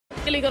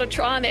Really got to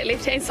try on that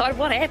left-hand side.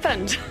 What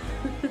happened?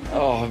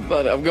 Oh,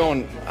 but I've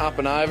gone up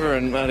and over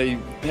and bloody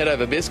head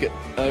over biscuit.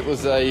 It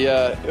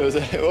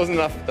wasn't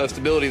enough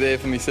stability there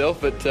for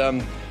myself, but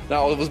no,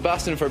 I was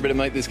busting for a bit of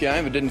meat this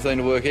game. It didn't seem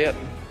to work out.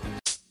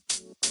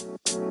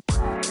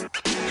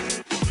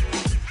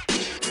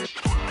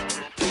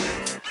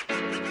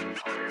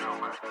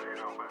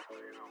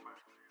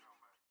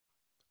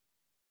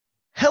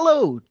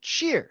 Hello,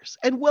 cheers,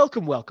 and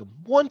welcome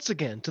once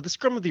again to the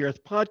Scrum of the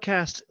Earth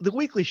podcast, the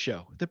weekly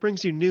show that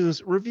brings you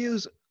news,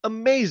 reviews,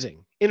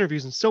 amazing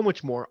interviews, and so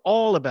much more,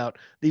 all about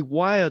the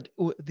wild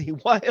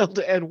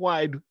and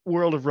wide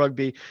world of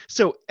rugby.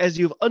 So, as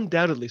you've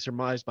undoubtedly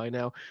surmised by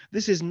now,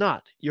 this is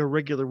not your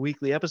regular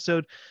weekly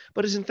episode,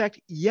 but is in fact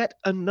yet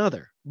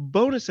another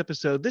bonus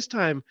episode, this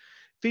time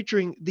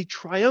featuring the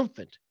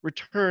triumphant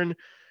return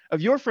of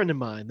your friend of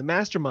mine, the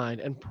mastermind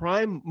and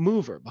prime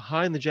mover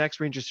behind the Jacks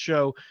Rangers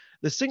show,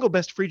 the single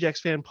best Free Jacks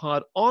fan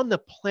pod on the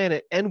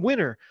planet, and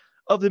winner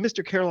of the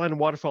Mr. Carolina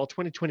Waterfall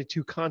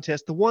 2022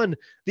 contest, the one,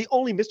 the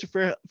only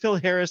Mr. Phil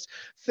Harris.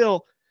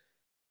 Phil,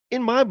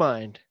 in my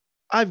mind,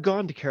 I've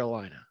gone to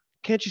Carolina.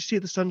 Can't you see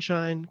the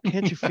sunshine?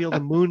 Can't you feel the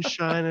moon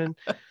shining?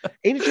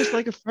 Ain't it just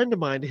like a friend of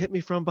mine to hit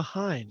me from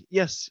behind?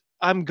 Yes,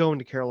 I'm going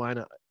to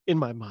Carolina in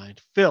my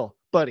mind. Phil,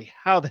 buddy,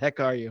 how the heck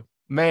are you?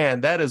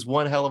 Man, that is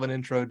one hell of an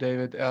intro,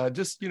 David.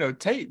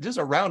 Take just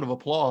a round of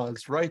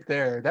applause right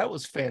there. That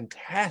was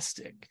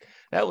fantastic.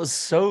 That was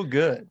so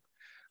good.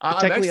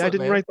 Technically, I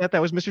didn't write that.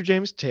 That was Mr.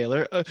 James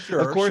Taylor.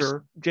 Sure, of course,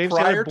 sure. James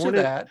Prior Taylor, to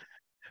that,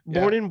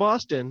 born in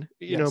Boston,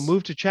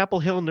 moved to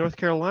Chapel Hill, North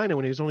Carolina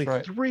when he was only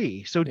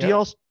 3. So do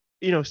y'all,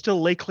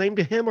 still lay claim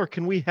to him, or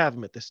can we have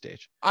him at this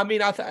stage? I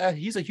mean,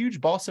 he's a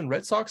huge Boston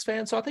Red Sox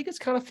fan, so I think it's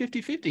kind of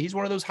 50-50. He's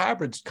one of those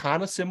hybrids,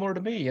 kind of similar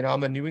to me.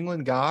 I'm a New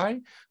England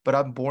guy, but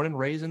I'm born and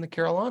raised in the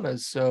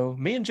Carolinas. So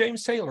me and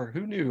James Taylor,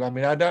 who knew? I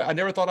mean, I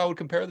never thought I would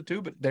compare the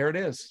two, but there it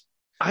is.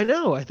 I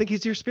know. I think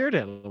he's your spirit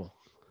animal.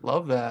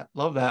 Love that.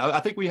 I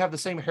think we have the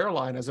same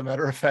hairline, as a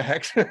matter of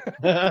fact.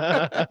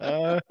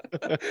 Oh,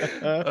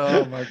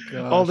 my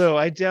gosh. Although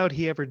I doubt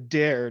he ever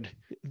dared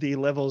the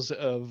levels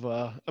of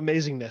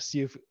amazingness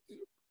you've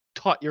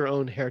taught your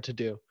own hair to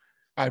do.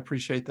 I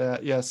appreciate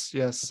that. Yes.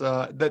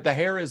 The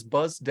hair is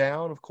buzzed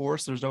down, of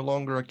course. There's no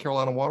longer a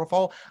Carolina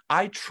Waterfall.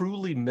 I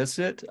truly miss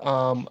it,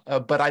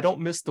 but I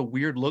don't miss the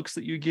weird looks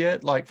that you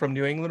get, like from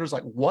New Englanders.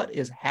 Like, what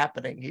is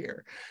happening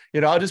here?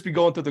 I'll just be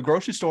going through the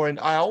grocery store, and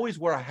I always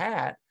wear a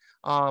hat.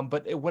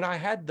 But when I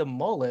had the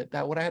mullet,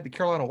 when I had the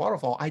Carolina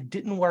Waterfall, I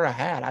didn't wear a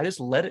hat. I just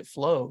let it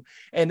flow.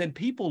 And then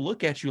people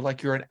look at you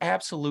like you're an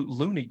absolute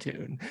Looney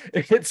Tune.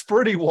 It's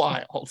pretty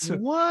wild.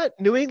 What?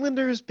 New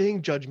Englanders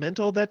being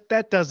judgmental?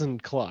 That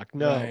doesn't clock.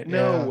 No, right,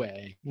 no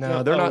way.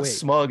 No, they're not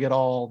smug at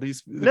all. The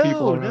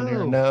people around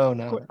here.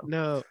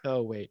 No.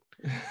 Oh, wait.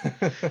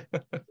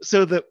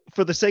 So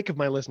for the sake of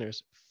my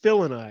listeners,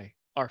 Phil and I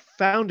are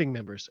founding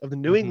members of the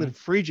New England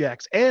Free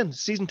Jacks and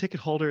season ticket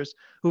holders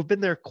who have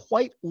been there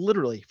quite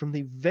literally from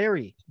the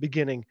very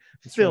beginning.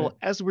 That's Phil, right.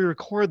 As we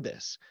record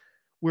this,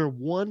 we're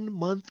 1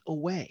 month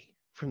away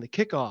from the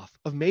kickoff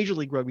of Major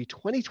League Rugby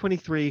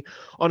 2023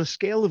 on a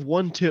scale of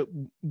 1 to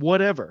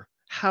whatever.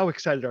 How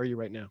excited are you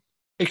right now?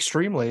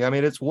 Extremely. I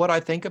mean, it's what I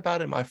think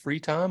about in my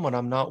free time when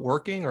I'm not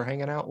working or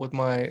hanging out with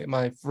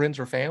my friends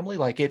or family.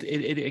 Like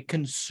it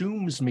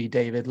consumes me,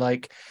 David.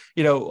 Like,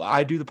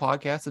 I do the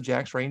podcast, the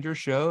Jacks Rangers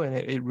show, and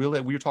it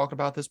really, we were talking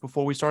about this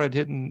before we started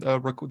hitting the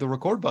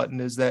record button,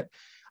 is that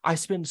I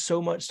spend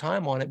so much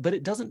time on it, but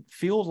it doesn't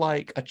feel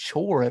like a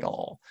chore at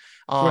all.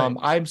 Right.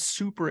 I'm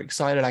super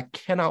excited. I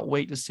cannot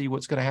wait to see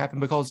what's going to happen,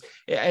 because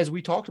as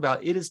we talked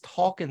about, it is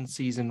talking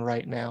season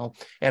right now,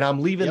 and I'm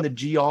leaving the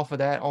G off of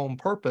that on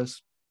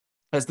purpose.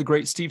 As the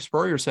great Steve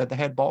Spurrier said, the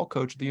head ball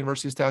coach at the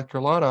University of South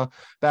Carolina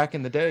back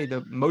in the day,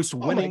 the most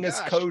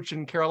winningest coach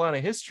in Carolina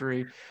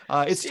history.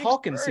 It's Steve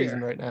talking Spurrier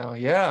season right now.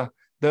 Yeah.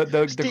 The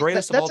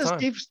greatest of all time. That's a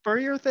Steve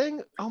Spurrier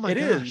thing? Oh my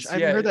gosh. I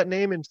haven't heard that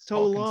name in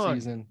so long.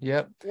 Season.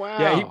 Yep. Wow.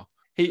 Yeah,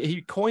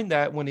 he coined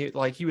that when he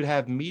would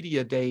have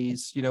media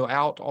days,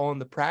 out on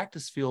the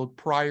practice field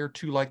prior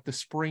to like the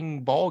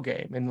spring ball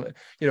game.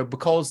 And,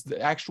 because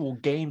the actual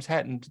games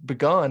hadn't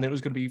begun, it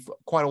was going to be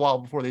quite a while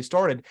before they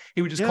started.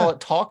 He would just call it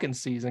talking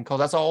season, because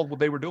that's all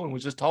they were doing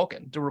was just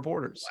talking to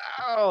reporters.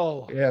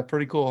 Wow. Yeah.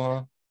 Pretty cool,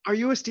 huh? Are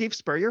you a Steve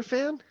Spurrier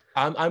fan?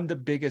 I'm the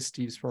biggest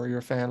Steve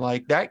Spurrier fan.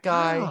 Like that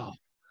guy, wow.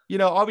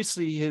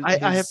 Obviously I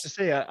have to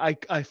say,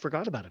 I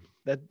forgot about him.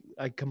 That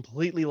I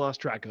completely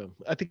lost track of him.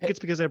 I think it's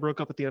because I broke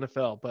up with the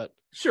NFL, but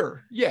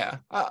sure. Yeah.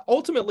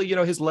 Ultimately,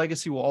 his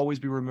legacy will always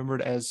be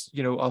remembered as,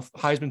 a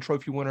Heisman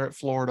Trophy winner at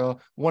Florida,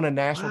 won a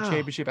national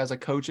championship as a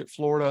coach at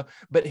Florida,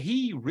 but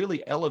he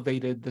really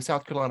elevated the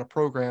South Carolina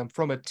program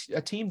from a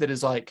team that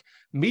is like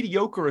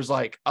mediocre is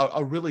like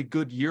a really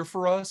good year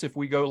for us. If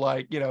we go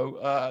like,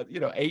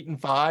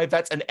 8-5,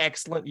 that's an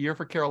excellent year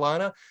for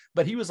Carolina.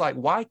 But he was like,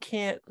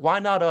 why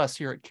not us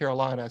here at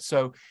Carolina?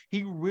 So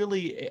he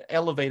really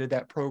elevated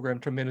that program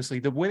tremendously.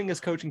 The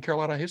winningest coach in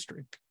Carolina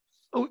history.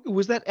 Oh,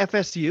 was that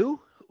FSU?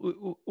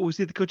 Was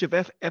he the coach of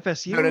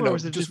FSU? No. Or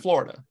was it just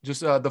Florida?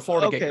 Just the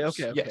Florida Gators.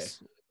 Okay.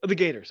 Yes. The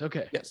Gators.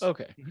 Okay. Yes.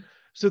 Okay. Mhm.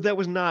 So that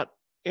was not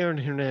Aaron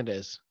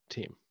Hernandez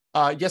team.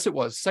 Yes, it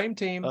was same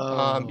team.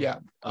 Oh.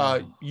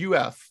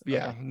 UF.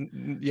 Yeah, Okay.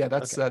 yeah.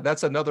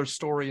 That's another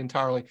story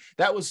entirely.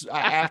 That was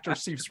after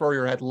Steve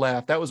Spurrier had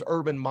left. That was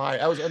Urban Meyer.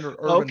 That was under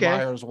Urban Okay.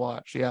 Meyer's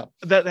watch. Yeah.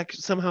 That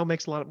somehow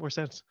makes a lot more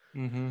sense.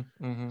 Yeah.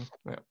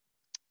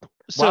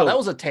 So wow, that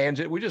was a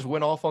tangent. We just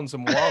went off on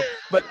some wild.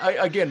 But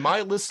again, my I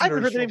haven't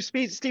listeners, heard the name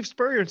Steve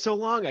Spurrier in so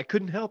long. I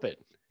couldn't help it.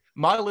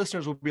 my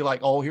listeners will be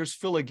like, "Oh, here's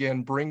Phil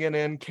again, bringing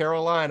in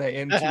Carolina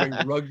into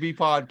a rugby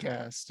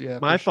podcast." Yeah,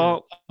 My for sure.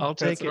 fault. I'll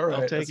That's take it. all right.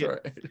 I'll take That's it.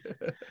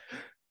 all right.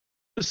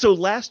 So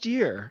last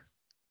year,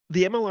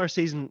 the MLR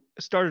season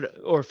started,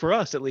 or for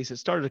us at least, it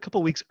started a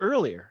couple weeks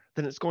earlier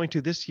than it's going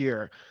to this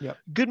year. Yep.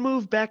 Good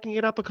move backing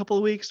it up a couple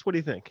of weeks. What do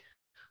you think?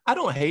 I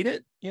don't hate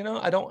it.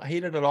 I don't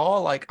hate it at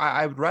all. Like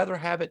I would rather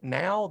have it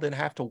now than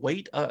have to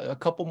wait a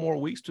couple more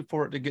weeks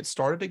for it to get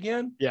started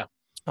again. Yeah.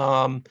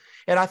 And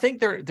I think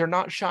they're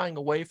not shying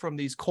away from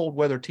these cold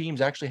weather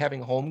teams actually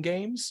having home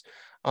games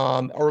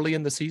early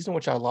in the season,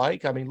 which I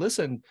like. I mean,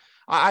 listen,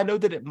 I know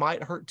that it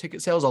might hurt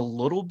ticket sales a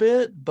little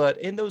bit, but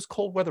in those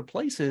cold weather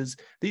places,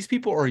 these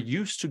people are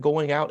used to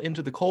going out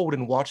into the cold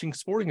and watching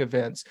sporting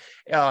events.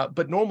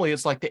 But normally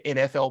it's like the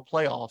NFL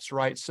playoffs,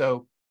 right?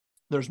 So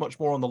there's much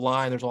more on the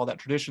line. There's all that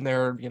tradition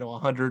there,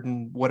 100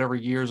 and whatever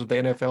years of the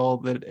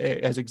NFL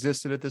that has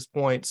existed at this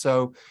point.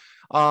 So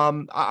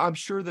I'm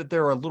sure that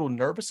they're a little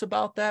nervous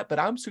about that, but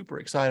I'm super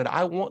excited.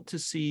 I want to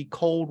see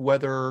cold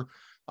weather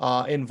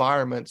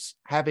environments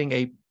having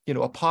a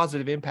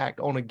positive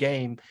impact on a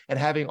game and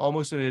having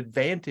almost an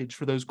advantage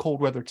for those cold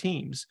weather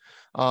teams.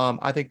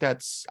 I think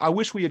I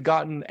wish we had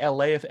gotten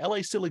LA. If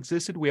LA still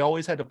existed, we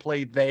always had to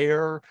play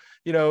there,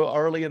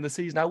 early in the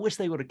season. I wish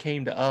they would have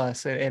came to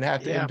us and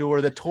have to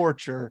endure the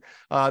torture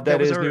that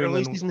was is our New early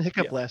England. season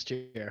hiccup last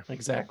year.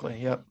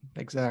 Exactly. Yep.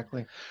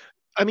 Exactly.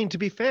 I mean, to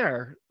be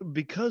fair,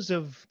 because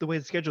of the way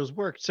the schedules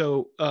worked,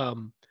 so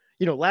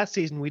last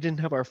season we didn't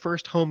have our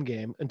first home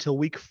game until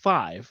week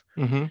 5.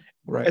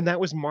 Right. And that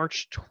was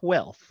March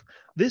 12th.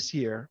 This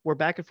year, we're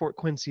back at Fort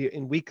Quincy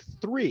in week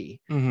 3,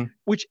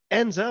 which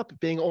ends up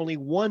being only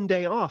one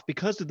day off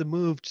because of the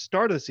moved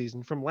start of the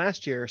season from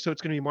last year. So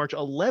it's going to be March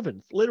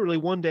 11th, literally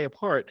one day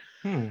apart.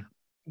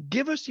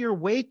 Give us your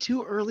way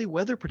too early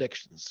weather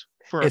predictions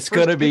for our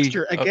first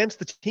fixture against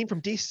the team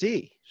from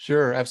DC.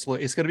 Sure,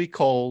 absolutely. It's going to be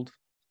cold.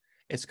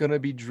 It's going to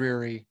be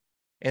dreary.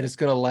 And it's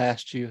going to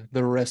last you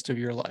the rest of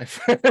your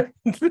life.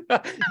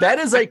 That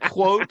is a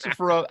quote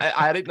from,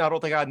 I don't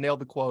think I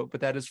nailed the quote,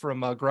 but that is from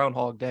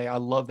Groundhog Day. I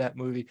love that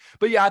movie.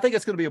 But yeah, I think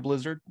it's going to be a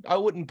blizzard. I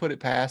wouldn't put it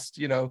past,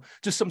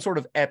 just some sort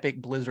of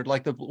epic blizzard,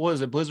 like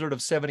blizzard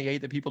of 78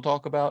 that people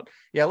talk about.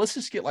 Yeah, let's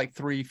just get like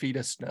 3 feet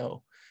of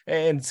snow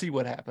and see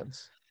what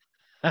happens.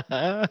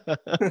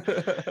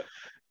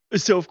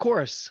 So, of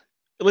course,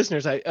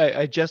 listeners,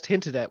 I just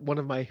hinted at one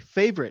of my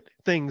favorite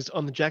things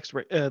on the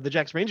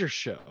Jax Rangers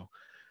show,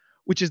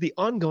 which is the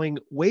ongoing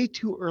way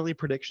too early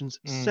predictions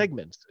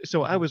segments.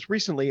 So I was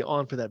recently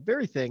on for that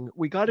very thing.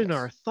 We got in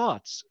our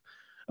thoughts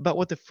about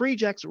what the Free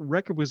Jacks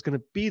record was going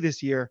to be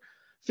this year.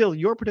 Phil,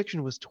 your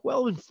prediction was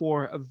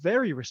 12-4, a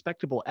very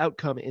respectable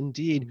outcome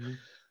indeed.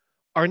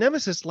 Our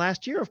nemesis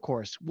last year, of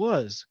course,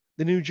 was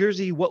the New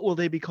Jersey What Will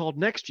They Be Called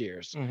Next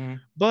Year's.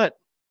 But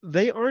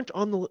they aren't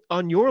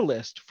on your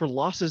list for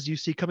losses you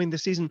see coming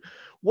this season.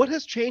 What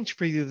has changed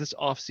for you this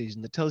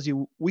offseason that tells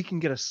you we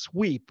can get a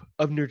sweep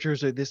of New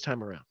Jersey this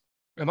time around?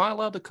 Am I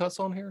allowed to cuss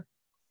on here?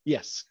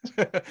 Yes.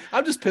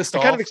 I'm just pissed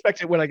off. I kind of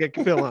expect it when I get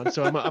Phil on,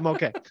 so I'm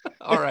okay.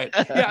 All right.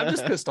 Yeah, I'm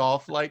just pissed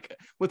off. Like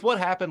with what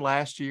happened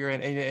last year,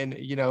 and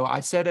I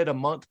said it a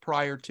month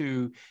prior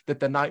to that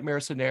the nightmare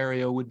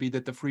scenario would be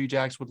that the Free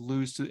Jacks would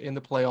lose in the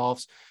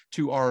playoffs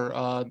to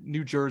our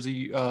New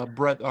Jersey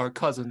our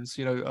cousins,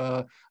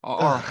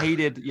 our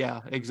hated.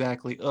 Yeah,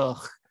 exactly.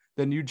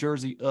 The New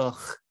Jersey.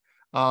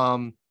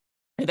 And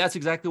that's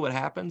exactly what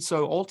happened.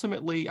 So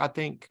ultimately, I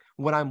think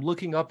when I'm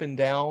looking up and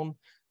down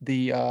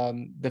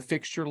the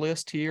fixture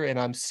list here, and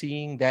I'm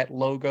seeing that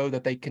logo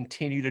that they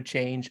continue to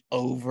change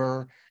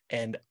over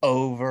and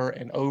over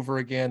and over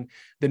again,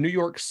 the New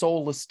York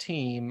soulless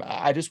team,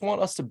 I just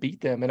want us to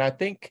beat them. And I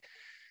think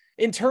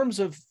in terms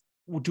of,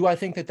 do I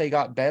think that they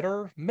got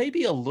better?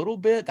 Maybe a little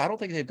bit. I don't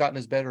think they've gotten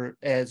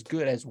as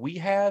good as we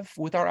have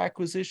with our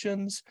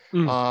acquisitions.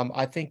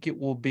 I think it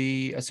will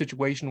be a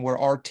situation where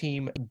our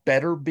team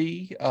better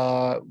be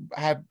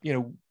have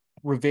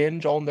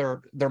revenge on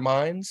their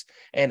minds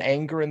and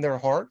anger in their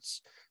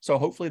hearts. So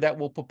hopefully that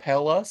will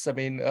propel us. I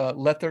mean,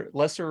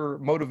 lesser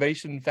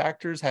motivation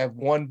factors have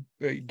won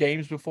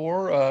games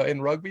before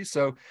in rugby.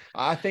 So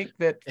I think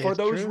that for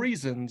those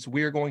reasons,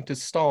 we are going to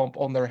stomp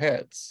on their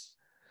heads.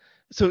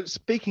 So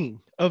speaking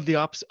of the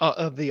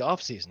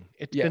off season,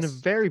 it's been a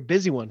very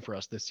busy one for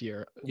us this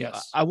year.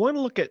 Yes. I want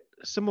to look at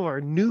some of our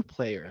new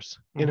players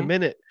in a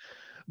minute,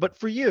 but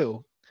for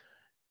you,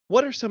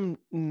 what are some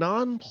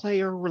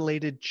non-player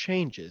related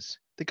changes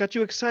that got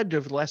you excited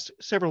over the last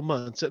several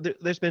months?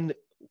 There's been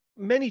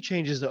many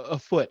changes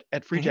afoot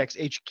at Free Jacks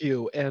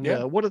HQ,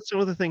 and what are some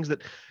of the things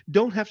that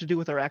don't have to do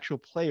with our actual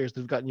players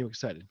that have gotten you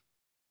excited?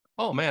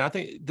 Oh man, I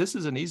think this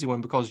is an easy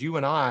one because you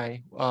and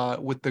I,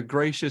 with the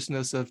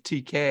graciousness of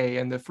TK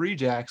and the Free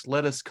Jacks,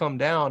 let us come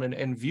down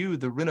and view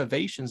the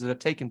renovations that have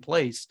taken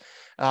place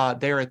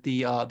there at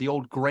the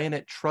old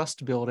Granite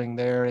Trust building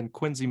there in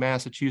Quincy,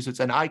 Massachusetts.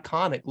 An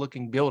iconic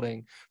looking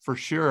building for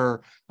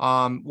sure.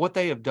 What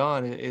they have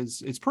done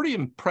is it's pretty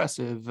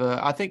impressive.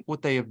 I think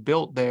what they have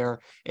built there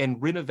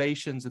and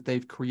renovations that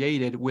they've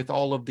created with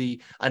all of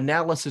the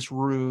analysis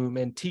room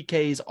and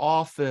TK's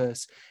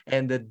office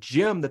and the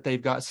gym that they've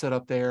got set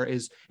up there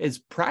is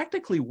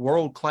practically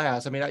world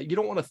class. I mean, you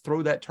don't want to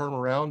throw that term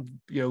around,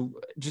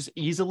 just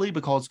easily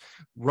because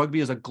rugby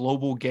is a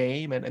global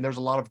game and there's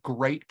a lot of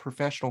great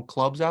professional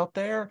clubs out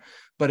there.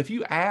 But if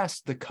you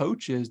ask the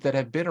coaches that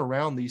have been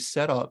around these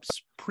setups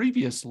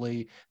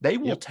previously, they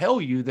will tell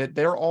you that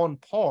they're on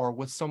par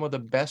with some of the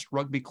best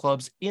rugby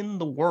clubs in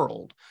the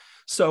world.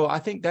 So I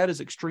think that is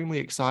extremely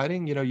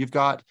exciting. You've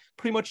got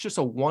pretty much just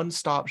a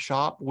one-stop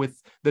shop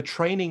with the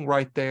training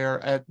right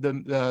there at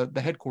the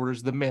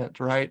headquarters, the Mint,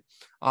 right?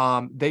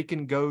 They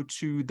can go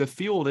to the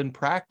field and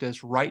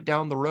practice right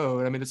down the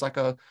road. I mean, it's like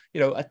a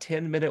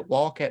 10-minute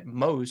walk at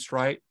most,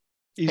 right?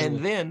 Easily.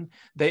 And then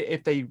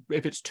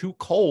if it's too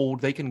cold,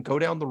 they can go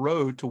down the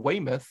road to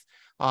Weymouth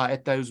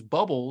at those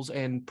bubbles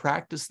and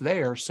practice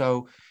there.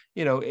 So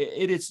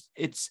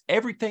it's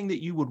everything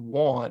that you would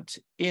want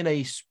in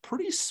a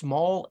pretty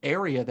small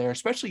area there,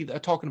 especially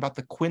talking about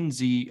the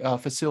Quincy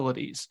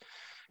facilities.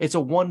 It's a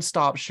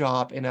one-stop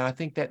shop, and I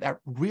think that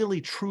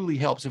really truly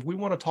helps. If we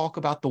want to talk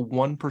about the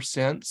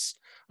 1%,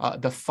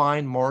 the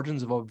fine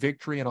margins of a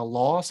victory and a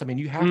loss, I mean,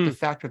 you have to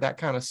factor that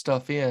kind of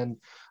stuff in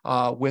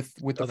with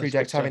the Free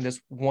Jacks having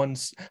this one.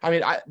 I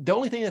mean, the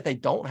only thing that they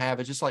don't have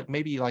is just like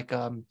maybe like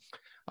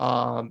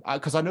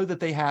because I know that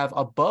they have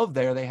above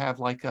there, they have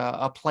like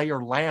a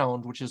player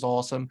lounge, which is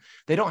awesome.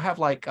 They don't have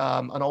like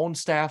an on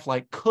staff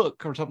like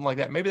cook or something like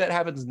that. Maybe that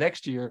happens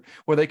next year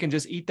where they can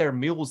just eat their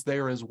meals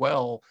there as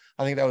well.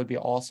 I think that would be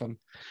awesome.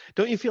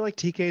 Don't you feel like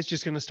TK is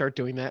just going to start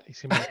doing that?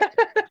 He's gonna be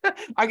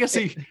I guess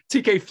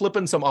TK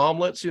flipping some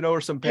omelets,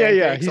 or some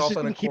pancakes off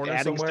in a corner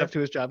adding somewhere. Stuff to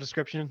his job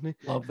description.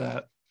 Love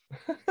that.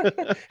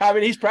 I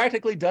mean, he's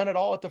practically done it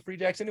all at the Free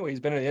Jacks anyway.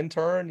 He's been an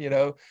intern,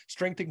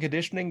 strength and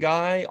conditioning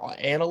guy,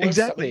 analyst.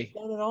 Exactly. I mean, he's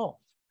done it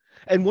all.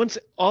 And once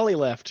Ollie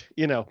left,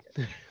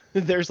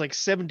 there's like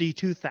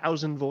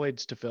 72,000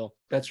 voids to fill.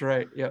 That's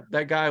right. Yeah.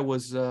 That guy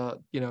was,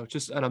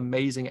 just an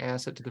amazing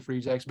asset to the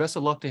Free Jacks. Best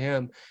of luck to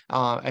him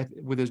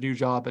with his new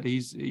job, but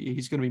he's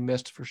going to be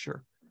missed for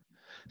sure.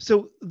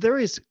 So there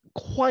is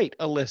quite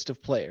a list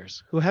of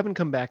players who haven't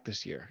come back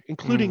this year,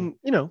 including,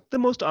 the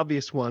most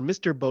obvious one,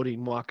 Mr.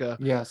 Bodine Waka,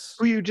 yes,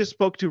 who you just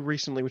spoke to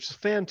recently, which is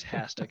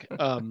fantastic.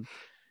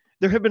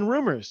 There have been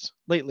rumors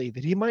lately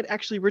that he might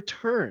actually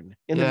return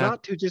in the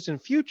not too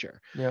distant future.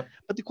 Yeah.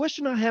 But the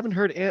question I haven't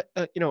heard,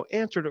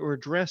 answered or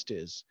addressed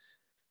is,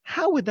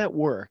 how would that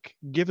work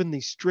given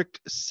the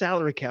strict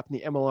salary cap in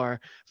the MLR?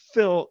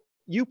 Phil,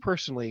 you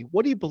personally,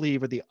 what do you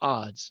believe are the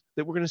odds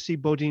that we're going to see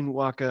Bodine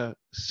Waka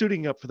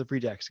suiting up for the Free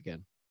Jacks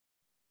again?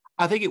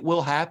 I think it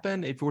will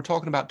happen. If we're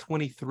talking about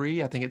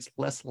 23, I think it's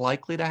less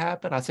likely to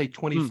happen. I'd say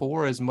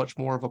 24 is much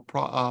more of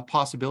a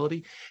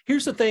possibility.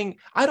 Here's the thing.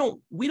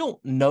 We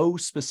don't know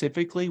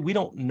specifically. We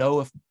don't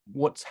know if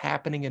what's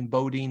happening in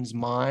Bodine's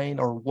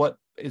mind or what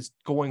is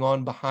going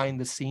on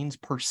behind the scenes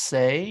per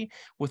se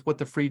with what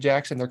the Free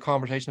Jacks and their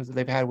conversations that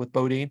they've had with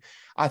Bodine.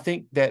 I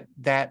think that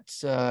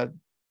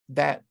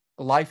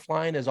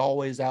lifeline is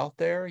always out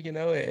there,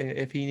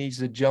 if he needs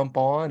to jump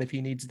on, if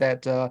he needs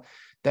that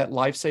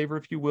lifesaver,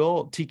 if you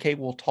will, TK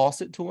will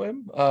toss it to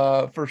him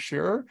for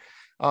sure.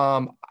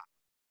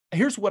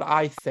 Here's what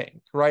I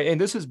think, right? And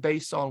this is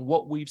based on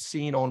what we've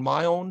seen on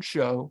my own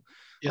show.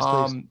 Yes,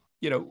 please.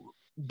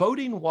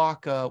 Bodine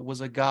Waka was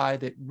a guy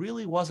that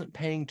really wasn't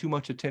paying too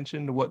much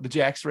attention to what the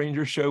Jacks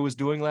Rangers show was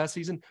doing last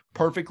season.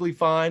 Perfectly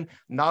fine.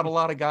 Not a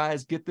lot of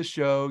guys get the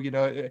show.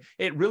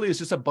 It really is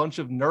just a bunch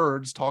of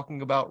nerds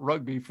talking about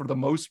rugby for the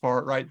most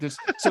part, right?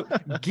 So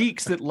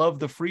geeks that love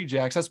the Free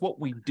Jacks. That's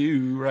what we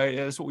do, right?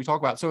 That's what we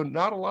talk about. So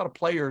not a lot of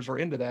players are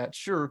into that.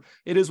 Sure,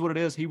 it is what it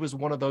is. He was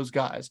one of those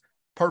guys.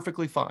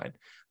 Perfectly fine.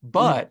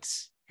 But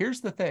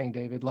here's the thing,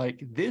 David,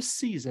 like this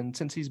season,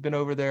 since he's been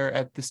over there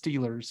at the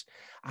Steelers,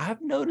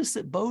 I've noticed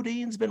that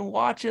Bodine's been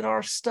watching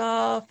our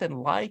stuff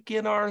and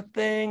liking our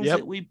things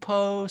that we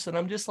post. And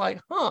I'm just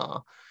like,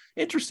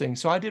 interesting.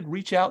 So I did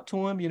reach out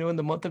to him, in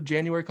the month of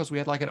January, because we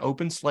had like an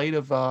open slate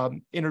of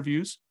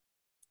interviews.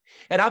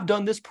 And I've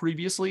done this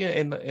previously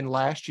in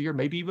last year,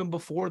 maybe even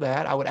before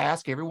that. I would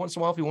ask every once in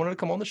a while if he wanted to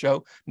come on the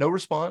show. No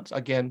response.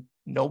 Again,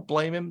 don't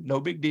blame him. No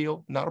big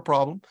deal. Not a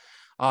problem.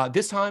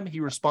 This time he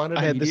responded.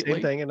 I had the same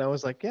thing, and I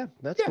was like, "Yeah,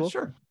 that's cool.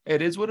 Sure,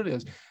 it is what it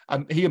is."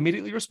 He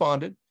immediately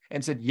responded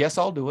and said, "Yes,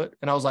 I'll do it."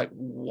 And I was like,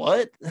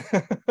 "What?"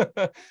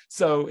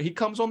 So he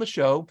comes on the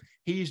show.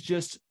 He's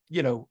just,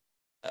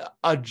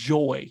 a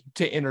joy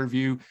to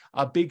interview.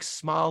 A big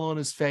smile on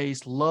his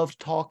face. Loved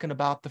talking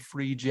about the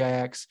Free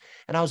Jacks,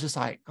 and I was just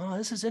like, "Oh,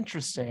 this is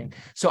interesting."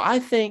 So I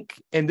think,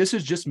 and this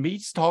is just me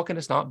talking.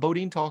 It's not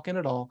Bodine talking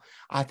at all.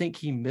 I think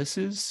he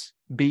misses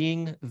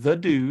being the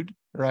dude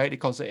right?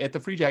 Because at the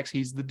Free Jacks,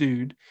 he's the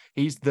dude,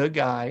 he's the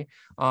guy.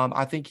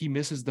 I think he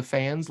misses the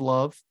fans'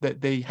 love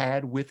that they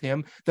had with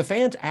him. The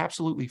fans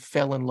absolutely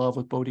fell in love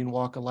with Bodine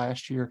Walker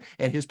last year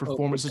and his Oh, big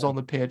performances time. on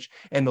the pitch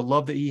and the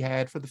love that he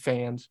had for the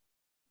fans.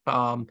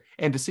 And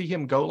to see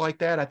him go like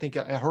that, I think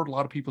I hurt a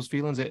lot of people's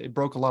feelings. It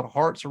broke a lot of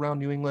hearts around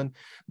New England,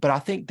 but I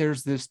think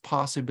there's this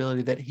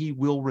possibility that he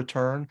will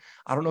return.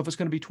 I don't know if it's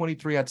going to be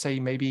 23. I'd say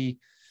maybe,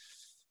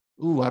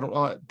 I don't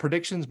know,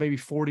 predictions, maybe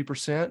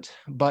 40%,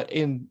 but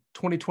in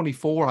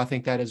 2024, I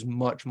think that is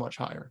much, much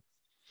higher.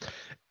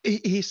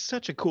 He's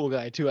such a cool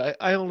guy too. I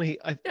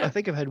Yeah.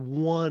 think I've had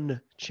one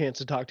chance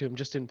to talk to him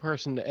just in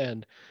person,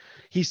 and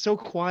he's so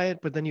quiet,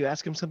 but then you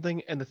ask him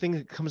something and the thing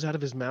that comes out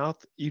of his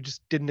mouth, you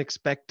just didn't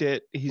expect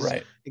it. He's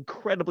Right.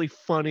 incredibly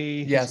funny.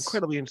 He's Yes.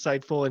 incredibly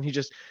insightful, and he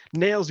just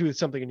nails you with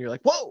something and you're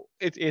like, whoa,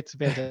 it's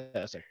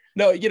fantastic.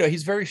 No,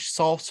 he's very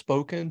soft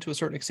spoken to a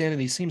certain extent,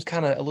 and he seems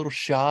kind of a little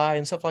shy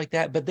and stuff like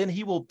that. But then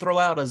he will throw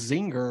out a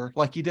zinger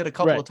like he did a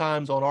couple Right. of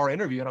times on our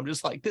interview. And I'm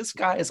just like, this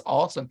guy is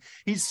awesome.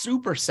 He's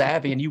super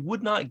savvy, and you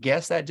would not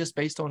guess that just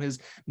based on his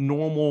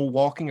normal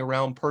walking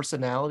around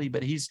personality.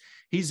 But he's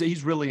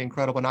really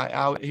incredible. And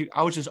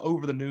I was just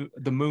over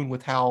the moon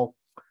with how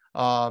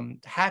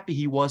happy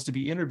he was to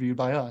be interviewed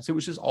by us. It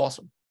was just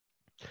awesome.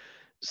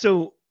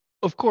 So,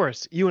 of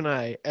course, you and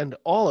I and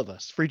all of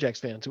us Free Jacks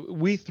fans,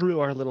 we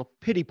threw our little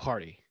pity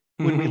party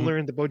when we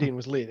learned that Bodine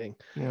was leaving.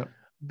 Yeah.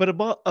 But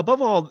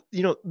above all,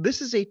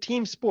 this is a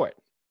team sport,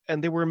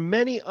 and there were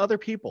many other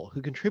people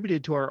who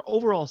contributed to our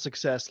overall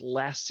success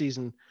last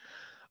season.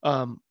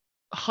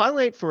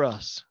 Highlight for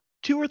us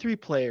 2 or 3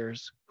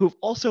 players who've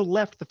also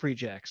left the Free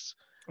Jacks,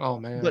 Oh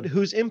man. but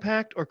whose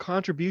impact or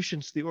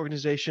contributions to the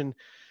organization,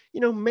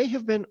 may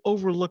have been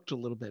overlooked a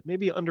little bit,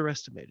 maybe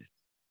underestimated.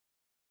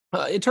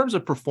 In terms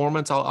of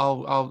performance,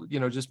 I'll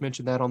just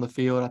mention that on the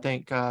field. I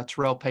think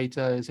Terrell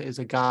Peta is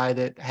a guy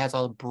that has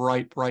a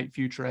bright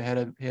future ahead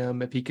of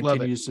him if he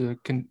continues to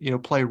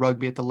play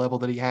rugby at the level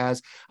that he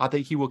has. I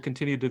think he will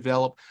continue to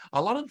develop.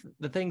 A lot of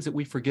the things that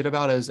we forget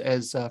about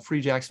as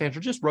Free Jacks fans or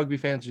just rugby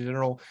fans in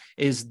general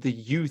is the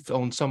youth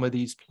on some of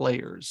these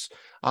players.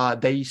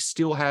 They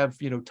still have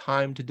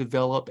time to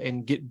develop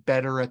and get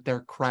better at their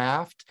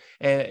craft.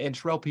 And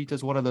Terrell Peta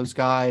is one of those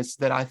guys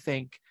that I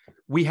think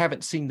we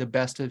haven't seen the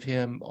best of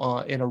him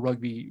in a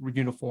rugby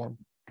uniform.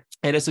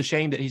 And it's a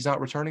shame that he's not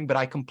returning, but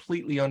I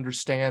completely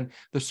understand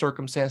the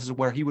circumstances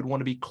where he would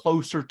want to be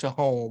closer to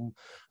home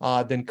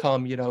than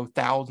come,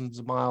 thousands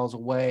of miles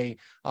away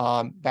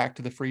back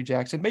to the Free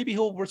Jacks. And maybe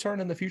he'll return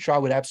in the future. I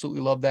would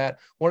absolutely love that.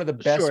 One of the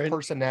best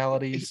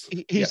personalities.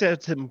 He's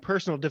had some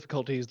personal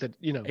difficulties that,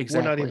 Exactly.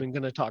 we're not even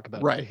going to talk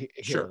about here,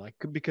 sure.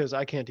 Because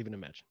I can't even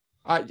imagine.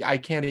 I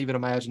can't even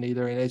imagine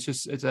either. And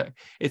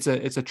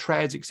it's a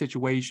tragic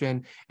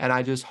situation. And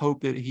I just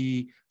hope that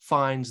he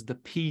finds the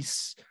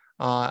peace,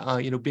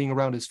 being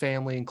around his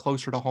family and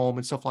closer to home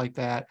and stuff like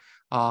that.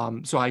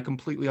 So I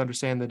completely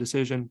understand the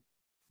decision,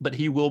 but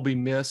he will be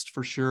missed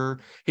for sure.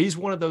 He's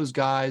one of those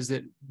guys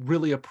that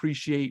really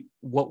appreciate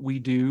what we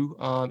do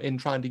in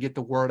trying to get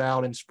the word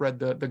out and spread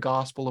the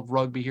gospel of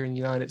rugby here in the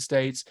United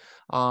States.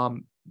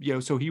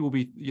 So he will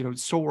be,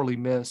 sorely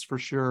missed for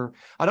sure.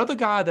 Another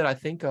guy that I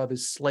think of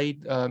is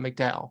Slade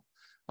McDowell.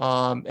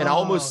 I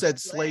almost said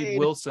Slade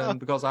Wilson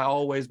because I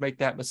always make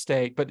that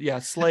mistake. But yeah,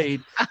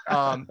 Slade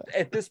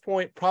at this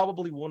point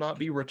probably will not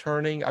be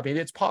returning. I mean,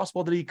 it's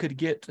possible that he could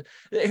get.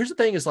 Here's the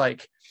thing: is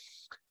like,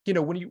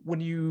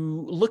 when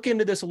you look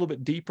into this a little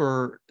bit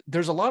deeper,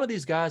 there's a lot of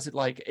these guys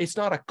that it's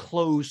not a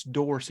closed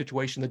door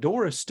situation. The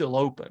door is still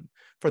open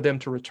for them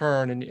to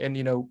return,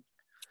 and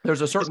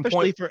there's a certain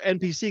especially point for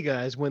NPC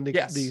guys when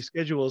the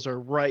schedules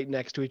are right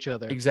next to each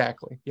other.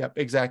 Exactly. Yep.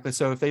 Exactly.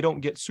 So if they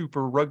don't get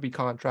super rugby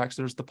contracts,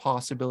 there's the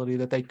possibility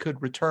that they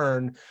could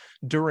return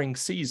during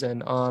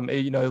season.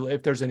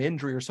 If there's an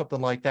injury or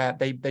something like that,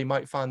 they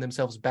might find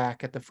themselves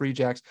back at the Free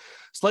Jacks.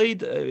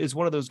 Slade is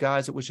one of those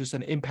guys that was just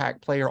an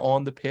impact player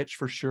on the pitch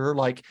for sure.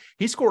 Like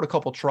he scored a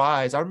couple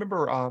tries. I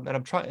remember, and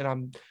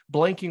I'm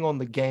blanking on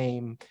the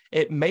game.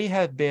 It may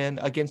have been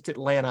against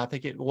Atlanta. I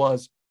think it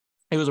was.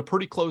 It was a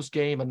pretty close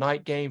game, a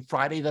night game,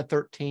 Friday the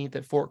 13th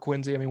at Fort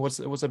Quincy. I mean,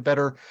 it was a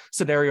better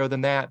scenario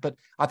than that. But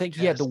I think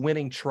he had the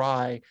winning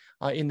try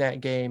in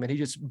that game, and he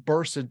just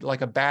bursted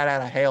like a bat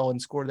out of hell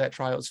and scored that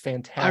try. It was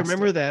fantastic. I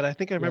remember that. I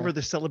think I remember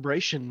the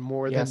celebration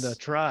more than the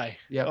try.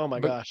 Yeah. Oh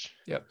my gosh.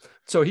 Yep.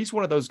 So he's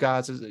one of those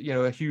guys,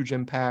 a huge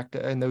impact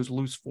in those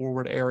loose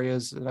forward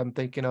areas that I'm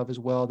thinking of as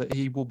well, that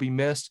he will be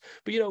missed.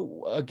 But,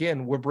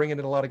 again, we're bringing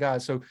in a lot of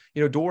guys. So,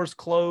 doors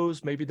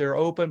closed, maybe they're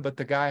open, but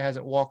the guy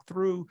hasn't walked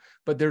through,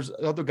 but there's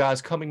other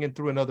guys coming in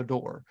through another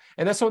door.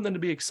 And that's something to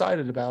be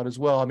excited about as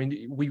well. I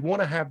mean, we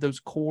want to have those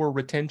core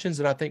retentions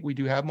that I think we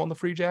do have them on the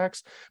Free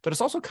Jacks, but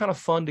it's also kind of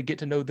fun to get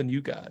to know the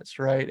new guys,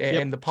 right?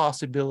 And the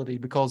possibility,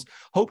 because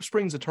hope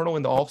springs eternal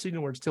in the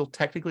offseason. We're still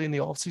technically in the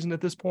offseason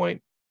at this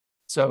point.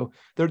 So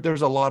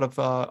there's a lot of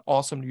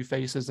awesome new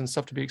faces and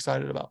stuff to be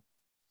excited about.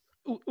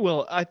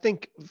 Well, I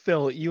think,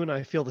 Phil, you and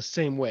I feel the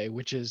same way,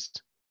 which is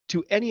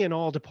to any and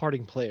all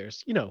departing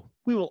players,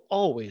 we will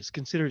always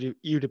consider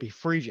you to be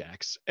Free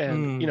Jacks,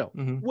 and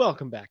Mm-hmm.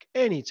 welcome back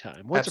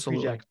anytime. Once a Free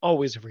Absolutely. Jack,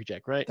 always a Free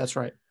Jack, right? That's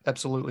right.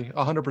 Absolutely.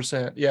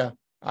 100%. Yeah,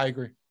 I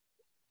agree.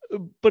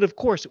 But of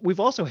course,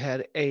 we've also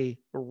had a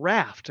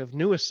raft of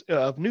new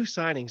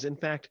signings. In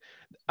fact,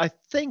 I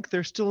think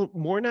there's still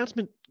more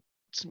announcements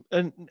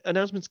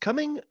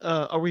coming.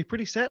 Are we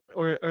pretty set,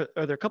 or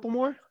are there a couple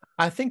more?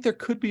 I think there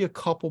could be a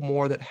couple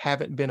more that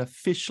haven't been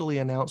officially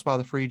announced by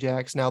the Free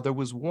Jacks. Now, there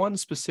was one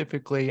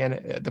specifically,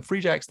 and the Free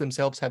Jacks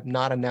themselves have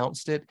not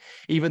announced it,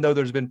 even though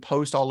there's been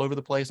posts all over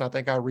the place. I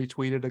think I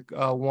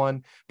retweeted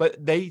one, but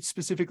they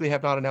specifically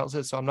have not announced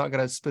it. So I'm not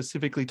going to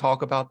specifically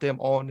talk about them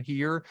on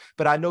here,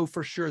 but I know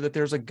for sure that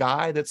there's a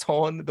guy that's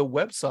on the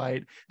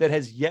website that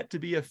has yet to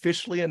be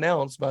officially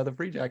announced by the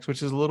Free Jacks,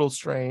 which is a little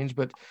strange,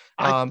 but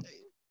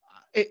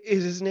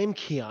is his name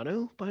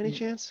Keanu by any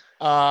chance?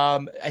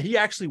 He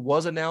actually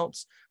was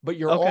announced, but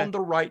you're on the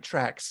right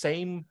track.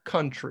 Same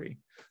country.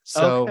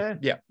 So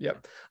yeah.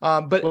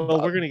 But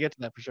we're gonna get to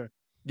that for sure.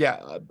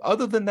 Yeah.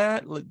 Other than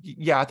that,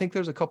 yeah, I think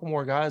there's a couple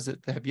more guys that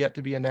have yet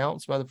to be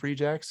announced by the Free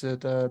Jacks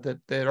that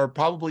are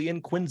probably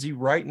in Quincy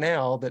right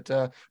now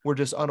that we're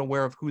just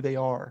unaware of who they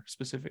are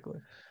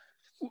specifically.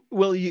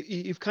 Well,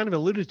 you've kind of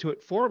alluded to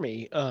it for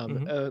me.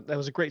 That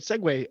was a great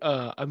segue.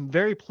 I'm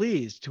very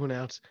pleased to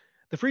announce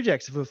the Free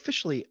Jacks have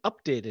officially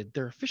updated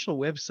their official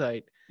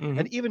website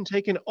and even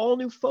taken all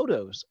new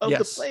photos of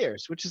the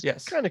players, which is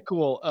kind of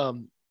cool.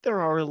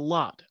 There are a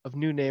lot of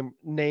new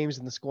names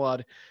in the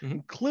squad,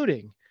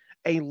 including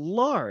a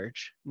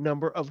large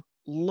number of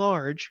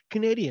large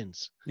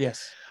Canadians.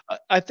 Yes.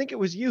 I think it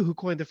was you who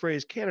coined the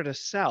phrase Canada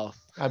South.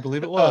 I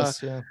believe it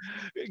was. Yeah.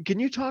 Can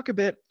you talk a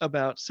bit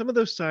about some of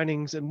those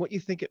signings and what you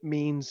think it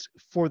means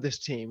for this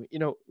team?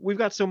 We've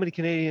got so many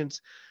Canadians.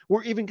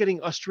 We're even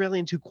getting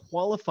Australians who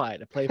qualify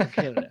to play for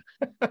Canada.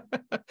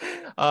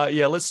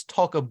 Yeah, let's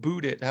talk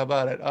about it. How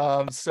about it?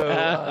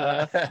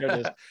 There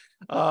it is.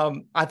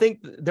 I think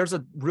there's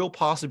a real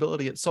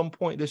possibility at some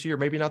point this year,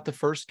 maybe not the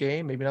first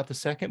game, maybe not the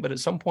second, but at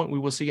some point we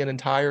will see an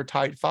entire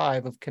tight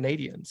five of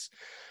Canadians.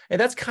 And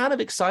that's kind of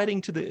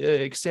exciting to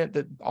the extent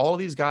that all of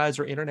these guys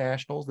are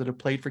internationals that have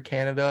played for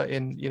Canada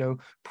in,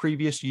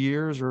 previous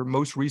years, or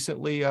most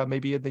recently,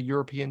 maybe in the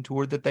European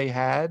tour that they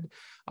had.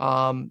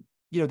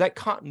 That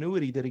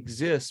continuity that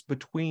exists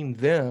between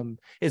them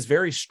is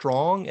very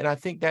strong. And I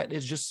think that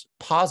is just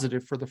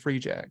positive for the Free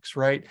Jacks,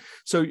 right?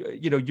 So,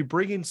 you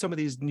bring in some of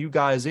these new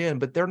guys in,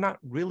 but they're not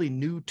really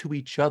new to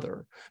each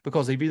other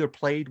because they've either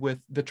played with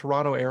the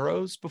Toronto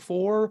Arrows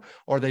before,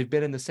 or they've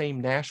been in the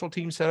same national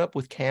team setup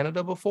with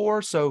Canada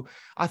before. So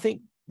I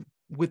think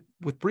with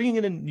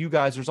bringing in new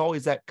guys, there's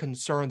always that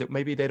concern that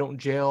maybe they don't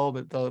gel,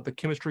 that the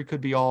chemistry could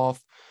be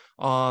off.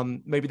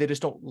 Maybe they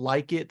just don't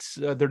like it,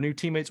 their new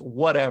teammates,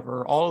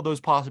 whatever. All of those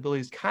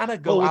possibilities kind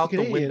of go out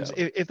the window.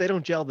 If they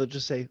don't gel, they'll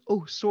just say,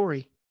 "Oh,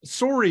 sorry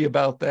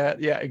about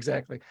that." Yeah,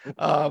 exactly.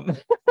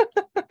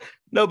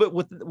 No, but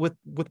with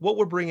what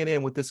we're bringing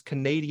in with this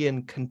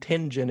Canadian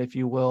contingent, if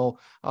you will,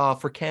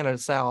 for Canada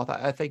South,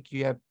 I think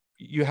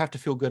you have to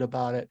feel good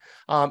about it.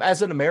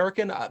 As an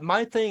American,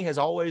 my thing has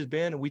always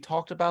been, and we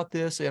talked about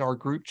this in our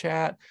group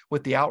chat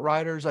with the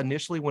Outriders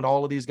initially when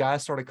all of these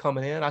guys started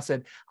coming in. I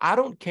said, I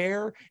don't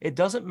care. It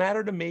doesn't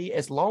matter to me.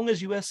 As long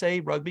as USA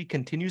Rugby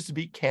continues to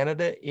beat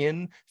Canada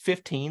in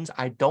 15s,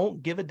 I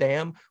don't give a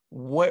damn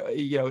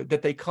that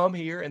they come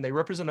here and they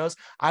represent us.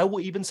 I will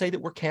even say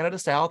that we're Canada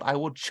South. I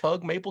will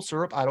chug maple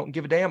syrup. I don't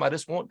give a damn. I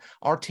just want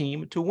our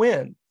team to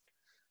win.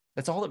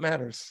 That's all that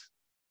matters.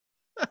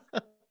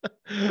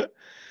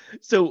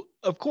 So,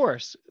 of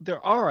course,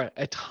 there are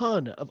a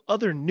ton of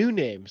other new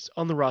names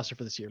on the roster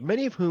for this year,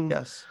 many of whom,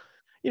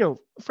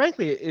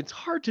 frankly, it's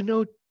hard to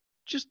know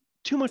just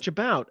too much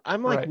about.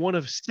 I'm like one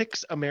of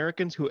 6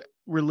 Americans who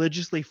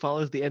religiously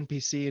follows the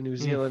NPC in New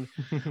Zealand.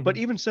 But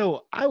even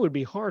so, I would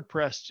be hard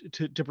pressed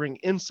to bring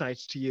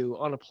insights to you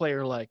on a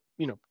player like,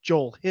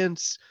 Joel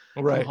Hintz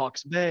from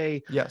Hawke's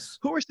Bay. Yes.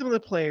 Who are some of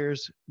the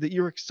players that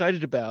you're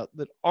excited about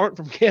that aren't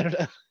from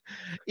Canada,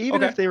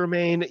 even if they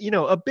remain,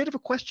 a bit of a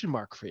question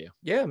mark for you?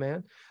 Yeah,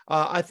 man.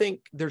 I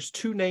think there's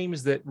 2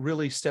 names that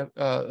really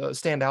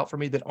stand out for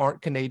me that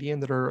aren't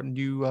Canadian, that are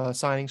new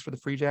signings for the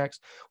Free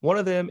Jacks. One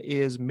of them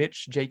is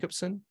Mitch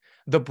Jacobson,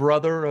 the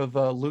brother of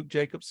Luke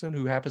Jacobson,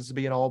 who happens to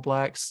be an All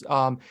Blacks.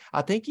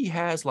 I think he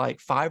has like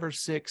 5 or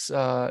 6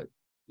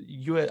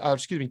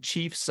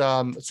 Chiefs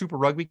Super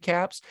Rugby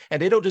caps,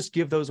 and they don't just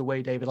give those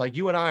away, David. Like,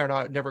 you and I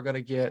are never going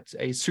to get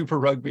a Super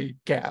Rugby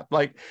cap.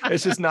 Like,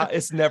 it's just not.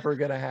 It's never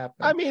going to happen.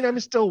 I mean, I'm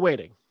still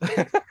waiting.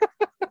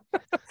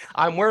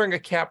 I'm wearing a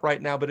cap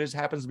right now, but it just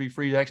happens to be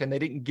Free Jacks, and they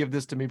didn't give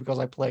this to me because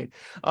I played.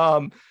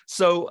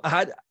 So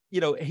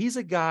he's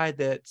a guy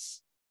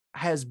that's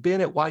has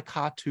been at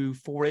Waikato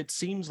for, it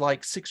seems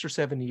like, 6 or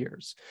 7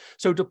 years.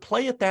 So to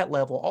play at that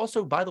level,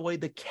 also, by the way,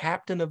 the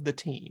captain of the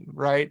team,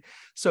 right?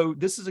 So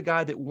this is a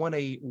guy that won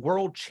a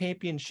world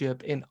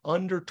championship in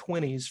under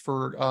 20s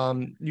for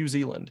New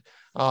Zealand.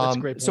 That's a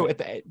great So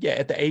point.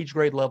 at the age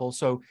grade level,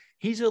 so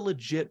he's a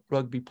legit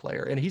rugby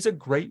player, and he's a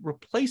great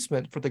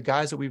replacement for the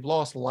guys that we've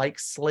lost, like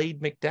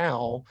Slade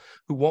McDowell,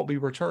 who won't be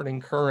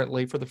returning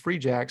currently for the Free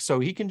Jacks. So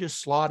he can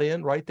just slot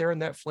in right there in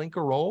that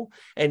flanker role,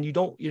 and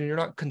you're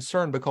not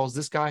concerned because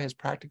this guy has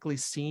practically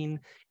seen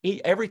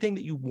everything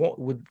that you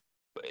would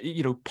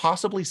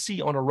possibly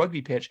see on a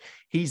rugby pitch.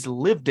 He's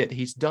lived it.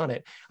 He's done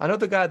it.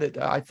 Another guy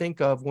that I think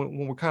of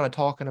when we're kind of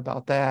talking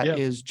about that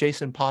is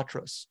Jason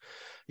Patras.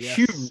 Yes.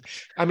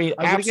 Huge. I mean,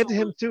 I'm going to get to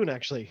him soon,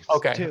 actually.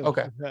 Okay. Too.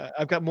 Okay.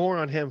 I've got more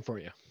on him for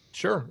you.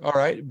 Sure. All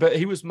right. But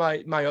he was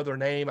my other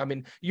name. I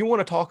mean, you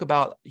want to talk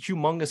about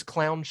humongous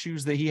clown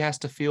shoes that he has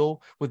to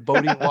fill with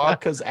Bodie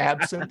Waka's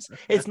absence.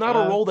 It's not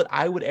a role that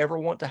I would ever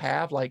want to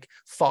have, like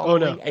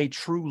following a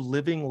true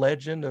living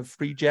legend of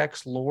Free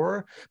Jacks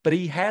lore. But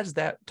he has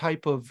that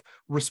type of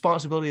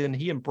responsibility and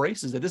he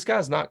embraces it. This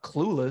guy's not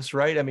clueless,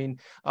 right? I mean,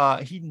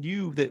 he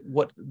knew that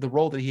what the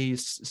role that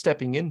he's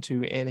stepping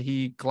into, and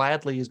he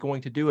gladly is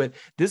going to do it.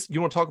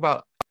 You want to talk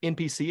about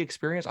NPC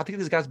experience? I think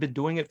this guy's been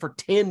doing it for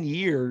 10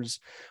 years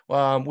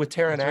with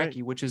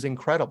Taranaki, which is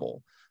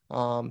incredible.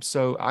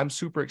 So I'm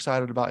super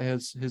excited about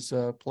his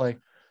play.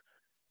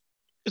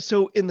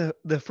 So in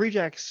the Free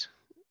Jacks,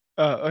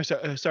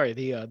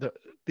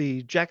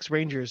 the Jacks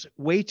Rangers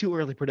way too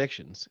early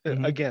predictions.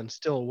 Again,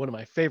 still one of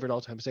my favorite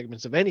all-time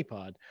segments of any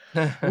pod.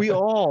 We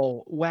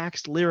all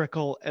waxed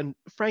lyrical and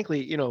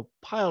frankly,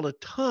 piled a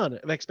ton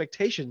of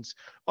expectations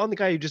on the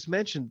guy you just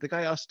mentioned, the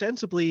guy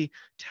ostensibly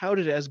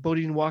touted as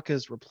Bodie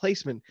Waka's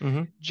replacement,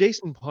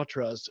 Jason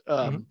Patras.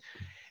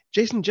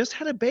 Jason just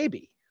had a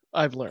baby,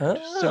 I've learned.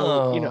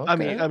 Okay.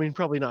 I mean,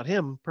 probably not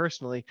him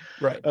personally,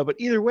 right? But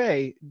either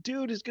way,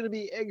 dude is going to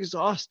be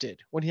exhausted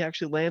when he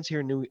actually lands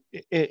here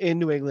in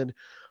New England.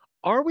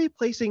 Are we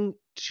placing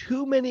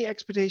too many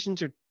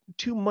expectations or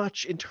too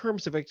much in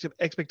terms of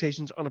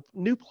expectations on a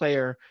new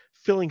player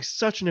filling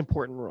such an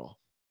important role?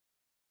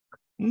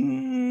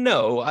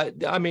 No,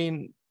 I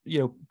mean,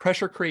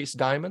 pressure creates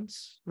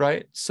diamonds,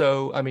 right?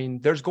 So, I mean,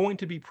 there's going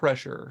to be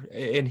pressure,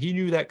 and he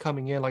knew that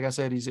coming in. Like I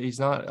said, he's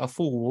not a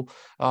fool.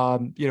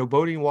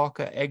 Bodie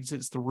Waka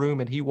exits the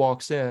room and he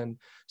walks in,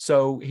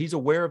 so he's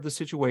aware of the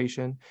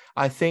situation.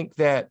 I think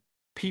that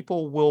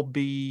people will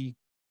be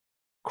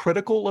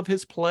critical of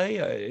his play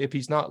if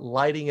he's not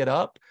lighting it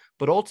up,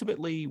 but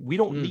ultimately we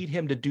don't need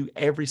him to do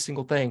every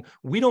single thing.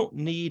 We don't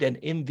need an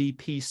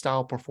MVP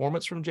style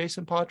performance from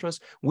Jason Patras.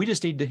 We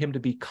just need him to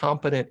be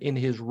competent in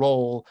his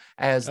role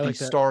as the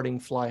starting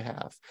fly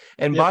half.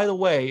 And by the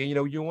way,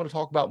 you want to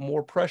talk about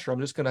more pressure, I'm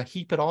just going to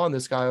heap it on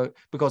this guy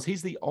because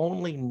he's the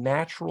only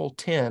natural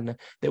 10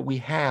 that we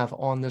have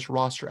on this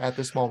roster at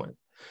this moment.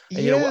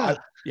 And,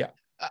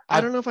 I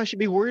don't know if I should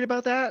be worried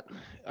about that.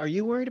 Are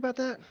you worried about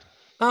that?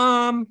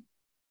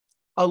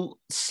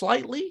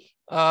 Slightly,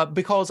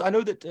 because I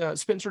know that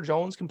Spencer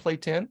Jones can play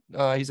 10.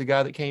 He's a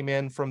guy that came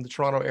in from the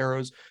Toronto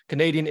Arrows,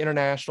 Canadian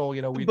international.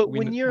 But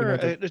when you're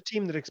a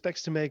team that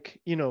expects to make,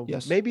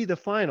 maybe the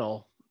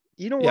final,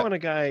 you don't want a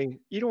guy,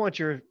 you don't want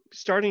your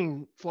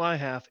starting fly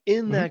half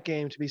in that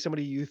game to be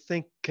somebody you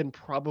think can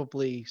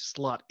probably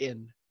slot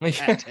in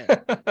at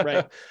 10,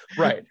 right?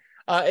 Right.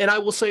 And I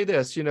will say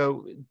this,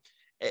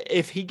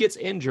 if he gets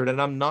injured,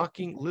 and I'm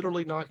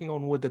literally knocking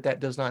on wood that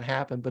does not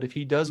happen, but if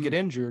he does get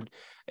injured,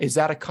 is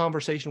that a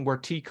conversation where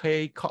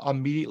TK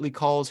immediately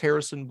calls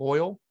Harrison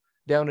Boyle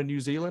down in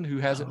New Zealand, who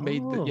hasn't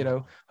made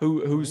the,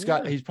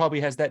 he's probably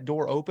has that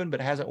door open,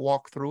 but hasn't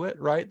walked through it,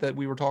 right? That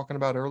we were talking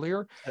about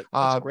earlier. That's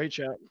a great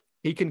shot.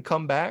 He can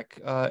come back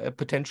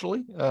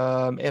potentially.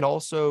 And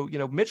also,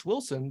 Mitch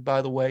Wilson,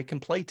 by the way, can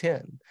play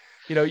 10.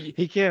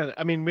 He can.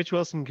 I mean, Mitch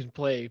Wilson can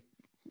play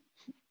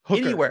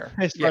hooker, anywhere,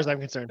 as far as I'm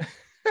concerned.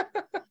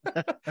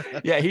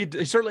 Yeah, he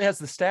certainly has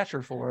the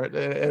stature for it,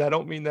 and I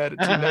don't mean that too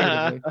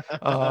negatively.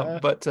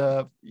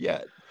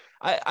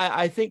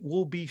 I think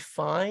we'll be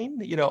fine.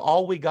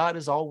 All we got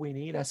is all we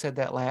need. I said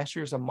that last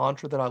year is a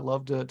mantra that I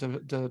love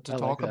to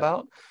talk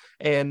about.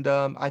 And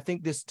I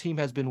think this team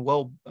has been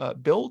well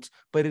built,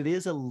 but it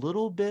is a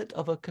little bit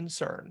of a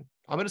concern.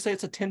 I'm going to say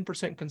it's a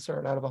 10%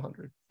 concern out of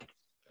 100.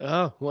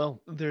 Oh,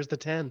 well, there's the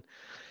 10.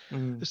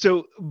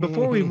 So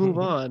before we move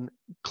on,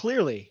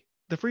 clearly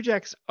the Free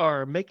Jacks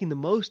are making the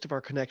most of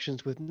our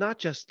connections with not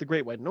just the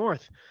Great White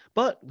North,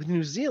 but with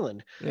New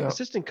Zealand.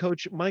 Assistant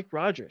coach Mike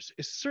Rogers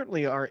is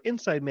certainly our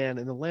inside man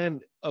in the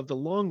land of the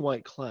long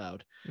white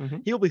cloud.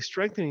 He'll be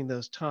strengthening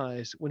those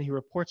ties when he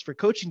reports for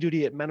coaching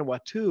duty at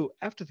Manawatu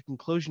after the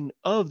conclusion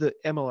of the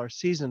MLR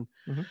season.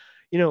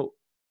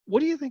 What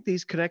do you think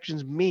these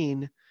connections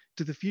mean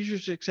to the future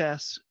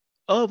success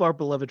of our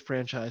beloved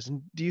franchise?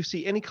 And do you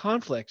see any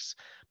conflicts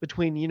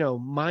between,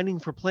 mining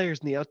for players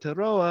in the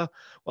Aotearoa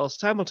while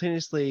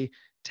simultaneously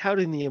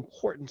touting the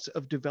importance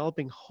of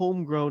developing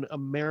homegrown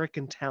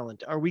American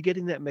talent? Are we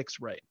getting that mix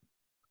right?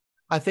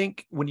 I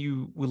think when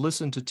you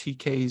listen to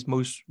TK's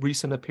most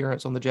recent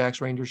appearance on the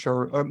Jacks Rangers show,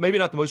 or maybe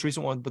not the most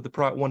recent one, but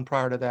the one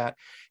prior to that,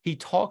 he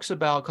talks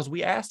about, because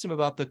we asked him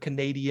about the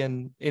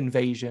Canadian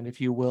invasion, if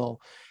you will,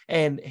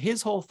 and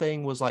his whole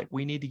thing was like,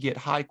 we need to get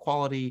high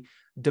quality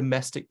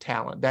domestic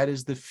talent. That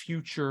is the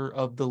future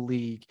of the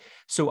league.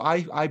 So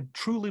I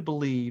truly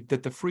believe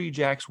that the Free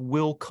Jacks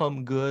will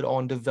come good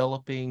on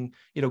developing,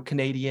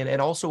 Canadian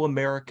and also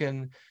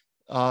American,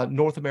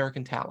 North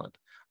American talent.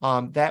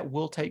 That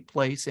will take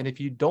place. And if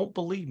you don't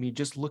believe me,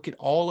 just look at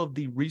all of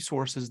the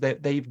resources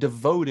that they've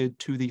devoted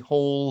to the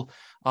whole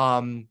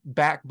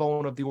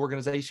backbone of the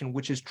organization,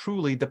 which is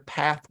truly the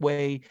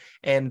pathway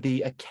and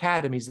the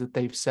academies that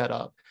they've set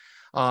up.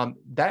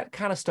 That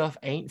kind of stuff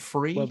ain't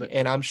free.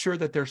 And I'm sure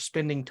that they're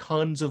spending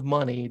tons of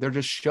money. They're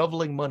just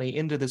shoveling money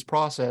into this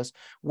process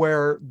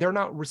where they're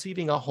not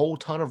receiving a whole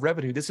ton of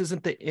revenue. This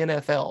isn't the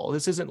NFL.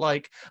 This isn't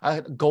like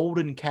a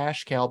golden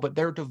cash cow, but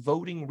they're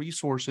devoting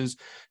resources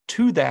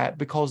to that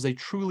because they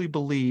truly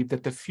believe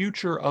that the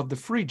future of the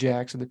Free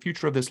Jacks and the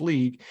future of this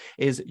league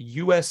is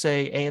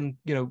USA and,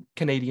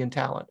 Canadian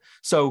talent.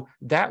 So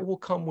that will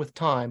come with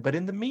time. But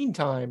in the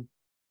meantime,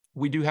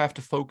 we do have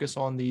to focus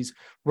on these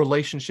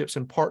relationships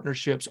and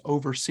partnerships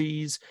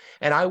overseas.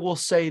 And I will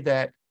say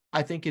that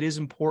I think it is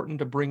important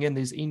to bring in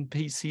these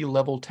NPC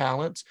level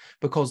talents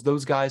because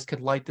those guys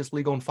can light this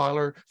league on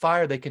fire.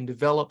 They can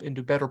develop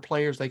into better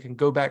players. They can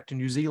go back to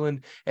New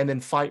Zealand and then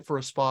fight for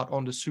a spot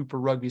onto Super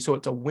Rugby. So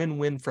it's a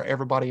win-win for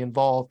everybody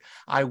involved.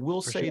 I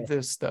will say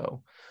this,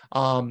 though.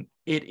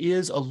 It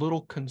is a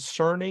little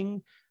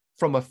concerning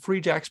from a Free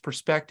Jacks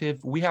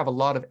perspective. We have a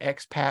lot of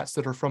expats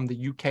that are from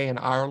the UK and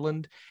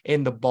Ireland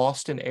in the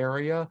Boston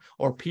area,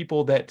 or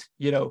people that,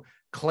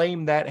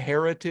 claim that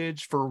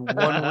heritage for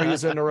one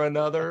reason or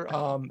another.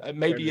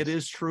 Maybe it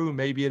is true,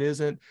 maybe it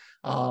isn't.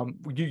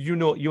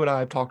 You and I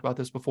have talked about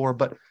this before,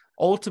 but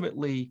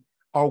ultimately,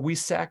 are we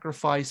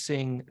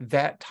sacrificing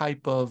that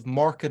type of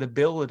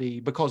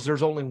marketability because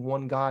there's only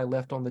one guy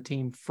left on the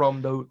team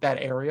from that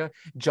area,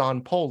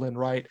 John Poland,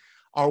 right?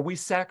 Are we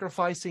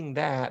sacrificing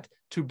that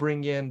to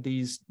bring in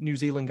these New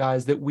Zealand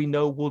guys that we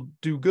know will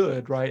do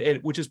good,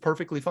 right? Which is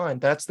perfectly fine.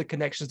 That's the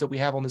connections that we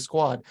have on the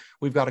squad.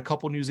 We've got a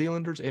couple New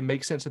Zealanders. It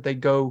makes sense that they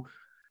go,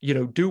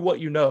 do what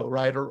you know,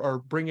 right?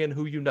 Or bring in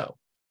who you know.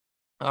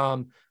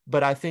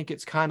 But I think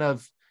it's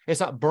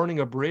not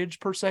burning a bridge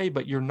per se,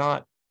 but you're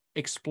not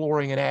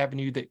exploring an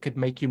avenue that could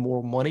make you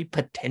more money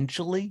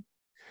potentially.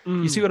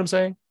 You see what I'm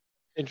saying?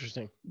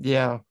 Interesting.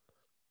 Yeah.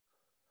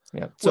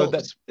 So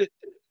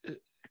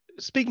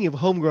speaking of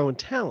homegrown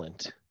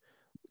talent,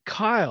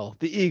 Kyle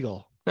the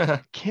Eagle,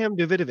 Cam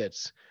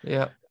Davidovitz,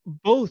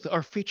 both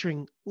are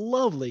featuring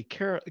lovely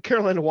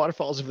Carolina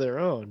waterfalls of their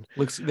own.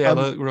 Look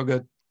real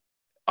good.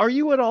 Are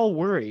you at all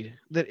worried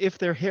that if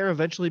their hair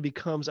eventually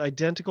becomes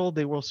identical,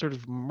 they will sort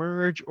of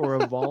merge or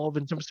evolve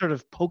in some sort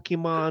of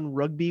Pokemon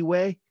rugby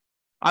way?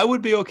 I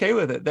would be okay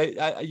with it.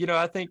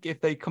 I think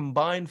if they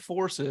combine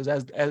forces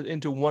as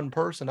into one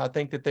person, I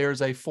think that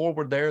there's a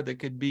forward there that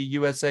could be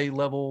USA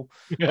level,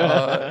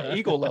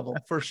 Eagle level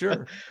for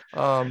sure.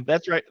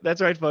 That's right.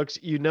 That's right, folks.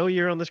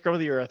 You're on the scrum of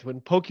the earth when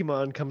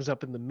Pokemon comes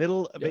up in the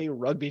middle of a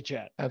rugby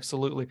chat.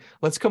 Absolutely.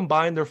 Let's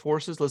combine their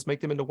forces. Let's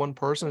make them into one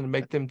person and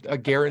make them a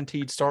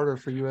guaranteed starter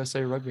for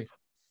USA Rugby.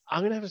 I'm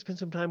going to have to spend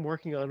some time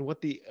working on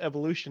what the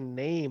evolution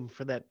name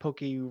for that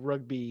Poke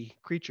Rugby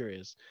creature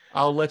is.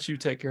 I'll let you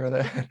take care of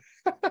that.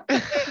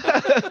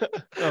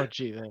 Oh,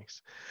 gee,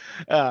 thanks.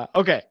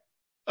 Okay.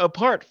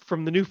 Apart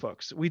from the new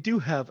folks, we do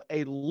have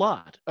a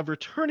lot of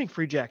returning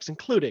Free Jacks,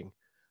 including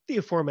the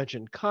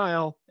aforementioned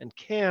Kyle and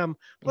Cam,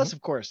 plus,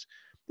 of course,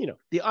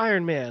 the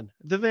Iron Man,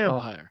 the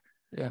Vampire,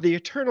 the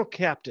Eternal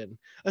Captain,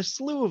 a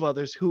slew of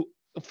others who,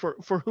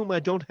 for whom I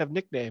don't have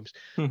nicknames.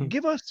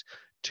 Give us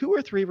 2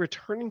 or 3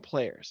 returning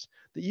players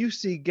that you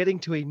see getting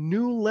to a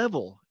new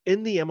level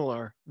in the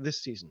MLR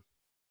this season.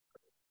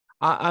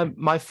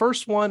 My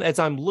first one, as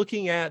I'm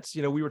looking at,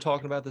 we were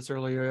talking about this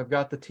earlier. I've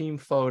got the team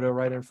photo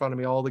right in front of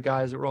me. All the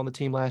guys that were on the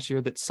team last year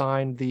that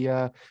signed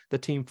the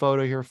team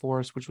photo here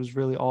for us, which was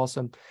really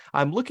awesome.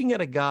 I'm looking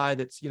at a guy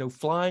that's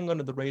flying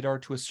under the radar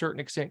to a certain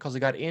extent because he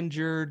got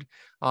injured.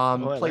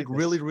 Played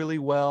really, really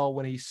well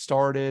when he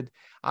started.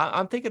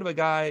 I'm thinking of a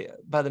guy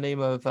by the name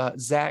of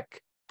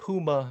Zach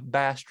Puma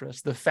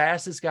Bastris, the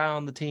fastest guy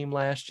on the team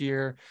last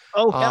year.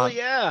 Oh, hell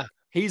yeah.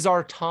 He's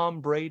our Tom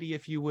Brady,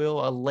 if you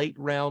will, a late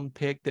round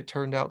pick that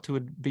turned out to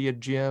be a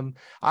gem.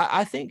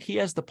 I think he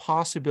has the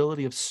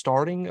possibility of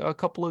starting a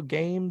couple of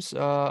games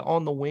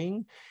on the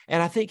wing.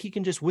 And I think he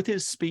can just, with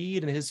his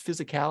speed and his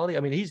physicality, I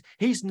mean,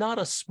 he's not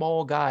a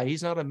small guy.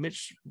 He's not a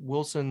Mitch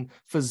Wilson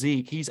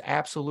physique. He's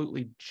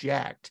absolutely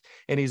jacked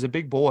and he's a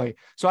big boy.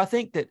 So I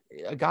think that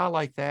a guy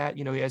like that,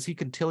 as he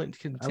continues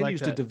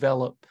to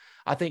develop,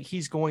 I think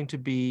he's going to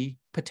be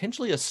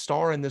potentially a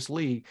star in this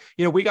league.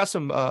 We got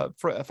some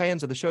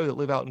fans of the show that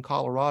live out in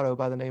Colorado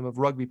by the name of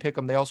Rugby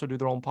Pick'em. They also do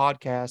their own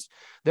podcast.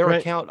 Their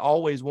account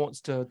always wants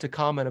to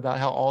comment about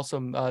how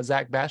awesome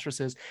Zach Bastris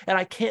is. And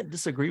I can't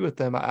disagree with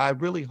them. I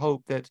really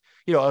hope that,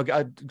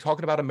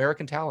 talking about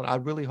American talent, I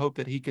really hope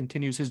that he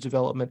continues his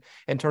development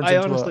and turns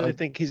into I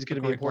think he's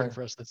going to be important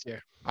for us this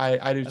year.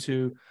 I do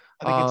too.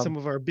 I think in some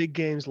of our big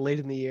games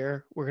late in the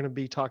year, we're going to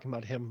be talking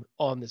about him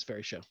on this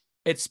very show.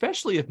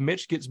 especially if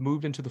Mitch gets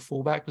moved into the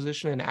fullback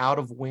position and out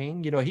of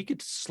wing, he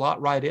could slot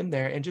right in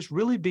there and just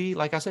really be,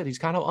 like I said, he's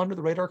kind of under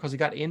the radar because he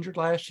got injured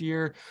last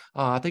year.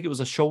 I think it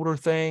was a shoulder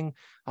thing.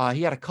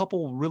 He had a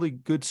couple really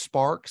good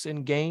sparks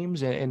in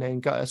games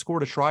and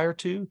scored a try or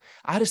two.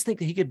 I just think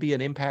that he could be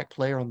an impact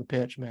player on the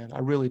pitch, man. I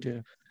really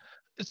do.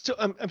 So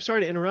I'm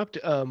sorry to interrupt.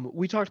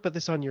 We talked about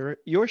this on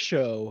your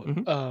show.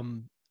 Mm-hmm.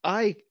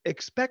 I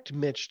expect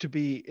Mitch to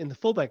be in the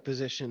fullback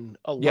position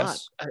a lot.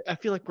 Yes. I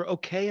feel like we're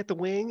okay at the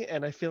wing,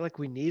 and I feel like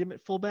we need him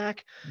at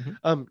fullback.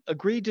 Mm-hmm.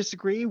 Agree,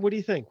 disagree? What do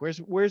you think?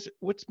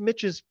 What's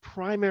Mitch's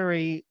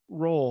primary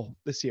role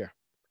this year?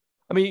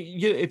 I mean,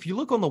 if you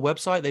look on the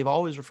website, they've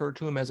always referred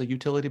to him as a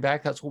utility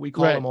back. That's what we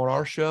call Right. him on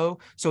our show.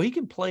 So he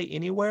can play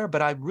anywhere,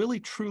 but I really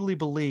truly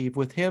believe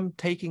with him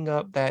taking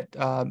up that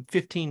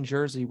 15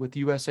 jersey with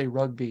USA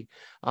Rugby,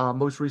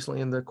 most recently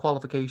in the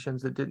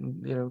qualifications that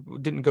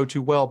didn't go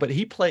too well, but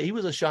he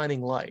was a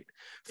shining light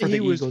for the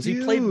Eagles.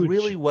 He played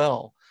really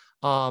well.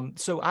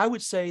 So I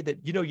would say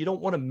that, you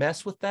don't want to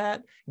mess with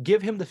that.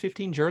 Give him the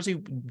 15 jersey.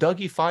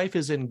 Dougie Fife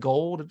is in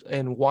gold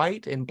and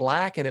white and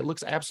black, and it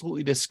looks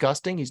absolutely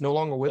disgusting. He's no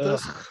longer with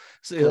us.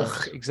 So,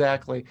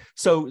 exactly.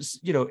 So,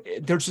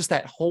 there's just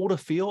that hole to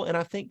fill, and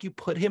I think you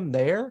put him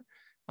there.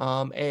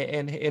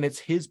 And it's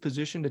his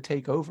position to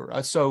take over.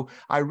 So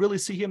I really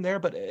see him there.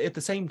 But at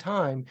the same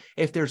time,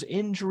 if there's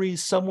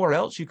injuries somewhere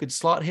else, you could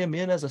slot him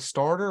in as a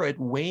starter at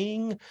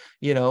wing.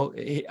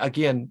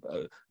 Again,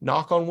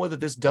 knock on wood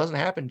that this doesn't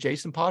happen.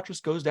 Jason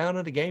Patras goes down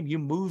in a game. You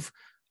move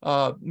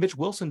Mitch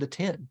Wilson to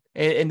 10,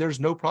 and there's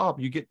no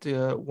problem. You get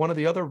one of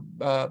the other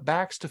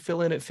backs to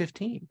fill in at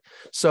 15.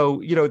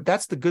 So,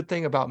 that's the good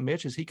thing about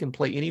Mitch is he can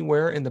play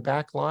anywhere in the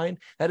back line.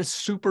 That is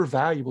super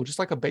valuable. Just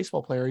like a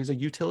baseball player, he's a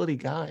utility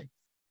guy.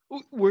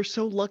 We're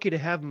so lucky to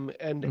have him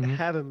and Mm-hmm.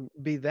 have him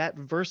be that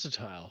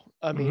versatile.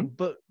 I mean,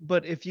 Mm-hmm.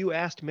 but if you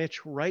asked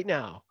Mitch right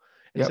now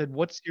and said,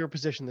 "What's your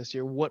position this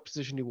year? What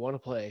position do you want to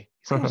play?"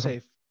 He's going to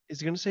say,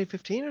 "Is he going to say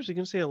 15 or is he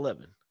going to say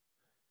 11?"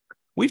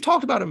 We've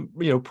talked about him,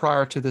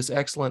 prior to this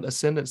excellent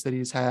ascendance that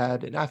he's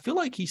had, and I feel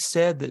like he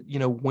said that,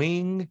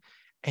 wing.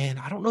 And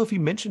I don't know if he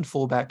mentioned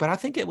fullback, but I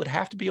think it would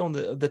have to be on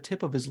the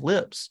tip of his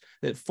lips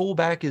that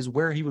fullback is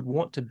where he would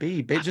want to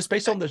be, just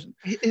based on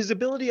his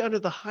ability under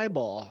the high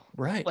ball.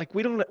 Right. Like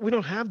we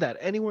don't have that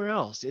anywhere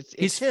else.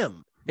 It's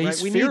him.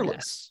 He's right?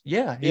 fearless.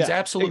 Yeah, he's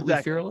absolutely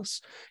exactly. fearless.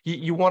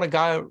 You want a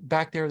guy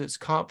back there that's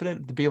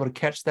confident to be able to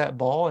catch that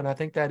ball, and I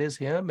think that is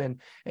him.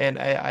 And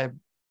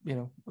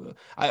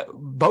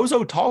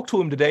Bozo talked to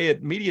him today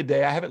at media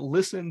day. I haven't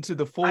listened to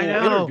the full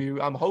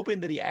interview. I'm hoping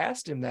that he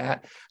asked him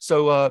that.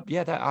 So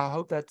I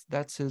hope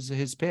that's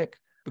his pick,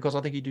 because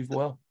I think he'd do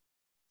well.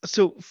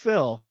 So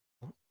Phil,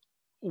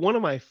 one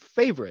of my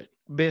favorite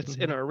bits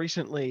Mm-hmm. in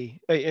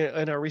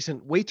our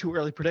recent way too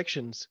early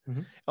predictions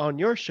Mm-hmm. on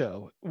your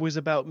show was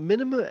about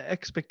minimum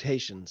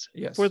expectations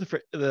for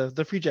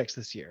the Free Jacks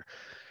this year.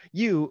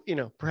 You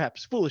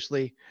perhaps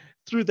foolishly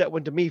threw that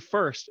one to me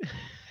first.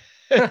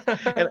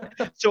 And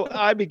so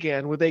I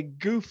began with a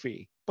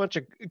goofy bunch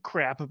of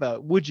crap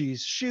about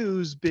Woodgie's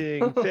shoes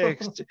being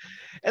fixed.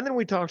 And then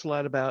we talked a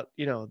lot about,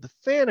 the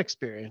fan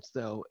experience,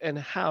 though, and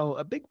how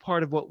a big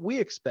part of what we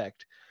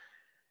expect,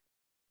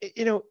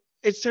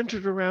 it's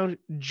centered around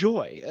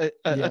joy,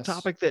 a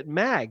topic that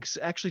Mags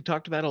actually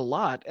talked about a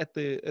lot at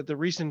the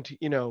recent,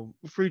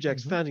 Free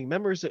Jacks Mm-hmm. founding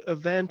members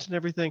event and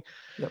everything.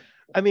 Yep.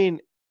 I mean,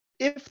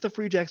 if the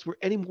Free Jacks were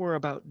any more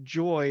about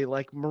joy,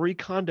 like Marie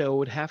Kondo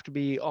would have to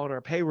be on our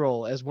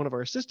payroll as one of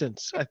our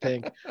assistants, I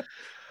think.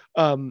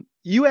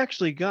 You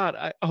actually got,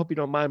 I hope you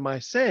don't mind my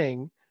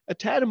saying, a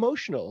tad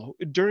emotional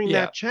during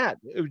that chat,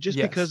 just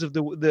because of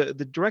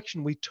the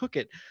direction we took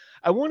it.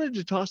 I wanted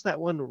to toss that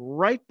one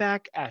right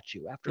back at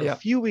you after a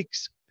few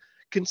weeks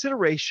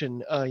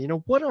consideration.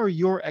 What are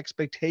your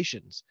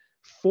expectations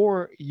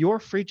for your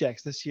Free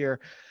Jacks this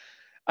year?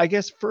 I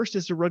guess first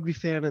as a rugby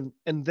fan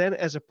and then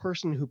as a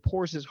person who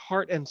pours his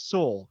heart and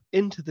soul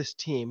into this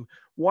team,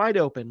 wide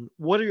open.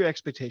 What are your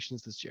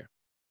expectations this year?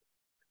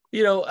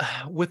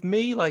 With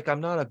me, like,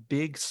 I'm not a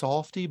big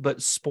softy,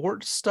 but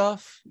sports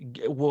stuff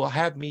will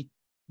have me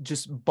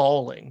just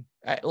bawling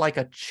like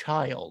a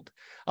child.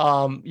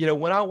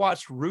 When I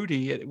watched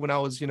Rudy, when I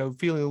was,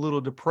 feeling a little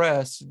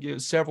depressed,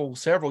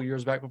 several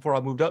years back before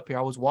I moved up here,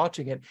 I was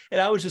watching it and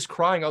I was just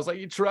crying. I was like,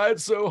 you tried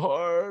so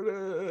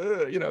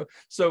hard,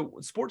 so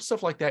sports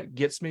stuff like that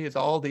gets me. It's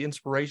all the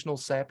inspirational,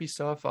 sappy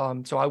stuff.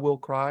 So I will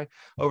cry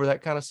over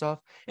that kind of stuff.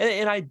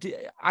 And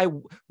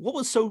what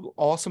was so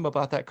awesome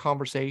about that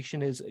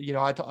conversation is,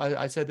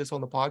 I said this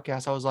on the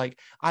podcast. I was like,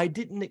 I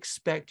didn't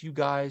expect you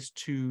guys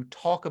to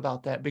talk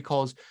about that,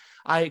 because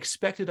I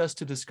expected us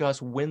to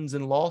discuss wins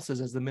and losses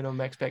as the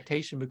minimum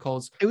expectation,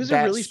 because it was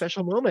a really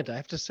special moment. I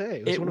have to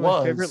say, it was one of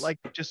my favorite,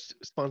 just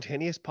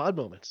spontaneous pod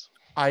moments.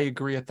 I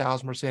agree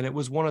 1,000%. It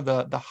was one of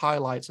the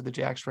highlights of the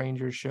Jacks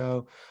Rangers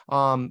show,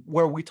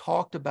 where we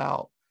talked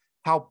about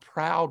how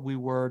proud we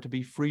were to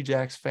be Free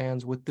Jacks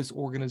fans with this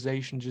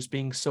organization just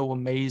being so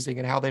amazing,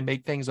 and how they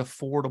make things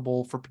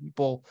affordable for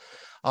people.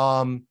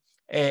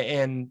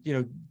 And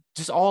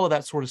just all of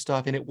that sort of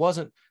stuff. And it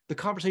wasn't the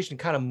conversation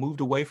kind of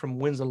moved away from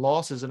wins and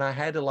losses, and I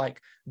had to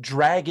like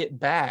drag it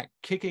back,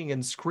 kicking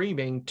and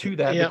screaming to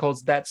that,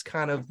 because that's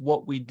kind of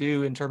what we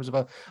do in terms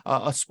of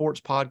a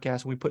sports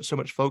podcast. We put so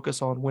much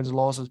focus on wins and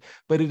losses,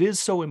 but it is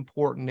so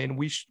important, and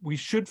we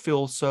should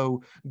feel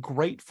so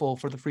grateful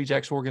for the Free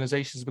Jacks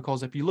organizations,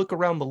 because if you look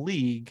around the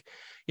league,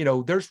 you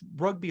know, there's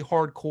rugby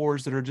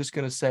hardcores that are just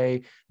going to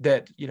say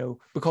that, you know,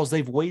 because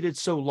they've waited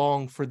so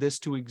long for this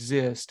to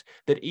exist,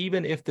 that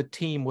even if the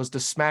team was to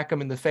smack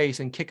them in the face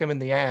and kick them in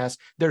the ass,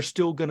 they're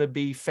still going to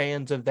be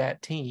fans of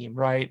that team,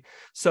 right?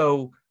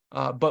 So,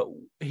 but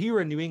here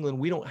in New England,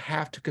 we don't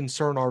have to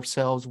concern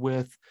ourselves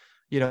with,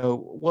 you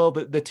know, well,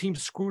 the team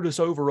screwed us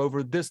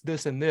over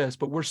this, and this,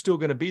 but we're still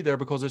going to be there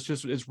because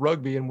it's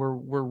rugby and we're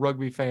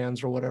rugby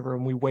fans or whatever,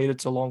 and we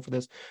waited so long for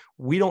this.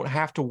 We don't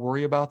have to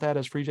worry about that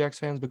as Free Jacks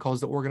fans, because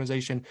the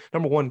organization,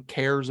 number one,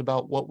 cares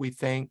about what we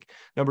think.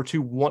 Number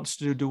two, wants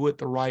to do it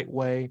the right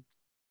way.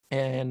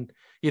 And,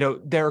 you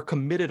know, they're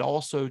committed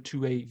also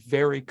to a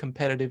very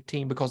competitive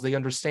team, because they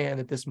understand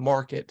that this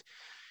market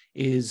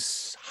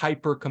is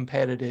hyper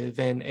competitive,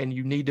 and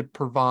you need to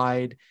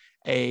provide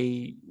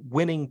a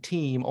winning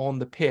team on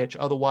the pitch.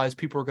 Otherwise,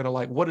 people are going to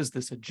like, what is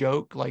this, a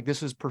joke? Like,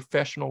 this is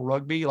professional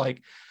rugby.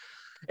 Like,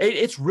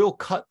 it's real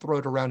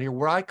cutthroat around here.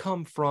 Where I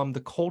come from,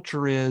 the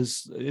culture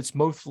is, it's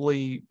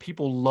mostly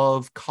people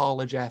love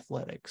college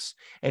athletics,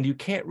 and you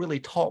can't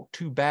really talk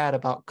too bad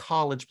about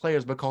college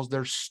players because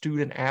they're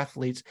student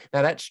athletes.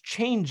 Now that's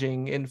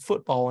changing in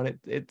football, and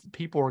it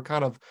people are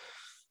kind of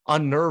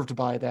unnerved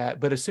by that,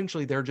 but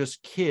essentially they're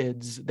just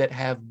kids that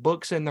have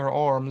books in their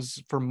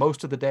arms for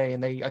most of the day,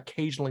 and they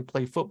occasionally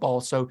play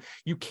football. So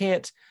you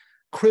can't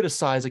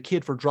criticize a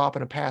kid for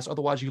dropping a pass,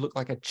 otherwise you look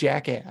like a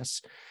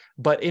jackass.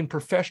 But in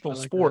professional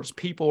sports,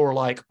 people are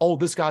like, oh,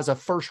 this guy's a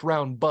first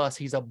round bust,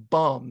 he's a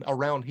bum,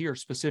 around here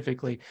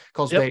specifically,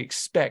 because they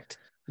expect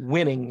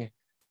winning.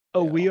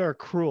 Oh, we are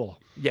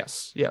cruel.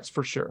 Yes,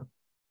 for sure.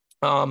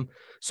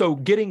 So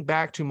getting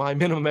back to my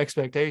minimum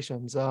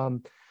expectations,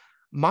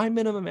 my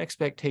minimum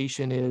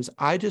expectation is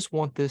I just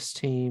want this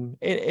team,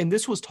 and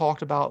this was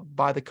talked about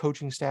by the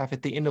coaching staff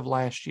at the end of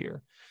last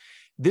year.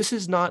 This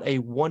is not a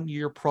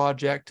 1-year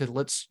project to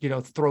let's, you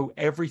know, throw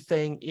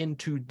everything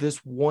into this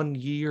 1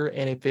 year,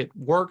 and if it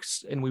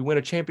works and we win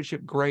a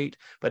championship, great,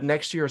 but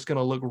next year it's going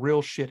to look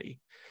real shitty.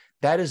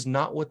 That is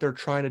not what they're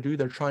trying to do.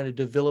 They're trying to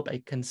develop a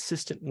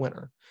consistent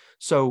winner.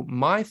 So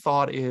my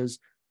thought is,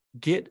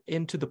 get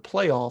into the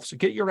playoffs,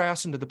 get your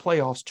ass into the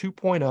playoffs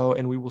 2.0,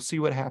 and we will see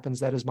what happens.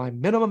 That is my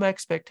minimum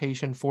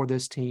expectation for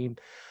this team.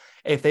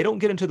 If they don't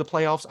get into the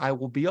playoffs, I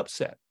will be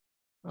upset,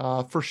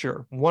 for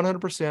sure.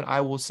 100%. I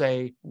will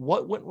say,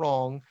 what went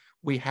wrong?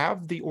 We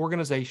have the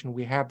organization,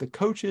 we have the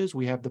coaches,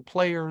 we have the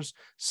players.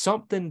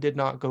 Something did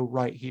not go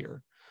right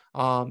here.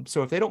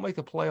 So if they don't make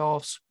the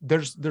playoffs,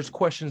 there's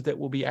questions that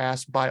will be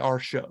asked by our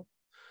show.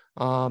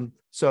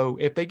 So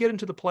if they get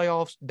into the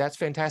playoffs, that's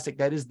fantastic.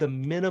 That is the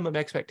minimum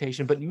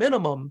expectation, but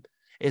minimum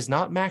is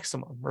not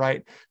maximum,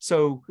 right?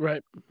 So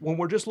when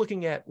we're just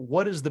looking at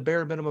what is the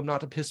bare minimum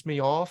not to piss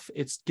me off,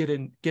 it's get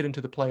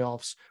into the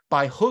playoffs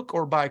by hook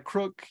or by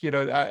crook. You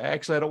know, I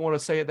don't want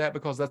to say that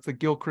because that's the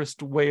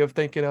Gilchrist way of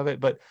thinking of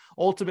it, but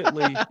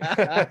ultimately,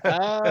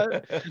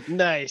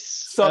 nice.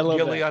 Sup,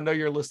 Gilly, I know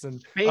you're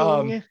listening.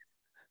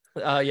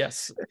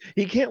 Yes,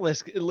 he can't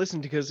listen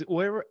because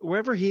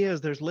wherever he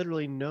is, there's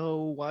literally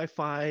no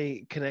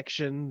Wi-Fi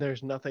connection.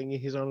 There's nothing.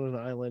 He's on an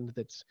island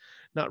that's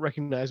not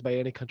recognized by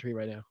any country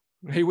right now.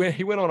 He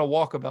went on a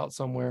walkabout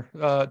somewhere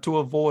to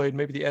avoid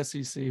maybe the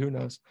SEC. Who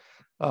knows?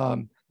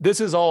 This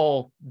is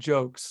all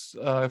jokes,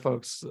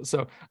 folks.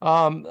 So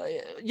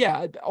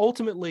yeah,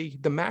 ultimately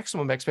the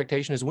maximum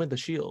expectation is win the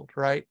Shield,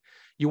 right?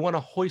 You want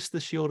to hoist the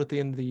Shield at the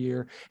end of the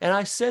year. And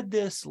I said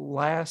this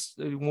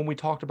when we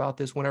talked about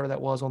this, whenever that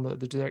was on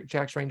the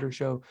Jacks Ranger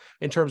show,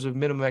 in terms of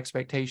minimum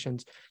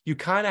expectations, you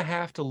kind of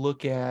have to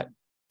look at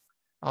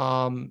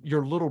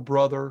your little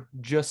brother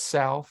just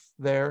south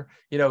there,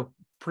 you know,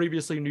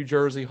 previously New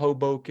Jersey,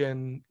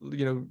 Hoboken,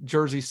 you know,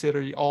 Jersey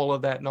City, all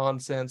of that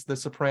nonsense, the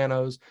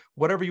Sopranos,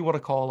 whatever you want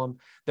to call them.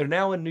 They're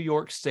now in New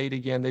York State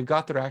again. They've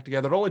got their act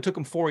together. It only took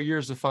them 4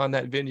 years to find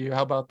that venue.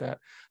 How about that?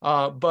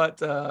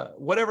 But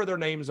whatever their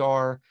names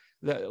are,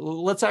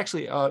 let's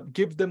actually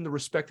give them the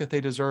respect that they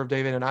deserve,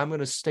 David. And I'm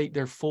going to state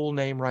their full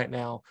name right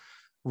now.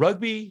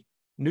 Rugby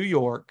New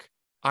York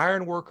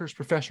Ironworkers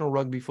Professional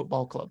Rugby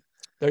Football Club.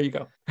 There you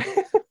go.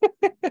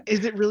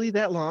 Is it really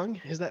that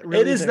long? Is that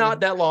really? It is not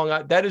that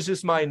long. That is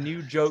just my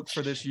new joke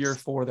for this year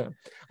for them.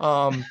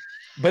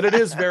 But it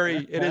is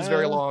very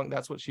long.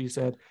 That's what she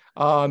said.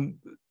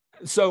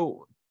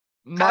 So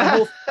my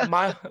whole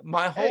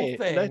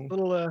thing.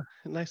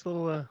 Nice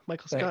little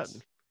Michael Scott.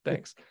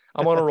 Thanks.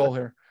 I'm on a roll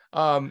here.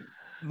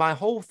 My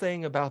whole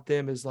thing about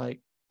them is like,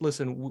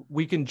 listen,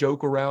 we can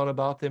joke around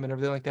about them and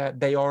everything like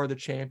that. They are the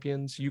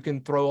champions. You can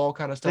throw all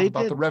kind of stuff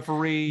about the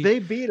referee. They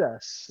beat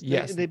us.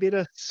 Yes, they beat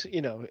us.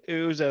 You know, it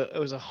was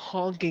a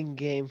honking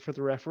game for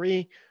the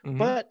referee,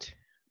 but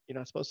you're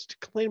not supposed to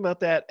complain about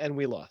that. And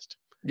we lost.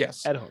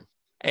 Yes, at home.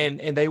 and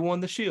they won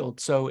the Shield.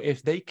 So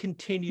if they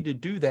continue to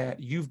do that,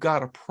 you've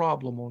got a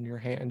problem on your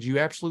hands. You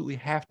absolutely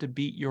have to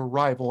beat your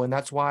rival, and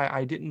that's why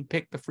I didn't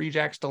pick the Free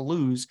Jacks to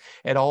lose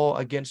at all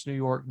against New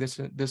York this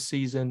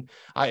season.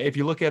 If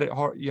you look at it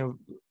hard,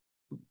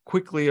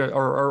 quickly,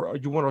 or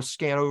you want to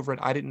scan over it,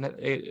 I didn't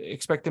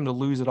expect them to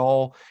lose at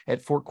all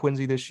at Fort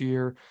Quincy this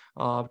year.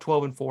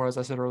 12-4, as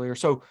I said earlier.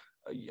 So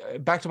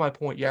back to my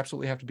point, you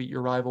absolutely have to beat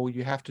your rival.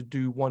 You have to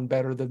do one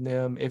better than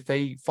them. If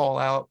they fall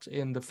out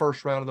in the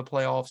first round of the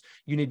playoffs,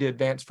 you need to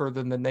advance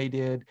further than they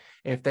did.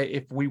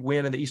 If we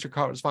win in the Eastern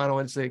Conference Final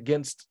and it's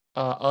against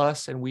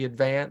us and we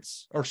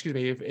advance, or excuse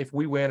me, if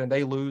we win and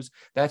they lose,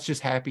 that's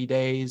just happy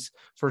days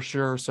for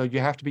sure. So you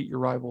have to beat your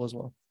rival as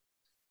well.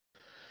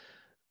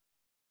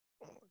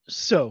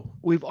 So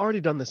we've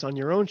already done this on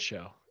your own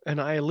show, and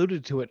I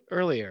alluded to it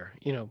earlier.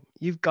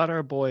 You've got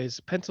our boys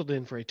penciled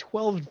in for a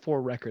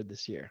 12-4 record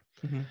this year.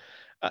 Mm-hmm.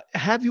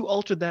 Have you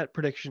altered that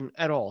prediction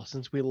at all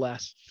since we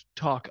last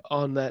talked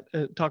on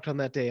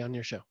that day on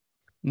your show?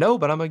 No,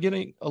 but I'm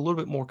getting a little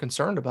bit more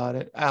concerned about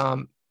it.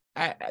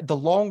 The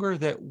longer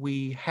that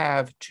we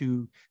have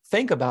to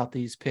think about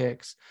these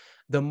picks,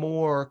 the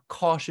more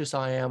cautious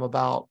I am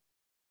about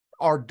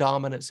our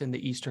dominance in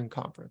the Eastern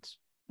Conference.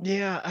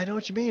 Yeah, I know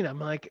what you mean. I'm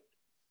like,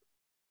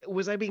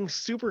 was I being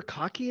super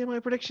cocky in my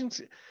predictions?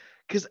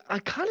 Because I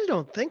kind of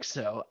don't think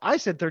so. I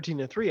said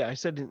 13-3. I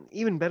said an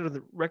even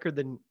better record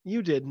than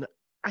you did. And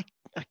I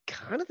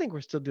kind of think we're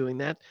still doing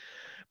that.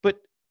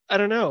 But I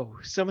don't know.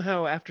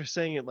 Somehow after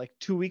saying it like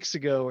 2 weeks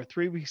ago or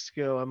 3 weeks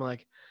ago, I'm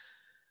like,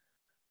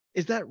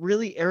 is that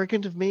really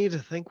arrogant of me to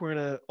think we're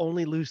going to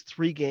only lose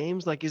 3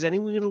 games? Like, is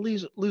anyone going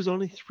to lose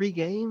only 3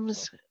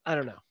 games? I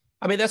don't know.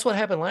 I mean, that's what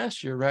happened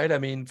last year, right? I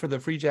mean, for the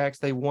Free Jacks,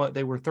 they were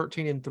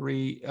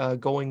 13-3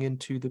 going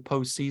into the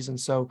postseason.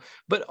 So,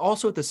 but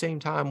also at the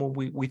same time,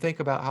 when we think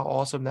about how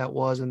awesome that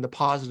was and the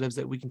positives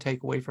that we can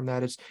take away from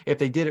that, is if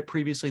they did it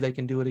previously, they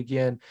can do it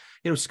again.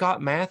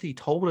 Scott Matthew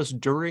told us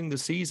during the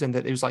season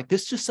that it was like,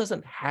 this just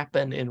doesn't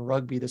happen in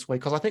rugby this way.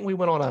 Because I think we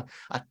went on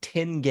a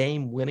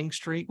 10-game winning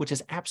streak, which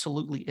is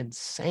absolutely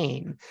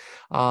insane.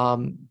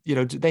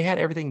 They had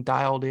everything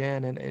dialed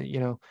in,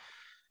 and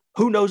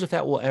who knows if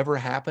that will ever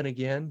happen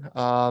again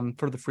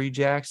for the Free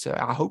Jacks?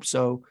 I hope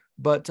so.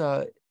 But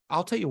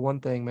I'll tell you one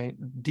thing, man.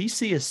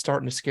 DC is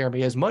starting to scare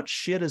me. As much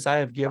shit as I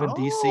have given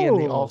DC in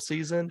the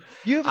offseason.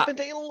 You have spent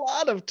a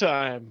lot of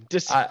time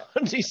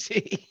on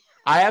DC.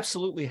 I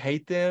absolutely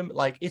hate them.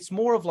 Like, it's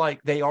more of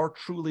like they are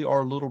truly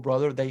our little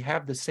brother. They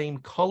have the same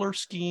color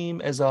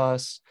scheme as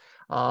us.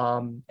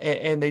 And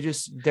they're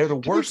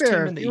the worst team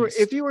in the East.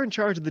 If you were in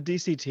charge of the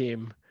DC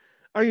team,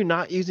 are you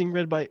not using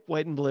red,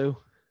 white, and blue?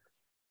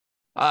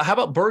 How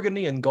about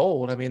burgundy and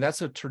gold? I mean,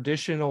 that's a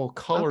traditional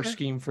color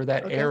scheme for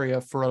that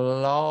area for a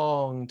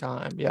long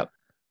time. Yep.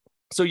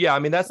 So yeah, I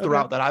mean, that's the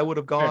route that I would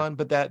have gone,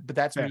 but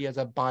that's me as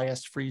a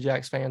biased Free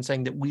Jacks fan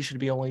saying that we should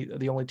be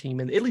the only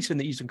team at least in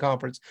the Eastern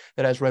Conference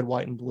that has red,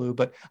 white, and blue.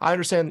 But I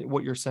understand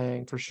what you're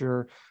saying for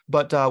sure.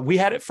 But we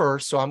had it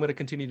first, so I'm going to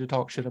continue to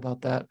talk shit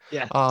about that.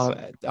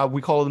 Yeah.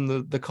 We call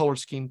them the color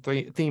scheme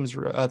thieves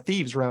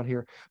around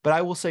here. But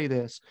I will say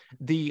this: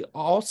 the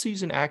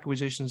all-season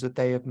acquisitions that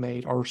they have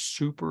made are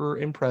super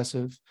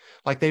impressive.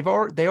 Like they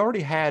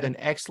already had an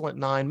excellent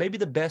 9, maybe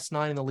the best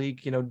 9 in the league.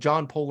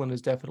 John Poland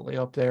is definitely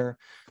up there.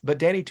 But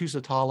Danny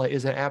Tusitala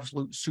is an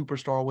absolute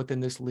superstar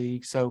within this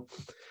league. So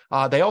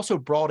they also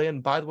brought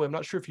in, by the way, I'm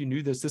not sure if you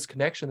knew this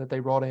connection that they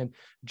brought in,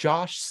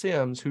 Josh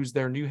Sims, who's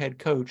their new head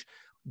coach.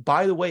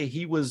 By the way,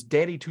 he was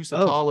Danny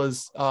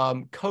Tusitala's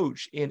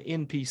coach in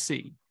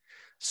NPC.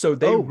 So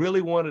they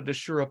really wanted to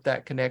shore up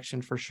that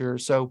connection for sure.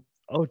 So,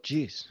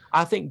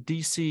 I think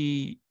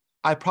DC,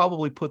 I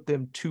probably put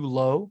them too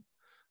low.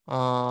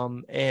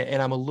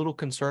 And I'm a little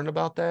concerned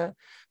about that.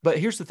 But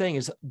here's the thing: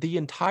 is the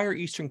entire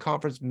Eastern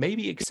Conference,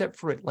 maybe except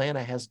for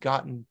Atlanta, has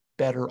gotten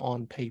better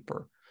on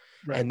paper.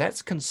 Right. And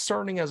that's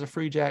concerning as a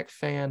Free Jack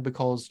fan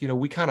because,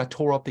 we kind of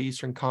tore up the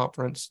Eastern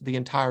Conference the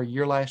entire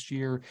year last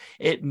year.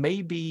 It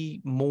may be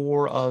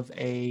more of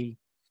a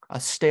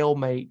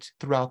stalemate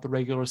throughout the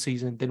regular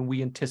season than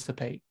we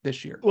anticipate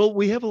this year. Well,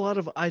 we have a lot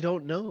of I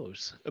don't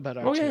knows about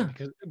our team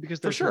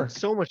because there's been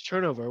so much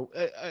turnover,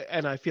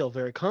 and I feel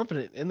very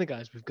confident in the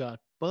guys we've got,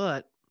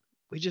 but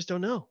we just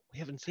don't know. We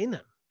haven't seen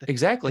them.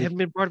 Exactly. They haven't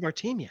been part of our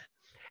team yet.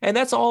 And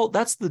that's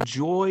the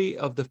joy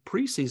of the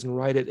preseason,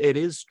 right? It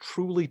is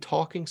truly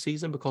talking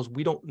season because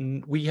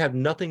we have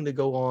nothing to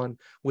go on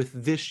with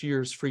this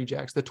year's Free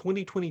Jacks. The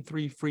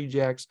 2023 Free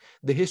Jacks,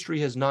 the history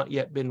has not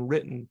yet been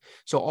written.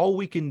 So all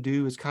we can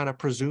do is kind of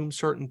presume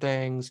certain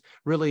things,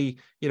 really,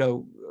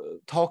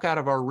 talk out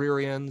of our rear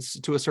ends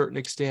to a certain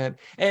extent.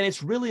 And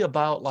it's really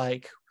about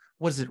like,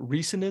 what is it,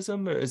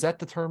 recentism? Is that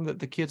the term that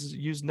the kids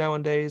use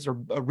nowadays, or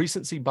a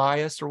recency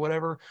bias or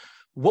whatever?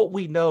 What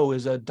we know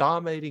is a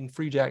dominating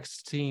Free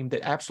Jacks team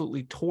that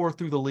absolutely tore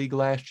through the league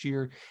last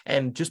year.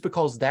 And just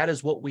because that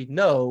is what we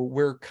know,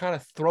 we're kind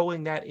of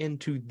throwing that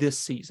into this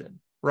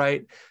season,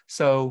 right?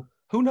 So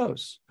who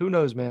knows? Who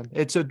knows, man?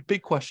 It's a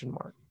big question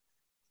mark.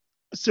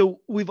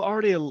 So we've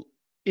already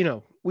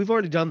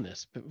done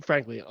this,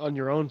 frankly, on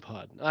your own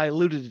pod. I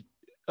alluded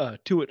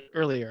to it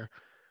earlier.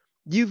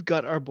 You've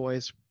got our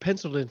boys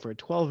penciled in for a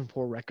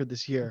 12-4 record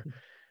this year.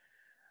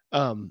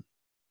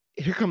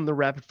 Here come the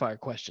rapid fire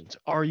questions.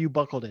 Are you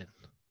buckled in?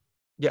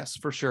 Yes,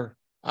 for sure.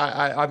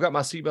 I've got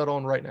my seatbelt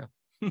on right now.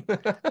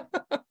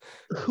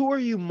 Who are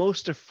you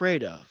most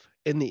afraid of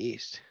in the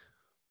East?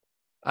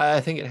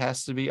 I think it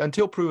has to be,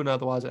 until proven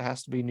otherwise, it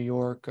has to be New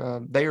York.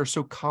 They are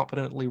so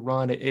competently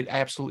run. It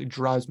absolutely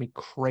drives me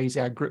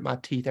crazy. I grit my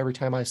teeth every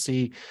time I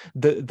see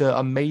the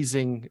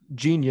amazing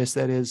genius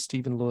that is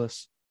Stephen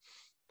Lewis.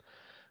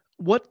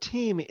 What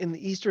team in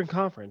the Eastern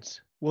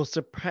Conference will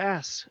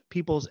surpass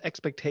people's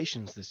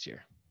expectations this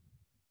year?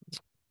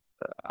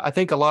 I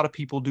think a lot of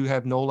people do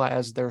have NOLA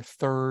as their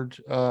third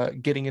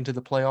getting into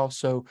the playoffs.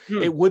 So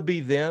it would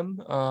be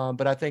them.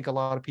 But I think a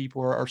lot of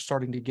people are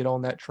starting to get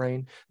on that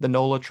train, the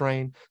NOLA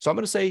train. So I'm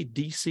going to say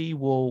DC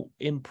will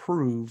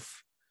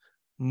improve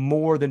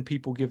more than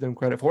people give them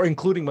credit for,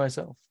 including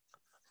myself.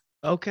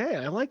 Okay,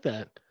 I like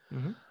that.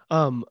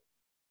 Mm-hmm.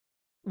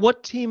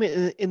 What team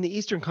in the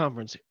Eastern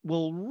Conference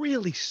will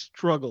really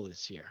struggle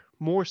this year,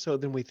 more so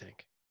than we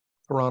think?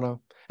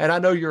 Toronto. And I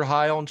know you're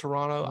high on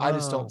Toronto. I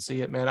just Wow. don't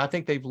see it, man. I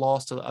think they've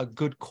lost a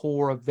good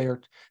core of their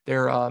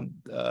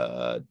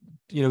that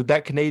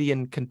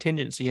Canadian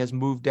contingency has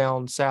moved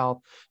down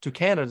south to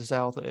Canada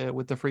South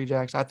with the Free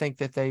Jacks. I think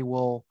that they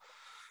will.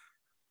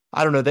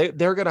 I don't know.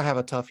 They're going to have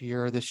a tough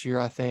year this year,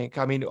 I think.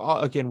 I mean,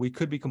 again, we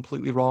could be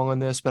completely wrong on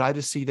this, but I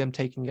just see them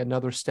taking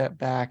another step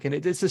back. And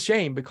it's a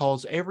shame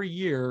because every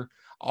year,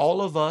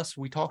 all of us,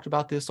 we talked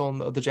about this on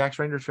the Jacks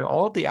Rangers show,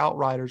 all of the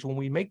outriders, when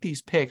we make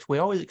these picks, we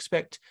always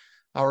expect,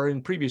 or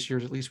in previous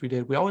years, at least we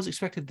did, we always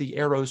expected the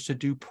Arrows to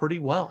do pretty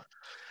well.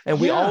 And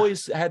we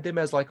always had them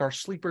as like our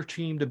sleeper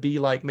team to be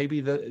like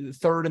maybe the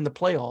third in the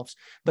playoffs,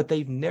 but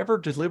they've never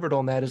delivered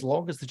on that as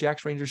long as the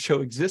Jacks Rangers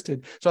show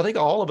existed. So I think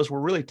all of us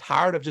were really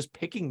tired of just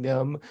picking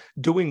them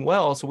doing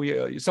well. So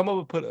we, some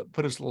of them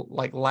put us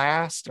like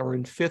last or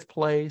in fifth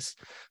place.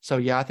 So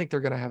yeah, I think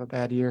they're going to have a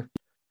bad year.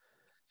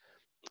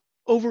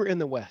 Over in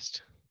the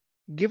West,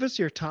 give us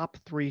your top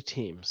three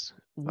teams.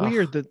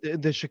 Weird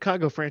that the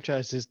Chicago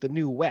franchise is the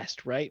new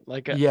West, right?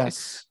 Like,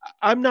 yes,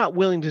 I'm not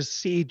willing to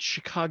cede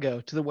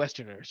Chicago to the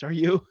Westerners. Are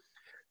you?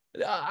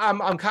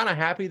 I'm kind of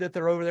happy that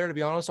they're over there, to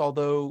be honest.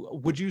 Although,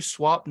 would you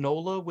swap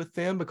NOLA with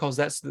them because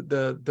that's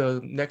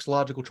the next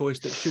logical choice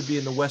that should be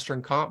in the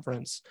Western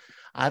Conference?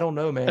 I don't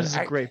know, man. That's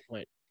a great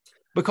point.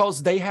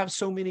 Because they have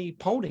so many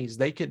ponies,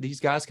 these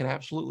guys can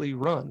absolutely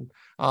run.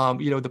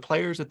 The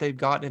players that they've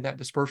gotten in that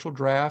dispersal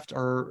draft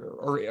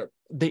are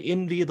the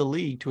envy of the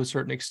league to a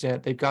certain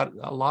extent. They've got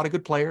a lot of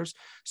good players.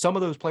 Some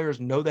of those players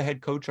know the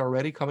head coach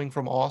already, coming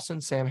from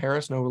Austin, Sam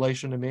Harris, no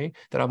relation to me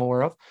that I'm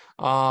aware of.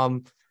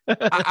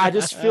 I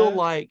just feel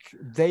like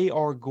they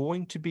are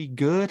going to be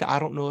good. I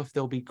don't know if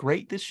they'll be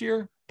great this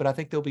year, but I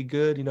think they'll be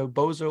good.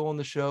 Bozo on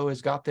the show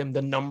has got them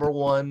the number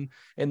one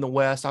in the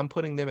West. I'm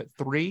putting them at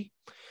 3.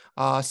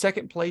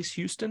 Second place,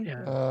 Houston.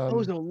 Yeah.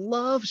 Bozo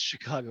loves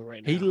Chicago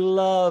right now. He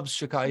loves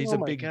Chicago. He's a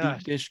big gosh.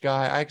 deep dish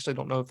guy. I actually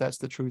don't know if that's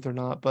the truth or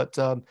not, but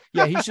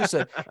yeah,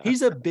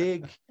 he's a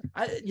big.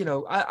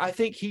 I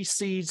think he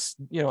sees,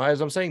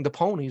 as I'm saying, the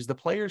ponies, the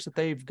players that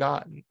they've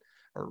gotten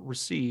or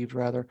received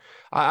rather.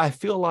 I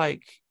feel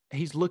like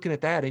he's looking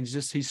at that and he's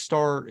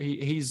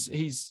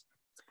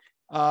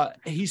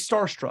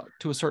starstruck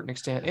to a certain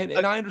extent,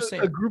 and I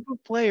understand. A group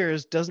of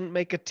players doesn't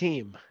make a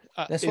team.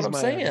 That's what I'm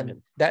saying.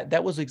 Argument.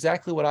 That was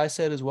exactly what I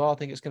said as well. I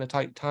think it's going to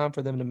take time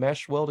for them to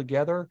mesh well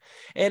together.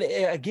 And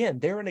again,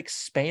 they're an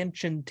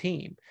expansion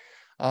team.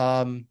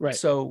 Right.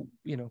 So,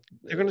 they're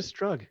going to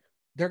struggle.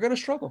 They're going to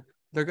struggle.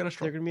 They're going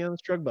to be on the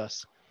strug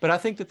bus. But I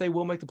think that they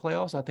will make the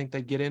playoffs. I think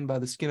they get in by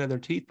the skin of their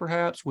teeth,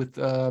 perhaps, with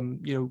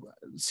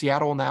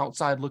Seattle on the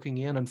outside looking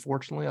in.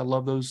 Unfortunately, I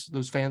love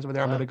those fans over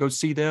there. I'm going to go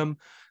see them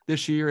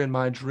this year in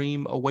my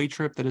dream away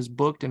trip that is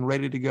booked and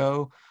ready to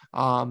go.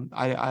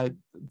 I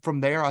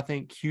from there, I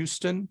think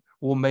Houston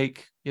will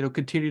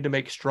continue to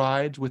make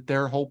strides with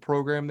their whole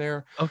program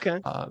there.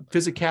 Okay.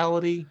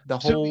 Physicality,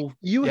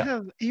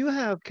 you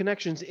have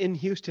connections in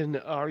Houston.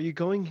 Are you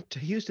going to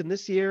Houston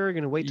this year? Or are you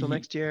going to wait till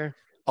next year?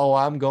 Oh,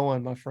 I'm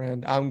going, my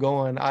friend. I'm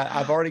going.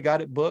 I've already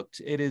got it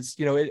booked. It is,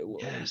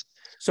 Yes.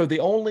 So the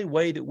only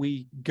way that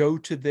we go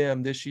to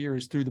them this year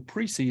is through the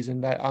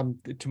preseason. That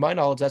to my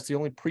knowledge, that's the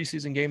only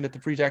preseason game that the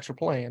Free Jacks are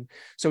playing.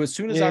 So as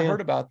soon as I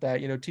heard about that,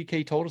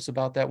 TK told us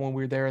about that when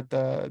we were there at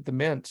the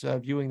Mint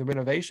viewing the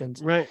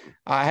renovations. Right.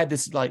 I had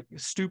this like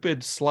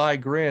stupid sly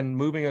grin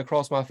moving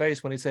across my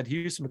face when he said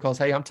Houston, because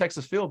hey, I'm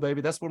Texas Phil,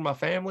 baby. That's where my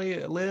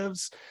family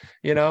lives.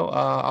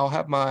 I'll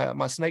have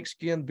my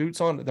snakeskin boots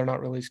on. They're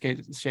not really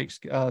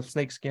snakeskin.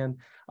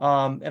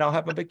 And I'll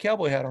have my big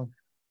cowboy hat on.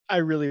 I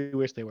really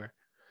wish they were.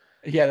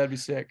 Yeah, that'd be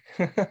sick.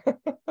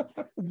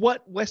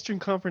 What Western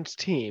Conference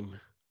team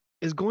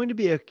is going to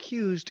be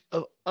accused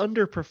of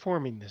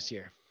underperforming this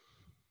year?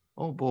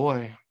 Oh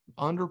boy,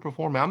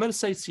 underperforming. I'm going to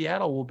say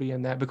Seattle will be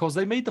in that because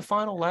they made the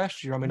final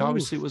last year. I mean,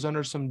 obviously it was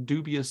under some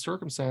dubious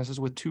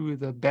circumstances with two of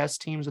the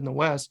best teams in the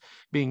West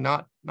being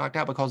not knocked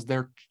out because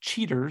they're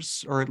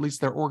cheaters, or at least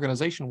their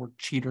organization were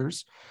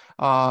cheaters.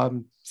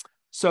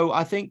 So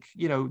I think,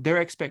 their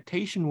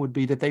expectation would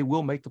be that they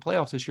will make the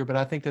playoffs this year, but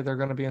I think that they're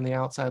going to be on the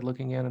outside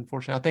looking in,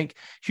 unfortunately. I think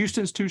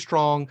Houston's too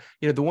strong.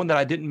 The one that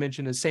I didn't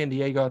mention is San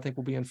Diego, I think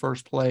will be in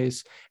first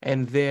place.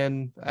 And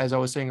then, as I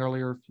was saying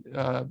earlier,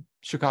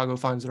 Chicago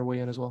finds their way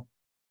in as well.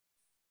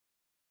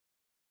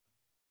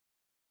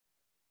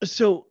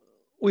 So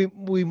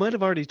we might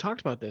have already talked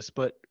about this,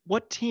 but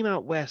what team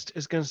out west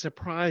is going to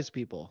surprise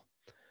people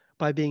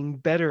by being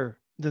better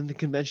than the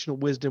conventional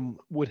wisdom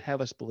would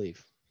have us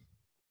believe?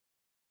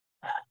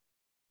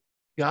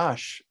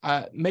 Gosh,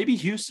 maybe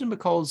Houston,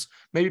 because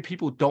maybe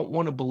people don't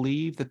want to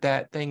believe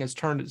that thing has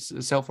turned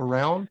itself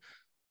around.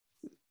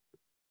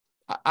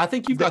 I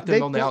think you've got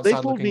them on the outside.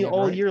 They fooled me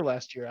all right? year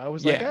last year. I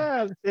was like,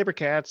 the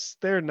Sabercats,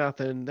 they're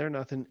nothing.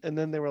 And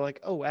then they were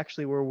like, oh,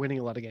 actually, we're winning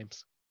a lot of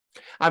games.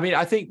 I mean,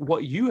 I think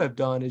what you have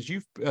done is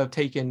you've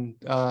taken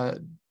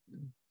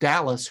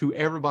Dallas, who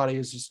everybody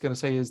is just going to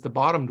say is the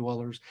bottom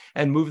dwellers,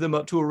 and move them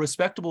up to a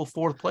respectable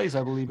fourth place,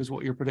 I believe is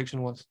what your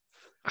prediction was.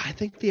 I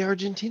think the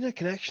Argentina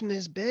connection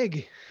is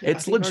big.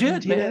 It's legit,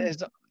 Argentina man.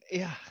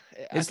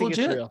 It's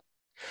legit. It's real.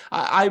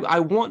 I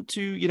want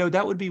to,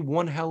 that would be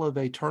one hell of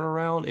a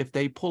turnaround if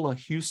they pull a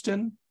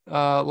Houston,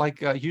 like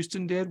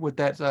Houston did with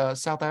that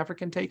South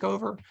African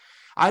takeover.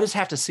 I just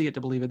have to see it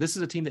to believe it. This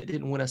is a team that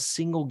didn't win a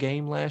single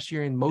game last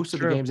year, and most of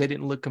the games they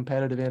didn't look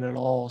competitive in at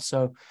all.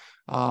 So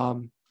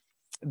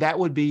that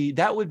would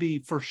be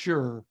for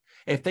sure.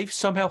 If they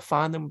somehow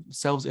find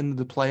themselves into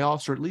the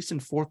playoffs, or at least in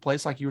fourth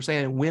place, like you were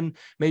saying, and win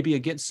maybe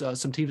against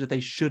some teams that they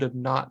should have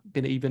not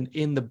been even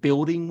in the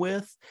building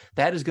with,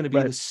 that is going to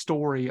be the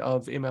story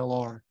of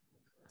MLR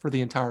for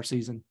the entire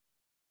season.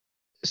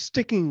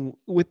 Sticking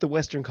with the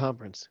Western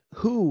Conference,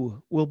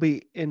 who will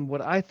be in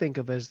what I think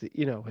of as the,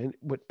 and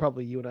what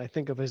probably you and I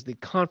think of as the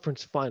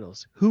conference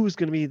finals? Who's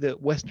going to be the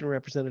Western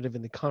representative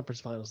in the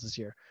conference finals this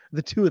year?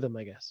 The two of them,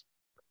 I guess.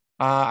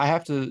 I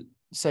have to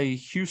say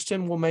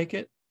Houston will make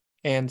it,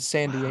 and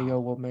San Diego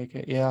will make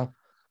it. Yeah.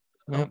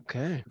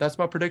 Okay. That's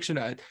my prediction.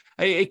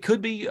 It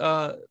could be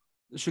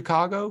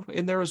Chicago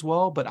in there as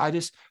well, but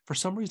for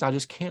some reason, I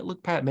just can't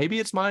look past. Maybe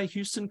it's my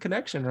Houston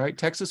connection, right?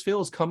 Texas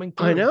Phil is coming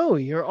through. I know.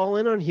 You're all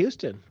in on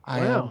Houston. I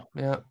am.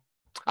 Yeah.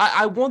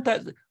 I want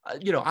that,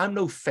 I'm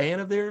no fan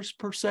of theirs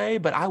per se,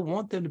 but I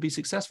want them to be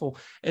successful.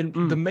 And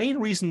the main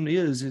reason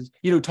is,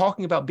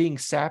 talking about being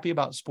sappy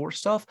about sports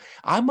stuff,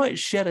 I might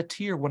shed a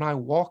tear when I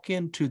walk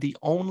into the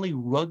only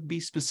rugby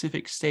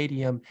specific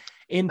stadium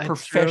in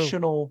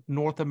professional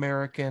North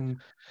American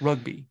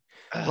rugby.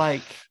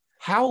 Like,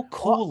 how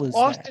cool is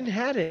Austin that?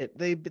 had it.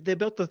 They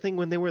built the thing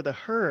when they were the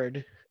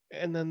Herd,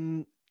 and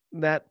then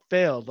that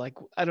failed. Like,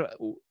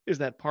 is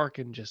that park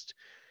is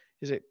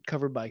it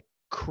covered by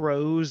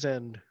crows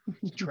and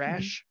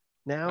trash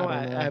now?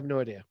 I have no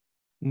idea.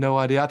 No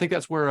idea. I think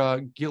that's where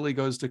Gilly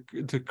goes to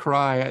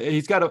cry.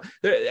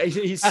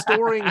 He's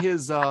storing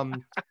his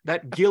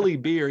that Gilly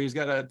beer. He's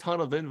got a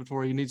ton of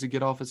inventory he needs to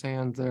get off his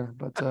hands there,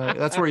 but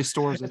that's where he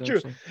stores it.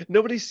 That's true.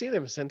 Nobody's seen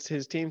him since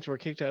his teams were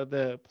kicked out of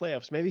the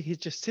playoffs. Maybe he's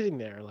just sitting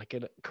there like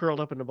curled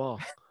up in a ball.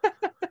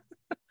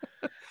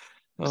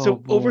 So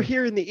boy. Over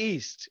here in the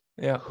East,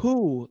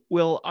 who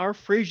will our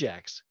Free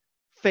Jacks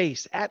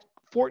face at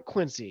Fort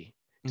Quincy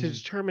to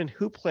determine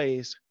who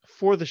plays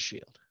for the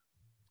Shield?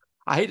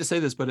 I hate to say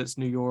this, but it's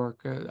New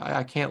York.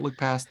 I can't look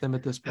past them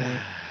at this point.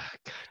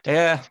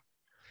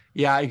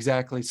 Yeah,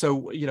 exactly.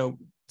 So,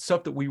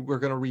 stuff that we were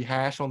going to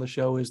rehash on the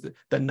show is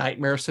the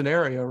nightmare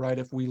scenario, right?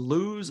 If we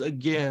lose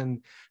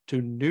again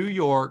to New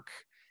York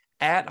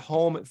at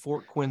home at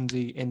Fort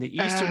Quincy in the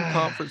Eastern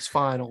Conference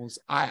Finals,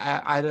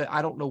 I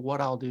don't know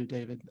what I'll do,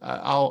 David.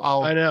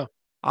 I know.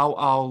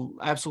 I'll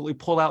absolutely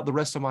pull out the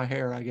rest of my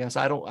hair, I guess.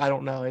 I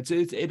don't know.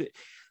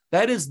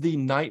 That is the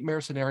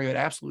nightmare scenario. It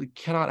absolutely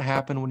cannot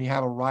happen when you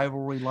have a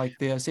rivalry like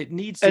this. It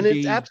needs to be. And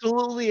it's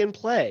absolutely in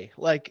play.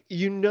 Like,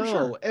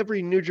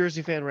 every New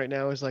Jersey fan right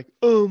now is like,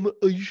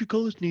 you should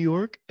call us New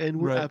York.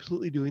 And we're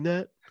absolutely doing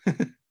that.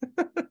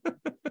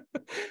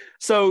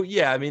 So,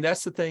 yeah, I mean,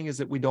 that's the thing is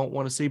that we don't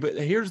want to see. But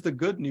here's the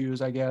good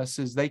news, I guess,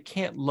 is they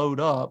can't load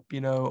up,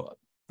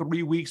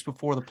 3 weeks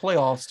before the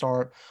playoffs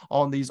start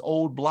on these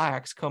old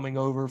blacks coming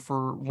over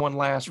for one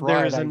last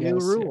ride. There's a new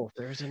rule.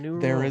 There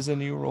is a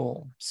new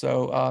rule.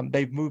 So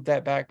they've moved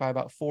that back by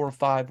about 4 or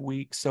 5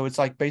 weeks. So it's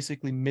like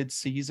basically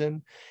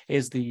mid-season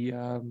is the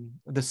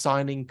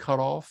signing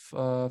cutoff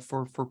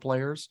for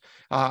players.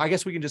 I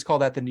guess we can just call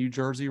that the New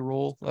Jersey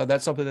rule.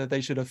 That's something that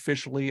they should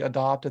officially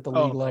adopt at the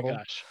league level. Oh my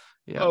gosh!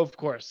 Yeah. Oh, of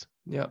course.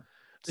 Yeah.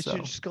 They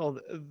should just call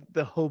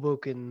the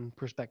Hoboken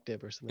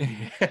perspective or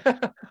something.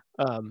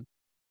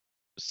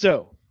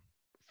 So,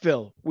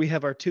 Phil, we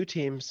have our two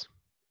teams.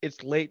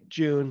 It's late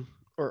June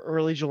or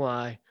early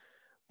July.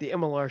 The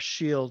MLR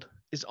Shield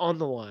is on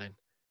the line.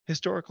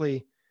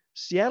 Historically,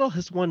 Seattle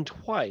has won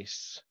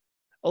twice.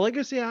 A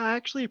legacy I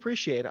actually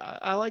appreciate.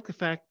 I like the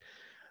fact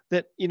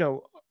that,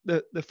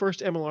 the first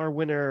MLR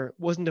winner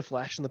wasn't a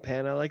flash in the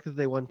pan. I like that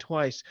they won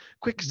twice.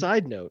 Quick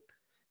side note,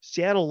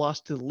 Seattle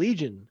lost to the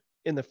Legion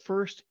in the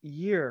first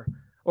year,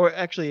 or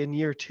actually in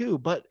year 2.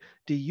 But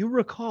do you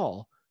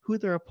recall who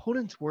their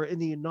opponents were in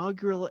the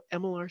inaugural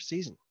MLR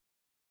season?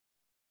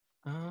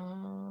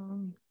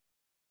 I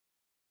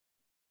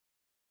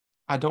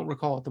don't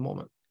recall at the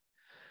moment.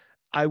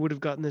 I would have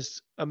gotten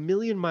this a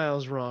million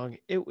miles wrong.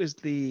 It was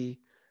the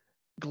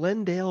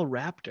Glendale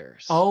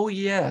Raptors. Oh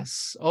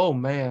yes. Oh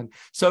man.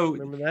 So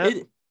Remember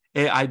that?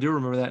 I do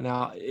remember that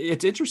now.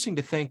 It's interesting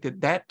to think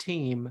that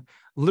team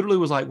literally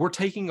was like, we're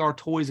taking our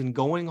toys and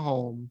going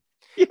home.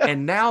 Yeah.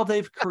 And now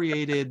they've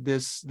created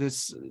this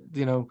this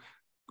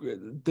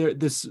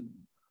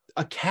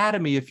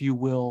academy, if you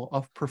will,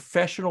 of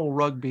professional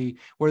rugby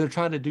where they're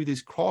trying to do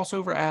these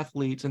crossover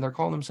athletes, and they're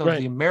calling themselves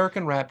the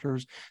American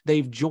Raptors.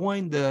 They've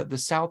joined the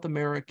South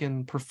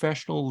American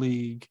Professional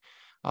League.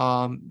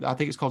 I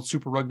think it's called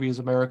Super Rugby is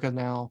America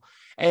now.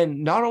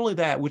 And not only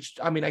that, which,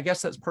 I mean, I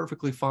guess that's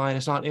perfectly fine.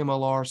 It's not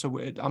MLR, so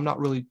I'm not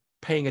really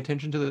paying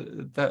attention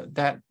to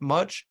that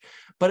much.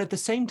 But at the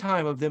same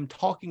time of them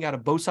talking out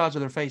of both sides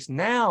of their face,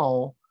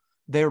 now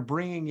they're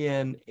bringing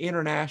in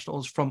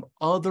internationals from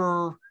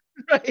other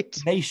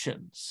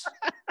nations.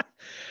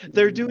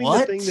 They're doing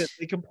the thing that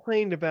they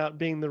complained about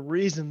being the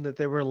reason that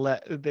they were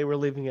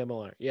leaving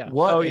MLR. Yeah.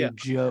 What a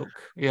joke.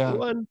 Yeah.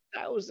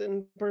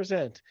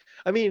 1000%.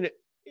 I mean,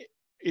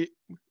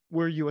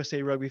 we're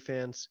USA Rugby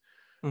fans.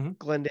 Mm-hmm.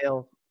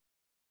 Glendale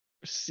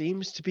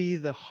seems to be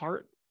the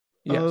heart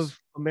of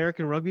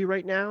American rugby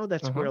right now.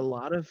 That's where a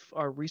lot of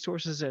our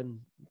resources and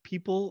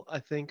people, I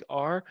think,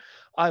 are.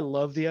 I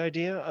love the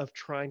idea of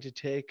trying to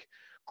take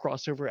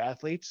crossover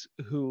athletes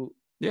who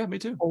me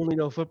too. only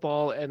know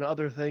football and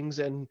other things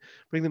and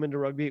bring them into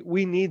rugby.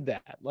 We need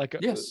that. Like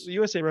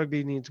USA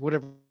Rugby needs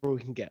whatever we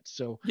can get.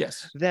 So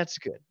that's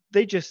good.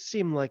 They just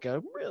seem like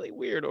a really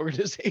weird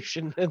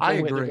organization. And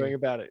the way they're going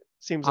about it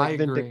seems like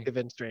vindictive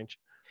and strange.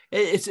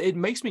 It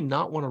makes me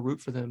not want to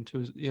root for them to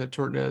a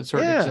certain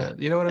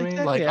extent. You know what I mean?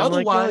 Exactly. Like, I'm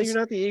otherwise, well, you're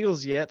not the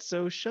Eagles yet,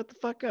 so shut the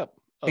fuck up.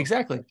 Oh.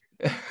 Exactly.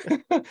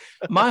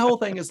 My whole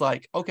thing is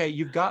like, okay,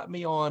 you've got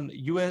me on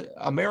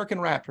American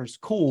Raptors.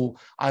 Cool.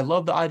 I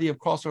love the idea of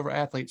crossover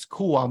athletes.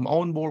 Cool. I'm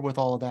on board with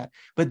all of that.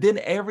 But then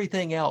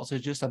everything else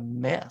is just a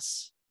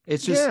mess.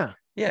 It's just,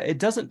 it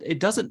doesn't, I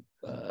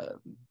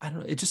don't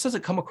know. It just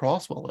doesn't come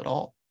across well at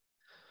all.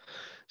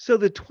 So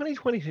the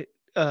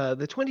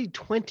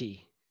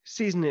 2020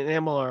 season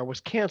in MLR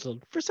was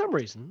canceled for some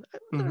reason.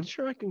 I'm not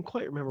sure I can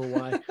quite remember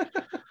why.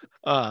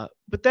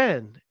 But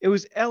then it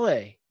was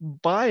LA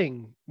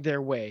buying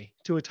their way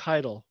to a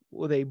title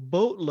with a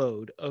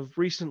boatload of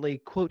recently,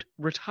 quote,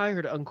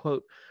 retired,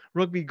 unquote,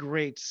 rugby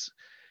greats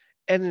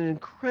and an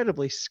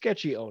incredibly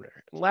sketchy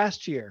owner.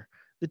 Last year,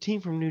 the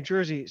team from New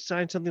Jersey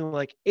signed something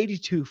like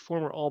 82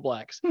 former All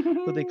Blacks,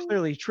 who they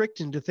clearly tricked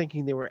into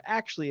thinking they were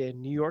actually a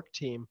New York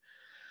team.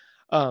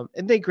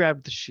 And they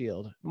grabbed the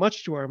shield,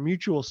 much to our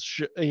mutual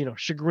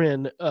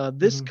chagrin.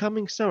 This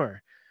coming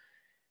summer,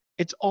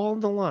 it's all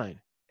on the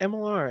line.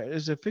 MLR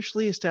is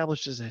officially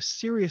established as a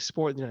serious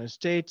sport in the United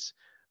States.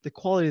 The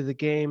quality of the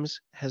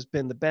games has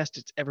been the best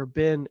it's ever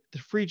been. The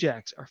Free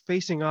Jacks are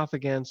facing off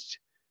against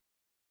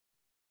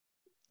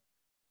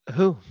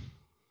who?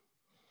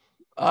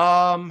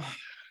 For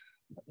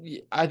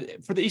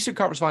the Eastern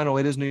Conference Final,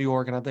 it is New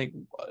York, and I think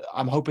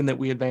I'm hoping that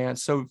we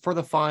advance. So for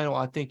the final,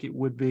 I think it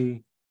would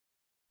be.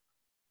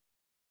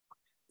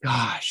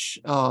 Gosh,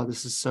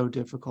 this is so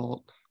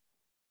difficult.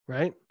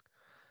 Right?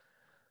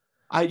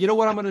 You know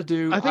what I'm going to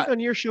do? I think on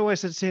your show I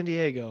said San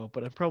Diego,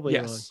 but I'm probably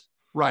wrong.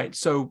 Right.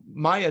 So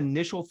my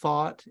initial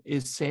thought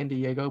is San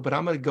Diego, but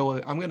I'm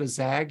going to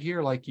zag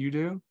here like you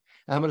do. And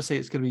I'm going to say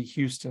it's going to be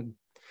Houston.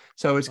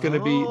 So it's going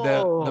to be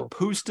the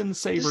Houston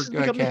Saber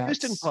Cats. The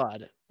Houston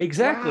pod.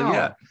 Exactly. Wow.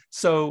 Yeah.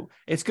 So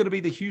it's going to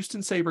be the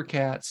Houston Saber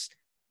Cats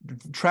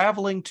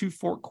traveling to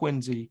Fort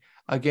Quincy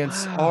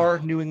against our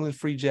New England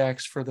Free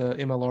Jacks for the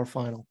MLR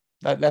final.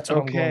 That's what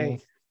I'm going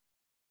with.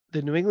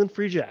 The New England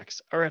Free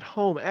Jacks are at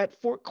home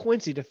at Fort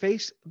Quincy to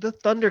face the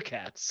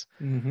Thundercats.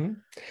 Mm-hmm.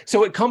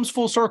 So it comes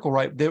full circle,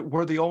 right? They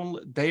are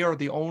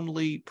the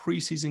only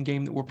preseason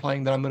game that we're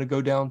playing that I'm going to go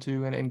down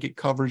to and get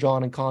coverage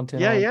on and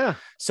content on. Yeah.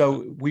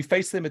 So we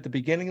face them at the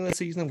beginning of the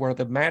season where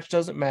the match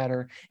doesn't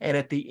matter. And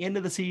at the end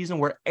of the season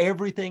where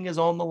everything is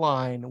on the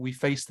line, we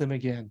face them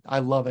again. I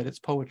love it. It's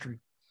poetry.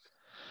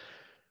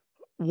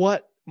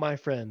 What, my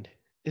friend,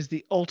 is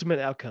the ultimate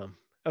outcome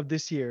of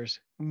this year's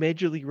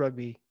Major League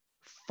Rugby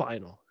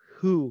final?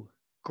 Who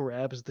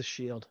grabs the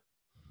shield?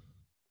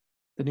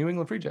 The New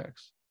England Free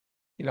Jacks.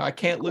 You know, I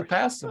can't look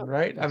past them,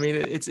 right? I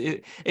mean,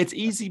 it's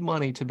easy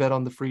money to bet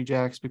on the Free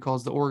Jacks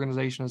because the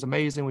organization is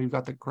amazing. We've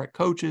got the correct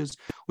coaches.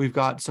 We've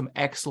got some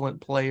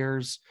excellent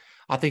players.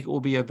 I think it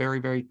will be a very,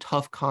 very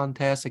tough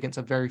contest against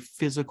a very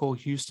physical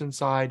Houston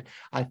side.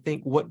 I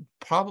think what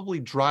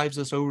probably drives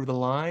us over the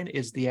line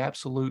is the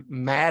absolute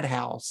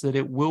madhouse that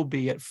it will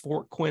be at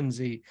Fort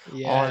Quincy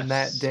on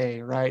that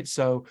day, right?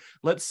 So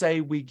let's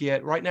say we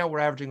get, right now we're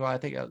averaging, I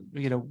think,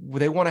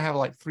 they want to have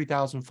like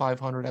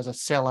 3,500 as a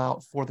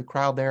sellout for the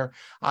crowd there.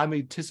 I'm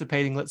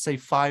anticipating, let's say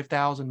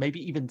 5,000,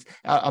 maybe even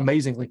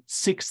amazingly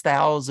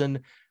 6,000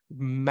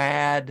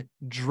 mad,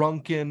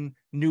 drunken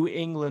New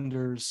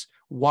Englanders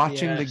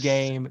watching the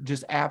game,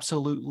 just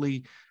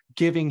absolutely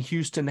giving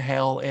Houston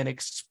hell and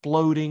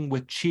exploding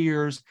with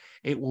cheers.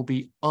 It will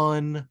be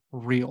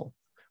unreal.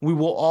 We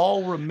will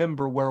all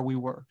remember where we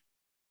were.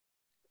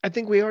 I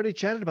think we already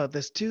chatted about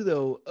this too,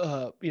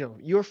 though.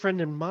 Your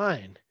friend and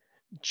mine,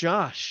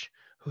 Josh,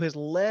 who has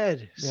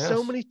led so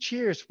Yes. many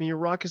cheers from your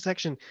Rocket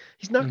section,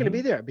 he's not going to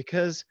be there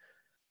because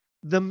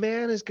the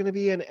man is going to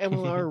be an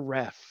MLR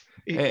ref.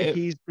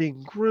 He's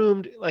being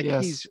groomed, like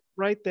he's Yes.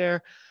 right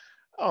there.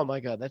 Oh my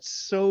God, that's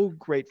so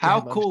great for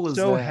How him. cool I'm is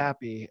so that?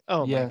 happy.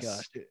 Oh my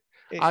gosh. Yes.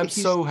 I'm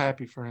He's so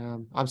happy for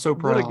him. I'm so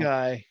what a proud.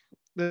 guy.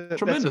 That's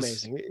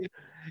Tremendous. amazing.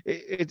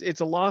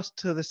 It's a loss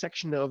to the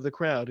section of the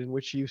crowd in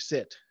which you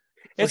sit.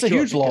 For It's a sure,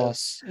 huge because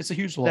loss. It's a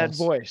huge that loss.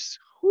 voice,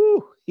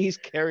 whoo, he's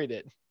carried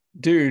it.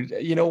 Dude,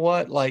 you know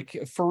what?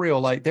 Like, for real,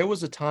 like there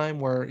was a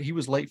time where he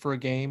was late for a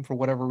game for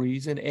whatever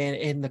reason,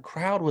 and the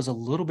crowd was a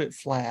little bit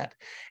flat.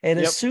 And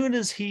as Yep. soon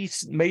as he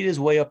made his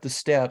way up the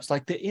steps,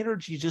 like the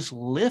energy just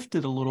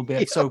lifted a little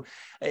bit. Yep. So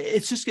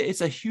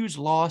it's a huge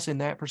loss in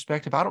that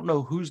perspective. I don't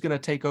know who's going to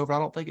take over. I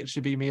don't think it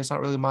should be me. It's not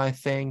really my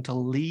thing to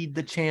lead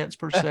the chants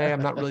per se.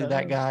 I'm not really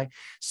that guy.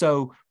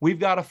 So we've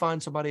got to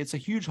find somebody. It's a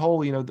huge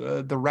hole. You know,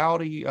 the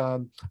rowdy, I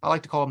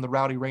like to call them the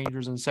Rowdy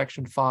Rangers in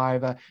Section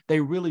 5. They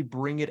really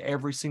bring it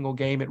every single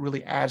game. It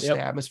really adds to the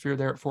atmosphere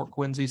there at Fort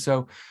Quincy.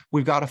 So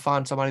we've got to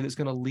find somebody that's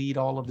going to lead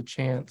all of the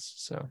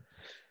chants.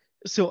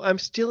 So I'm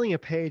stealing a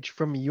page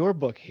from your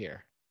book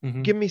here.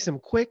 Mm-hmm. Give me some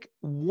quick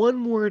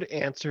one-word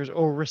answers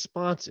or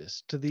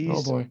responses to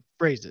these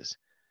phrases.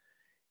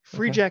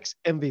 Free Jacks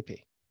MVP.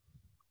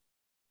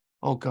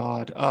 Oh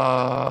God.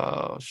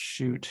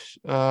 Shoot.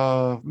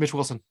 Mitch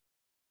Wilson.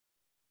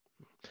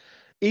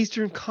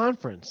 Eastern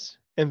Conference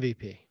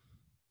MVP.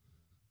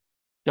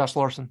 Josh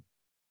Larson.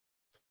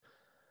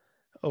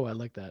 Oh, I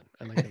like that.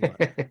 I like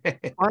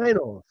that a lot.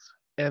 Finals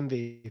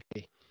MVP.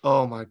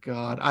 Oh my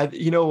God.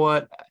 You know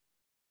what?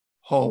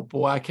 Oh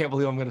boy, I can't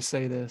believe I'm going to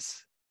say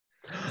this.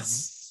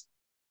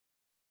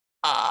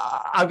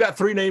 I've got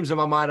 3 names in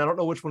my mind. I don't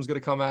know which one's going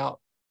to come out.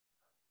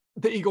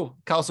 The Eagle,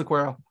 Kyle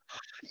Sequeira.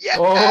 Yes!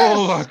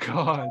 Oh my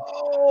God.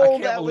 Oh, I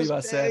can't believe I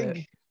said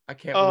it. I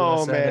can't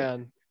believe I said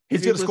it.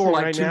 He's going to score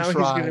like 2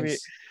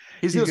 tries.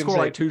 He's going to score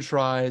like 2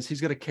 tries. He's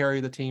going to carry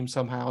the team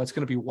somehow. It's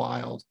going to be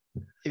wild.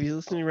 If he's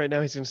listening right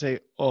now, he's going to say,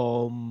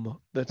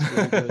 that's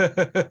really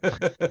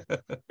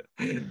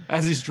good.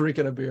 As he's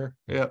drinking a beer.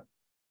 Yeah.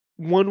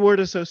 One-word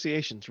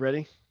associations.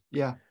 Ready?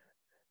 Yeah.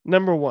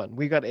 Number 1.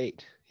 We got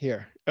 8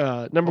 here.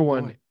 Number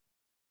 1, boy.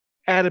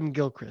 Adam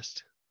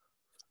Gilchrist.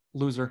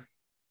 Loser.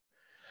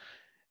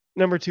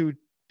 Number 2,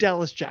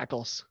 Dallas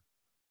Jackals.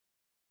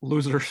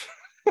 Losers.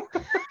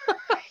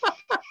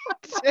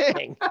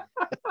 Dang.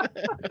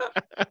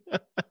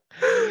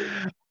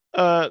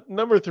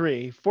 Number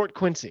 3, Fort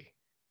Quincy.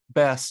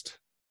 Best.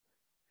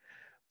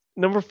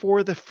 Number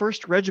 4, the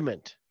 1st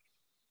Regiment.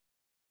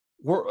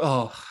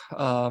 I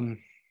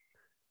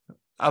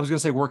was going to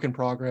say work in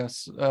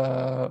progress.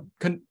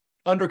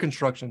 Under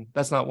construction.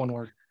 That's not one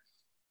word.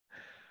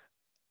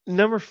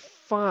 Number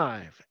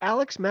 5,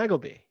 Alex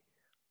Magleby.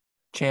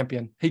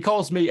 Champion. He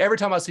calls me every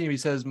time I see him. He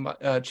says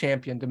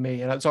champion to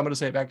me, and so I'm going to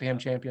say it back to him.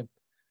 Champion.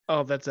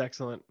 Oh, that's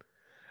excellent.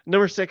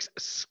 Number 6,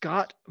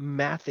 Scott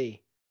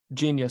Matthey.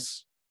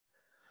 Genius.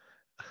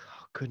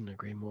 Oh, couldn't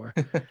agree more.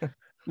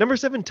 Number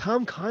 7,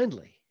 Tom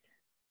Kindly.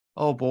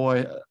 Oh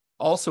boy,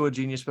 also a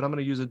genius, but I'm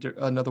going to use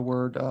another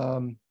word.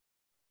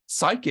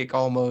 Psychic,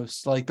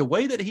 almost. Like the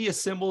way that he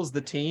assembles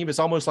the team, it's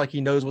almost like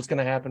he knows what's going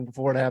to happen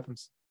before it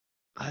happens.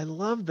 I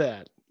love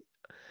that.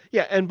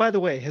 Yeah, and by the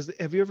way,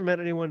 have you ever met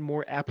anyone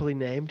more aptly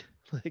named?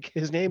 Like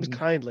his name's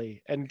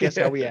Kindly, and guess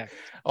how we act.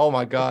 Oh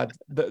my God,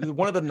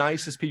 one of the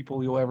nicest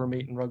people you'll ever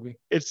meet in rugby.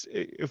 It's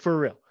for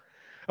real.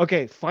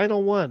 Okay,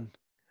 final one.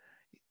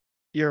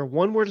 Your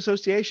one-word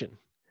association.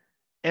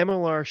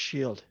 MLR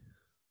Shield.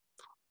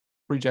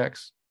 Free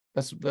Jacks.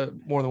 That's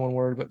more than one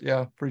word, but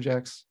yeah, Free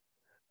Jacks.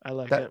 I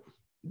like it.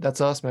 That's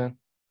us, man.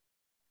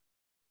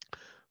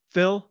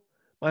 Phil,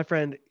 my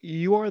friend,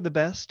 you are the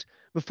best.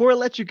 Before I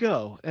let you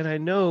go, and I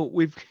know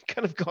we've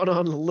kind of gone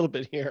on a little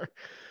bit here,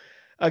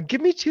 give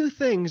me 2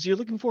 things you're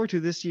looking forward to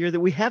this year that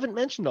we haven't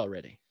mentioned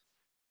already.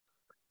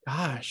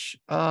 Gosh,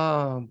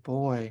 oh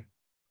boy.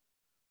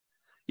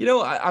 You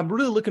know, I'm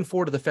really looking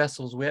forward to the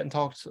festivals. We hadn't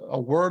talked a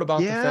word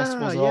about the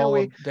festivals at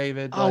all,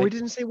 David. Oh, we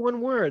didn't say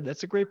one word.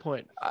 That's a great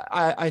point.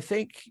 I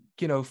think,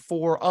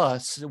 for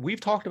us, we've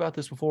talked about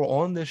this before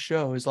on this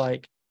show, is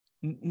like,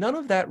 none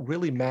of that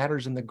really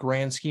matters in the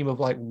grand scheme of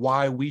like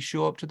why we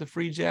show up to the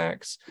Free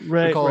Jacks,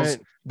 because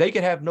they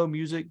could have no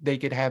music, they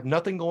could have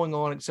nothing going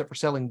on except for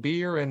selling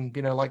beer and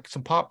like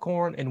some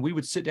popcorn, and we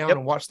would sit down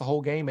and watch the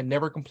whole game and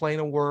never complain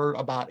a word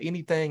about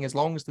anything, as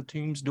long as the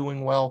team's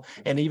doing well,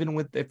 and even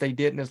if they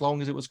didn't, as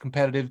long as it was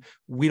competitive,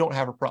 we don't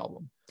have a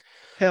problem.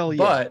 Hell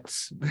yeah.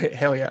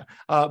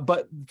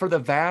 But for the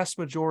vast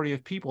majority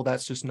of people,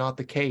 that's just not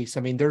the case. I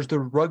mean, there's the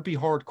rugby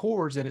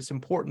hardcores, and it's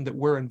important that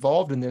we're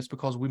involved in this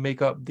because we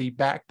make up the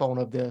backbone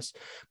of this.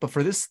 But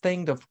for this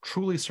thing to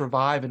truly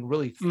survive and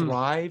really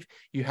thrive,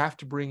 you have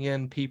to bring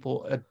in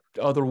people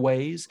other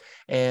ways.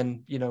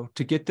 And,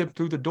 to get them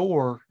through the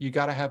door, you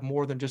got to have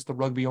more than just the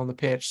rugby on the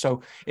pitch.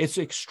 So it's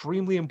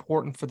extremely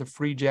important for the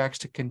Free Jacks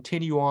to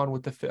continue on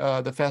with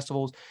the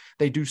festivals.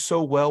 They do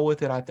so well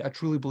with it. I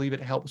truly believe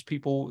it helps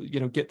people,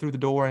 get through the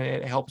door, and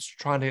it helps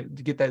trying to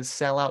get that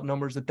sellout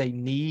numbers that they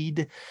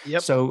need.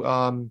 Yep.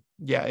 So,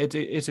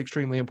 it's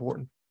extremely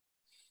important.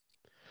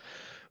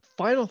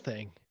 Final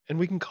thing, and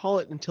we can call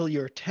it until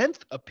your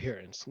 10th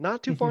appearance,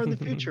 not too far in the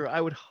future, I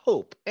would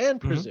hope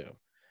and presume.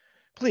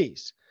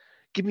 Please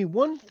give me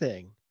one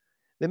thing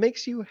that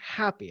makes you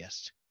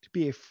happiest to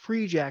be a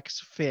Free Jacks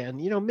fan.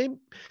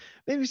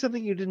 Maybe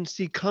something you didn't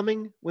see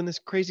coming when this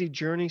crazy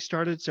journey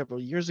started several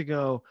years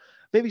ago.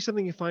 Maybe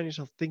something you find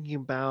yourself thinking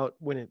about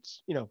when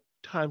it's,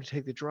 time to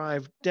take the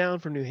drive down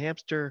from New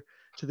Hampshire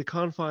to the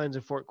confines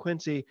of Fort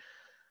Quincy.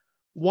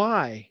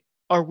 Why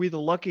are we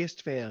the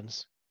luckiest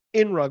fans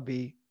in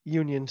rugby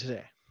union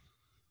today?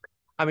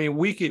 I mean,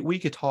 we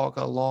could talk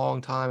a long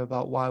time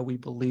about why we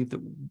believe that,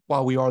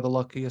 why we are the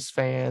luckiest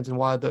fans, and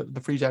why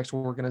the Free Jacks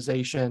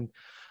organization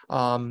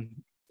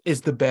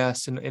is the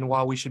best, and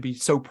why we should be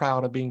so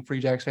proud of being Free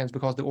Jacks fans,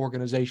 because the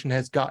organization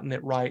has gotten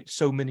it right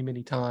so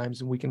many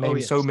times, and we can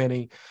name so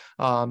many.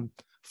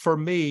 For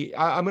me,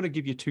 I'm going to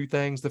give you two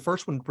things. The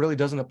first one really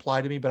doesn't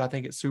apply to me, but I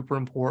think it's super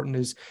important,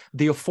 is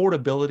the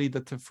affordability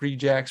that the Free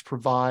Jacks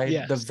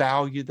provide, the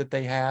value that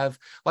they have.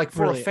 Like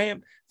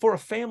for a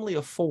family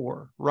of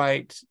four,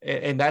 right?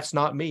 And that's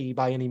not me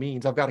by any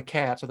means. I've got a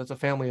cat, so that's a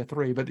family of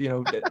three. But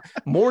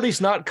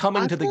Morty's not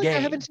coming to the game. I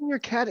haven't seen your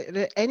cat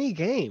at any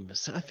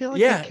games. I feel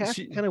like the cat's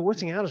kind of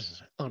wussing out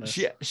on us.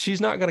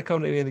 She's not going to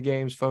come to any of the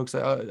games, folks.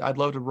 I'd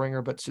love to bring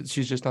her, but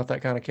she's just not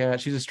that kind of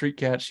cat. She's a street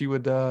cat. She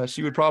would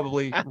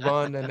probably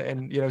run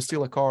and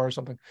steal a car or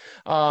something.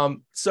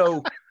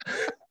 So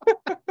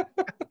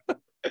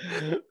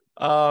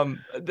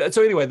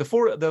anyway, the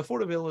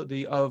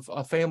affordability of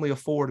a family of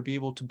four to be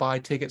able to buy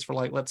tickets for,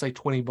 like, let's say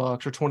 $20 or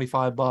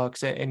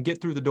 $25 and get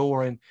through the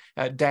door, and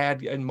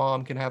dad and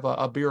mom can have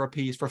a beer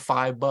apiece for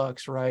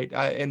 $5, right?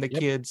 And the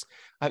kids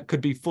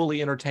could be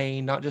fully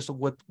entertained, not just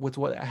with what's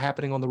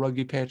happening on the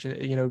rugby pitch.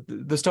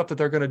 The stuff that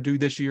they're going to do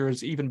this year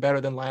is even better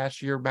than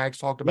last year. Max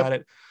talked about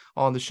it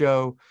on the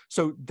show.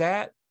 So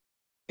that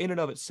in and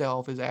of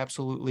itself is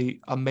absolutely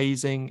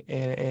amazing,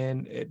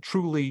 and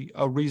truly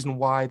a reason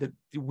why that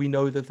we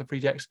know that the Free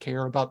Jacks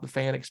care about the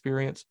fan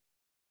experience.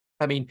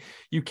 I mean,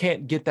 you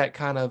can't get that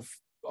kind of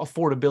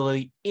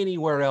affordability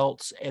anywhere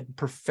else in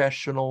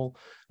professional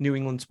New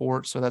England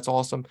sports. So that's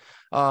awesome.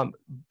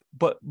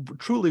 But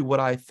truly what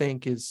I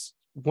think is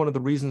one of the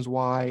reasons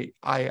why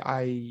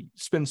I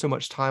spend so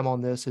much time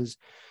on this is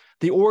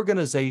the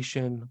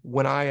organization.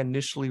 When I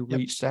initially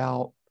reached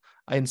out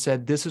and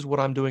said, this is what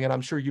I'm doing, and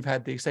I'm sure you've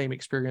had the same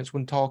experience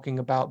when talking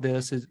about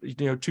this, is,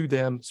 to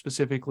them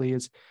specifically,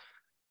 is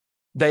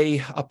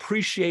they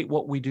appreciate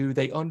what we do.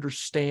 They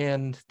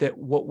understand that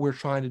what we're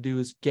trying to do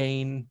is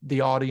gain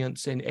the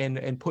audience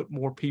and put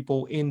more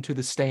people into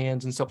the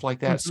stands and stuff like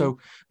that. So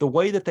the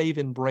way that they've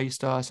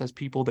embraced us as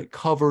people that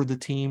cover the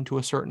team to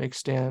a certain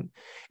extent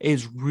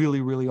is really,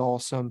 really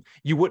awesome.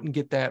 You wouldn't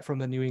get that from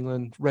the New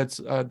England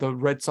the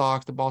Red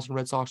Sox, the Boston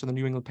Red Sox, and the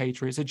New England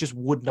Patriots. It just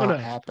would not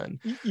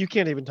happen. You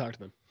can't even talk to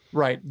them.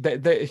 Right.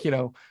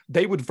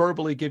 They would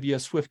verbally give you a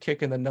swift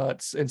kick in the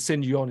nuts and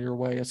send you on your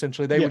way.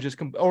 Essentially, they would just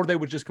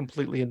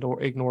completely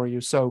ignore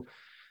you. So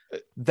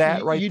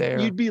that there,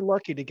 you'd be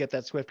lucky to get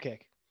that swift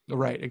kick.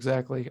 Right.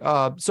 Exactly.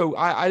 So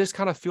I just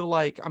kind of feel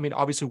like, I mean,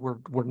 obviously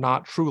we're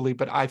not truly,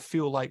 but I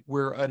feel like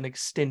we're an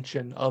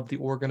extension of the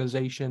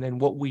organization,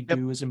 and what we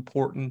do is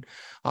important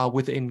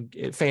within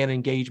fan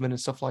engagement and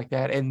stuff like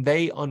that. And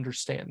they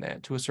understand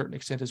that to a certain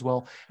extent as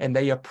well, and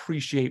they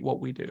appreciate what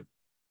we do.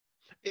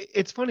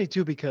 It's funny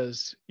too,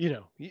 because,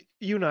 you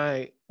and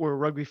I were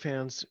rugby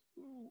fans.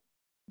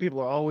 People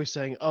are always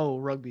saying, oh,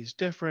 rugby's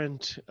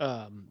different.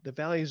 The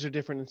values are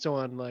different and so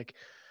on.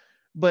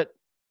 But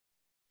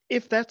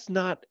if that's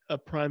not a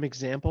prime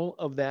example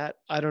of that,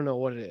 I don't know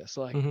what it is.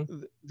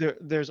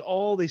 There's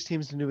all these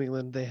teams in New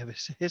England. They have a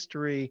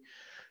history.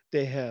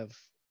 They have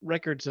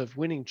records of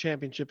winning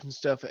championships and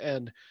stuff.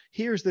 And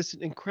here's this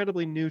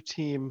incredibly new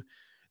team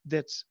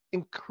that's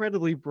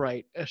incredibly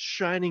bright, a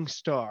shining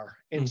star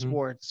in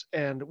sports,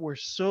 and we're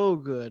so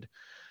good,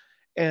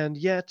 and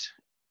yet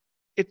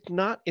it's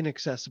not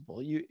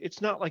inaccessible. It's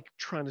not like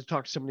trying to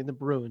talk to somebody in the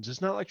Bruins. It's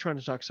not like trying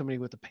to talk to somebody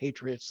with the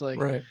Patriots.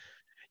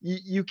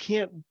 You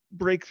can't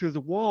break through the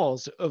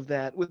walls of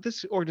that with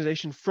this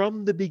organization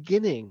from the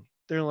beginning.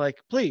 They're like,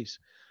 please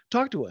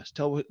talk to us,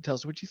 tell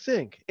us what you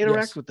think,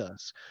 interact with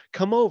us,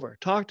 come over,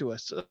 talk to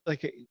us.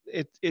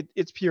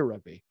 It's pure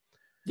rugby.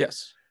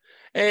 Yes.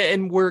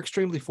 And we're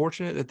extremely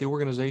fortunate that the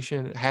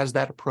organization has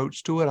that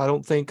approach to it. I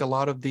don't think a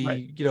lot of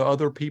the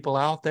other people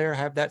out there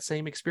have that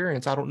same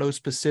experience. I don't know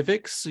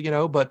specifics,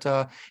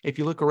 but if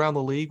you look around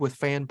the league with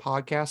fan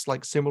podcasts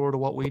like similar to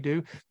what we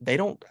do, they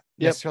don't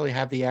necessarily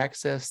have the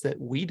access that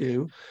we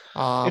do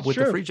with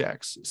the Free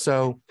Jacks.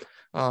 So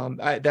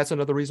That's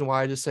another reason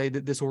why I just say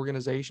that this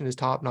organization is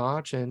top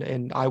notch,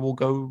 and I will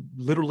go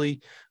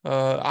literally,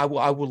 I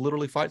will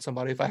literally fight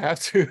somebody if I have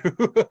to,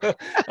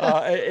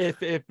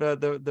 if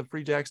the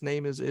Free Jacks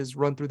name is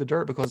run through the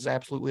dirt, because it's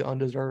absolutely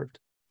undeserved.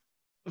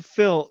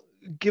 Phil,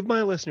 give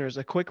my listeners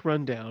a quick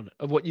rundown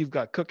of what you've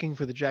got cooking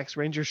for the Jacks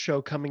Rangers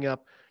show coming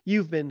up.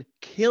 You've been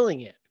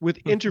killing it with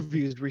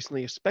interviews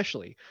recently,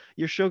 especially.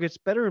 Your show gets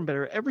better and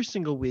better every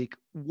single week.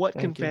 What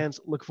can Thank you.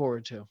 fans look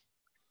forward to?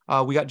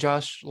 We got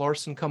Josh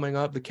Larson coming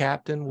up. The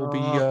captain will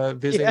be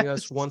visiting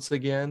us once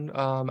again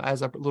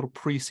as a little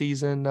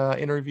preseason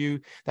interview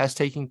that's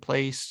taking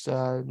place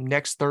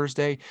next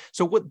Thursday.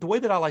 So the way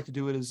that I like to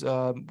do it is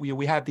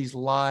we have these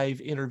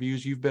live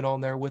interviews. You've been on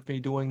there with me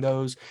doing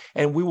those,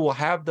 and we will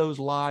have those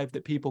live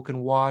that people can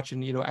watch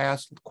and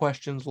ask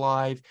questions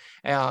live.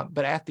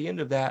 But at the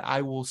end of that,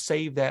 I will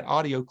save that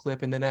audio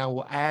clip and then I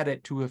will add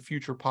it to a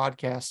future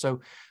podcast.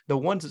 So the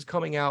ones that's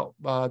coming out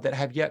that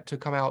have yet to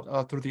come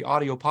out through the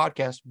audio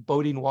podcast,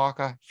 Bodine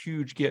Waka,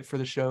 huge get for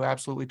the show,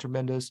 absolutely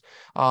tremendous.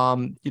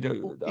 A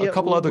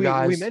couple other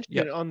guys. We mentioned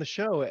it on the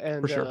show,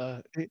 and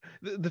sure.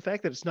 The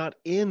fact that it's not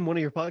in one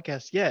of your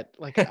podcasts yet,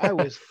 like I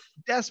was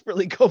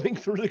desperately going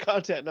through the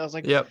content, and I was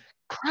like,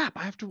 crap,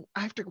 I have to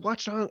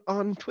watch it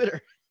on Twitter.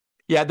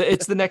 Yeah,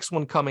 it's the next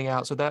one coming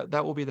out. So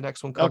that will be the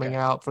next one coming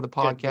out for the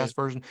podcast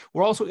version.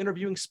 We're also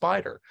interviewing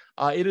Spider.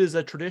 It is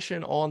a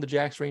tradition on the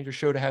Jacks Ranger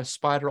show to have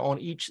Spider on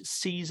each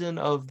season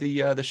of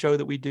the show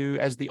that we do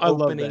as the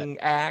opening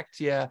act.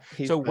 Yeah.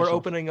 He's so special. We're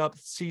opening up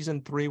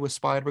season 3 with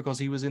Spider because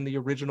he was in the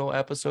original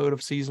episode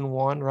of season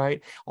 1,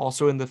 right?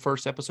 Also in the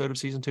first episode of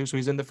season 2. So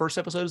he's in the first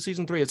episode of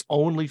season 3. It's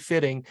only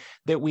fitting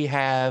that we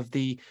have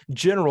the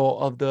general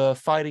of the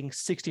fighting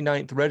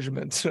 69th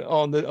Regiment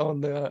on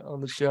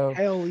the show.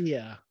 Hell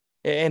yeah.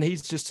 And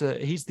he's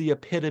he's the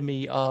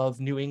epitome of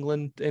New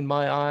England in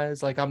my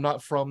eyes. Like, I'm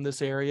not from this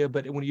area,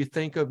 but when you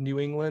think of New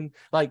England,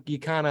 like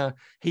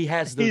he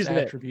has those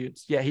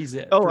attributes. Yeah, he's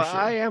it. Oh, sure.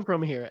 I am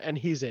from here, and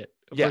he's it.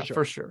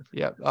 For sure.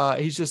 Yeah.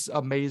 He's just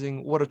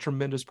amazing. What a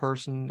tremendous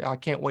person. I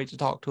can't wait to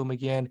talk to him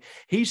again.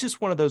 He's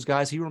just one of those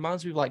guys. He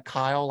reminds me of like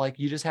Kyle. Like,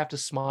 you just have to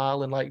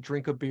smile and like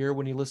drink a beer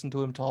when you listen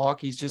to him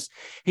talk.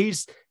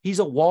 He's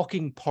a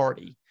walking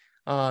party.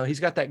 He's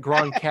got that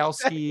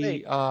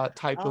Gronkowski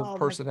type of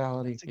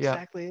personality. That's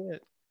exactly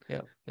it.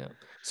 Yeah.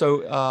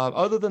 So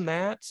other than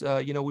that,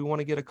 we want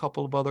to get a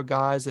couple of other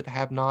guys that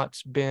have not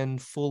been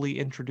fully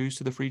introduced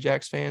to the Free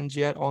Jacks fans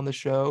yet on the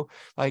show.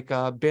 Like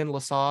Ben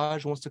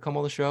Lesage wants to come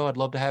on the show. I'd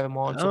love to have him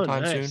on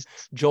sometime soon.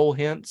 Joel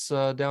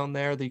Hintz down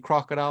there, the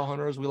crocodile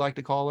hunter, as we like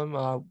to call him.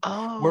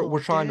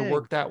 We're trying to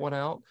work that one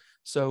out.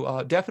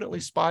 So definitely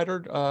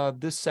Spider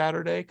this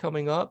Saturday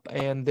coming up,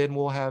 and then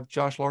we'll have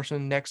Josh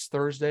Larson next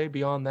Thursday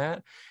beyond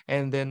that.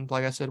 And then,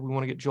 like I said, we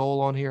want to get Joel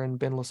on here and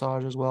Ben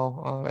Lesage as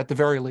well, at the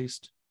very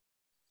least.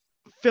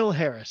 Phil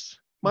Harris,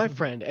 my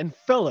friend and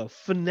fellow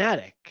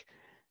fanatic,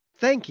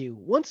 thank you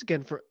once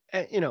again for,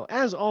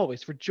 as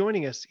always, for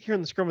joining us here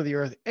in the Scrum of the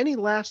Earth. Any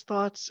last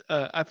thoughts?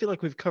 I feel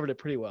like we've covered it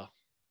pretty well.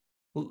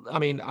 I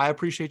mean, I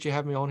appreciate you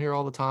having me on here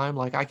all the time.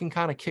 Like, I can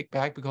kind of kick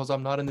back because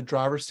I'm not in the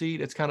driver's seat.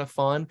 It's kind of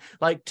fun.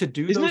 Like, to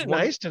do Isn't it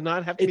nice to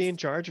not have to be in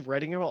charge of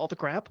writing all the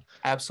crap?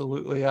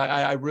 Absolutely.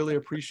 I really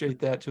appreciate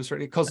that to a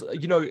certain, because,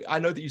 I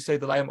know that you say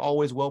that I am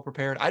always well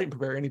prepared. I didn't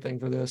prepare anything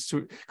for this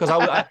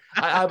because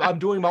I'm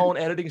doing my own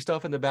editing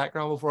stuff in the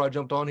background before I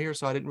jumped on here.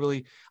 So I didn't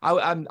really,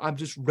 I'm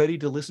just ready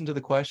to listen to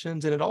the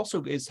questions. And it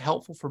also is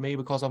helpful for me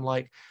because I'm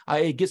like,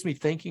 it gets me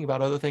thinking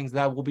about other things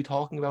that I will be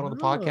talking about on the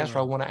podcast, or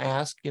I want to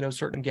ask,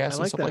 certain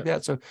guests. Stuff like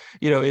that. So,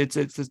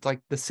 it's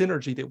like the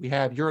synergy that we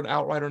have. You're an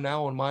outrider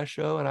now on my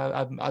show,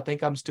 and I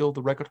think I'm still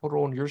the record holder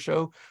on your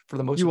show for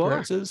the most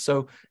appearances.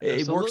 So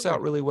it works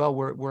out really well.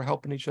 We're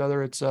helping each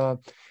other. It's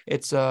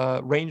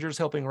Rangers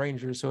helping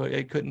Rangers. So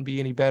it couldn't be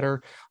any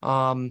better.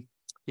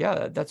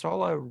 Yeah, that's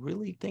all I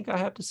really think I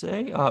have to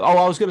say.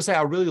 I was going to say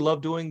I really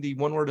love doing the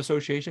one-word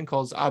association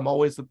because I'm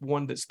always the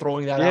one that's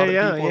throwing that out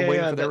at people and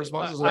waiting for their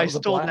responses. I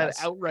stole that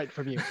outright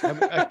from you.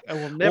 I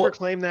will never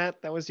claim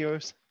that. That was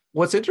yours.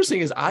 What's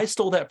interesting is I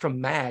stole that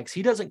from Mags.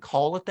 He doesn't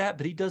call it that,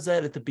 but he does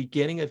that at the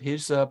beginning of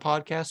his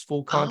podcast,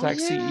 Full Contact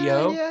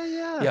CEO.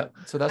 Yeah.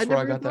 So that's where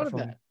I got that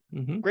from.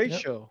 Mm-hmm. Great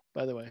show,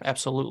 by the way.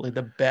 Absolutely.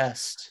 The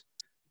best.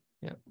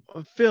 Yeah.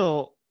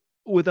 Phil,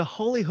 with a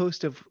holy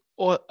host of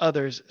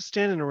others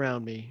standing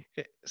around me,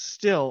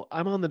 still,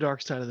 I'm on the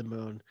dark side of the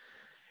moon.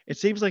 It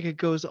seems like it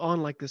goes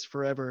on like this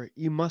forever.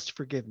 You must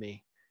forgive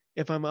me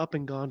if I'm up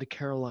and gone to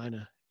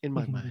Carolina in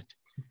my mind.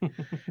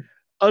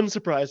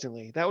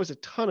 Unsurprisingly, that was a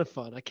ton of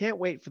fun. I can't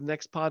wait for the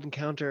next pod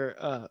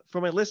encounter.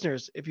 For my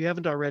listeners, if you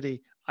haven't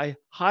already, I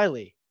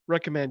highly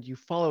recommend you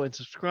follow and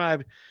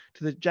subscribe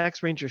to the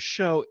Jacks Rangers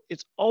show.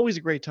 It's always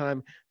a great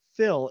time.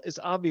 Phil is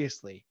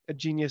obviously a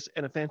genius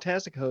and a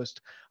fantastic host,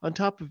 on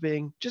top of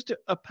being just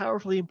a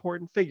powerfully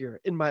important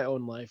figure in my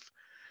own life.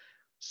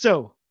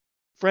 So,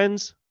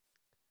 friends,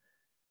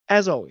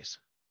 as always,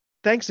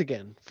 thanks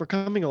again for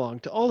coming along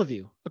to all of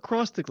you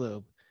across the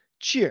globe.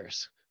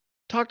 Cheers.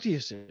 Talk to you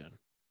soon.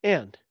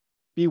 And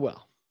be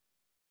well.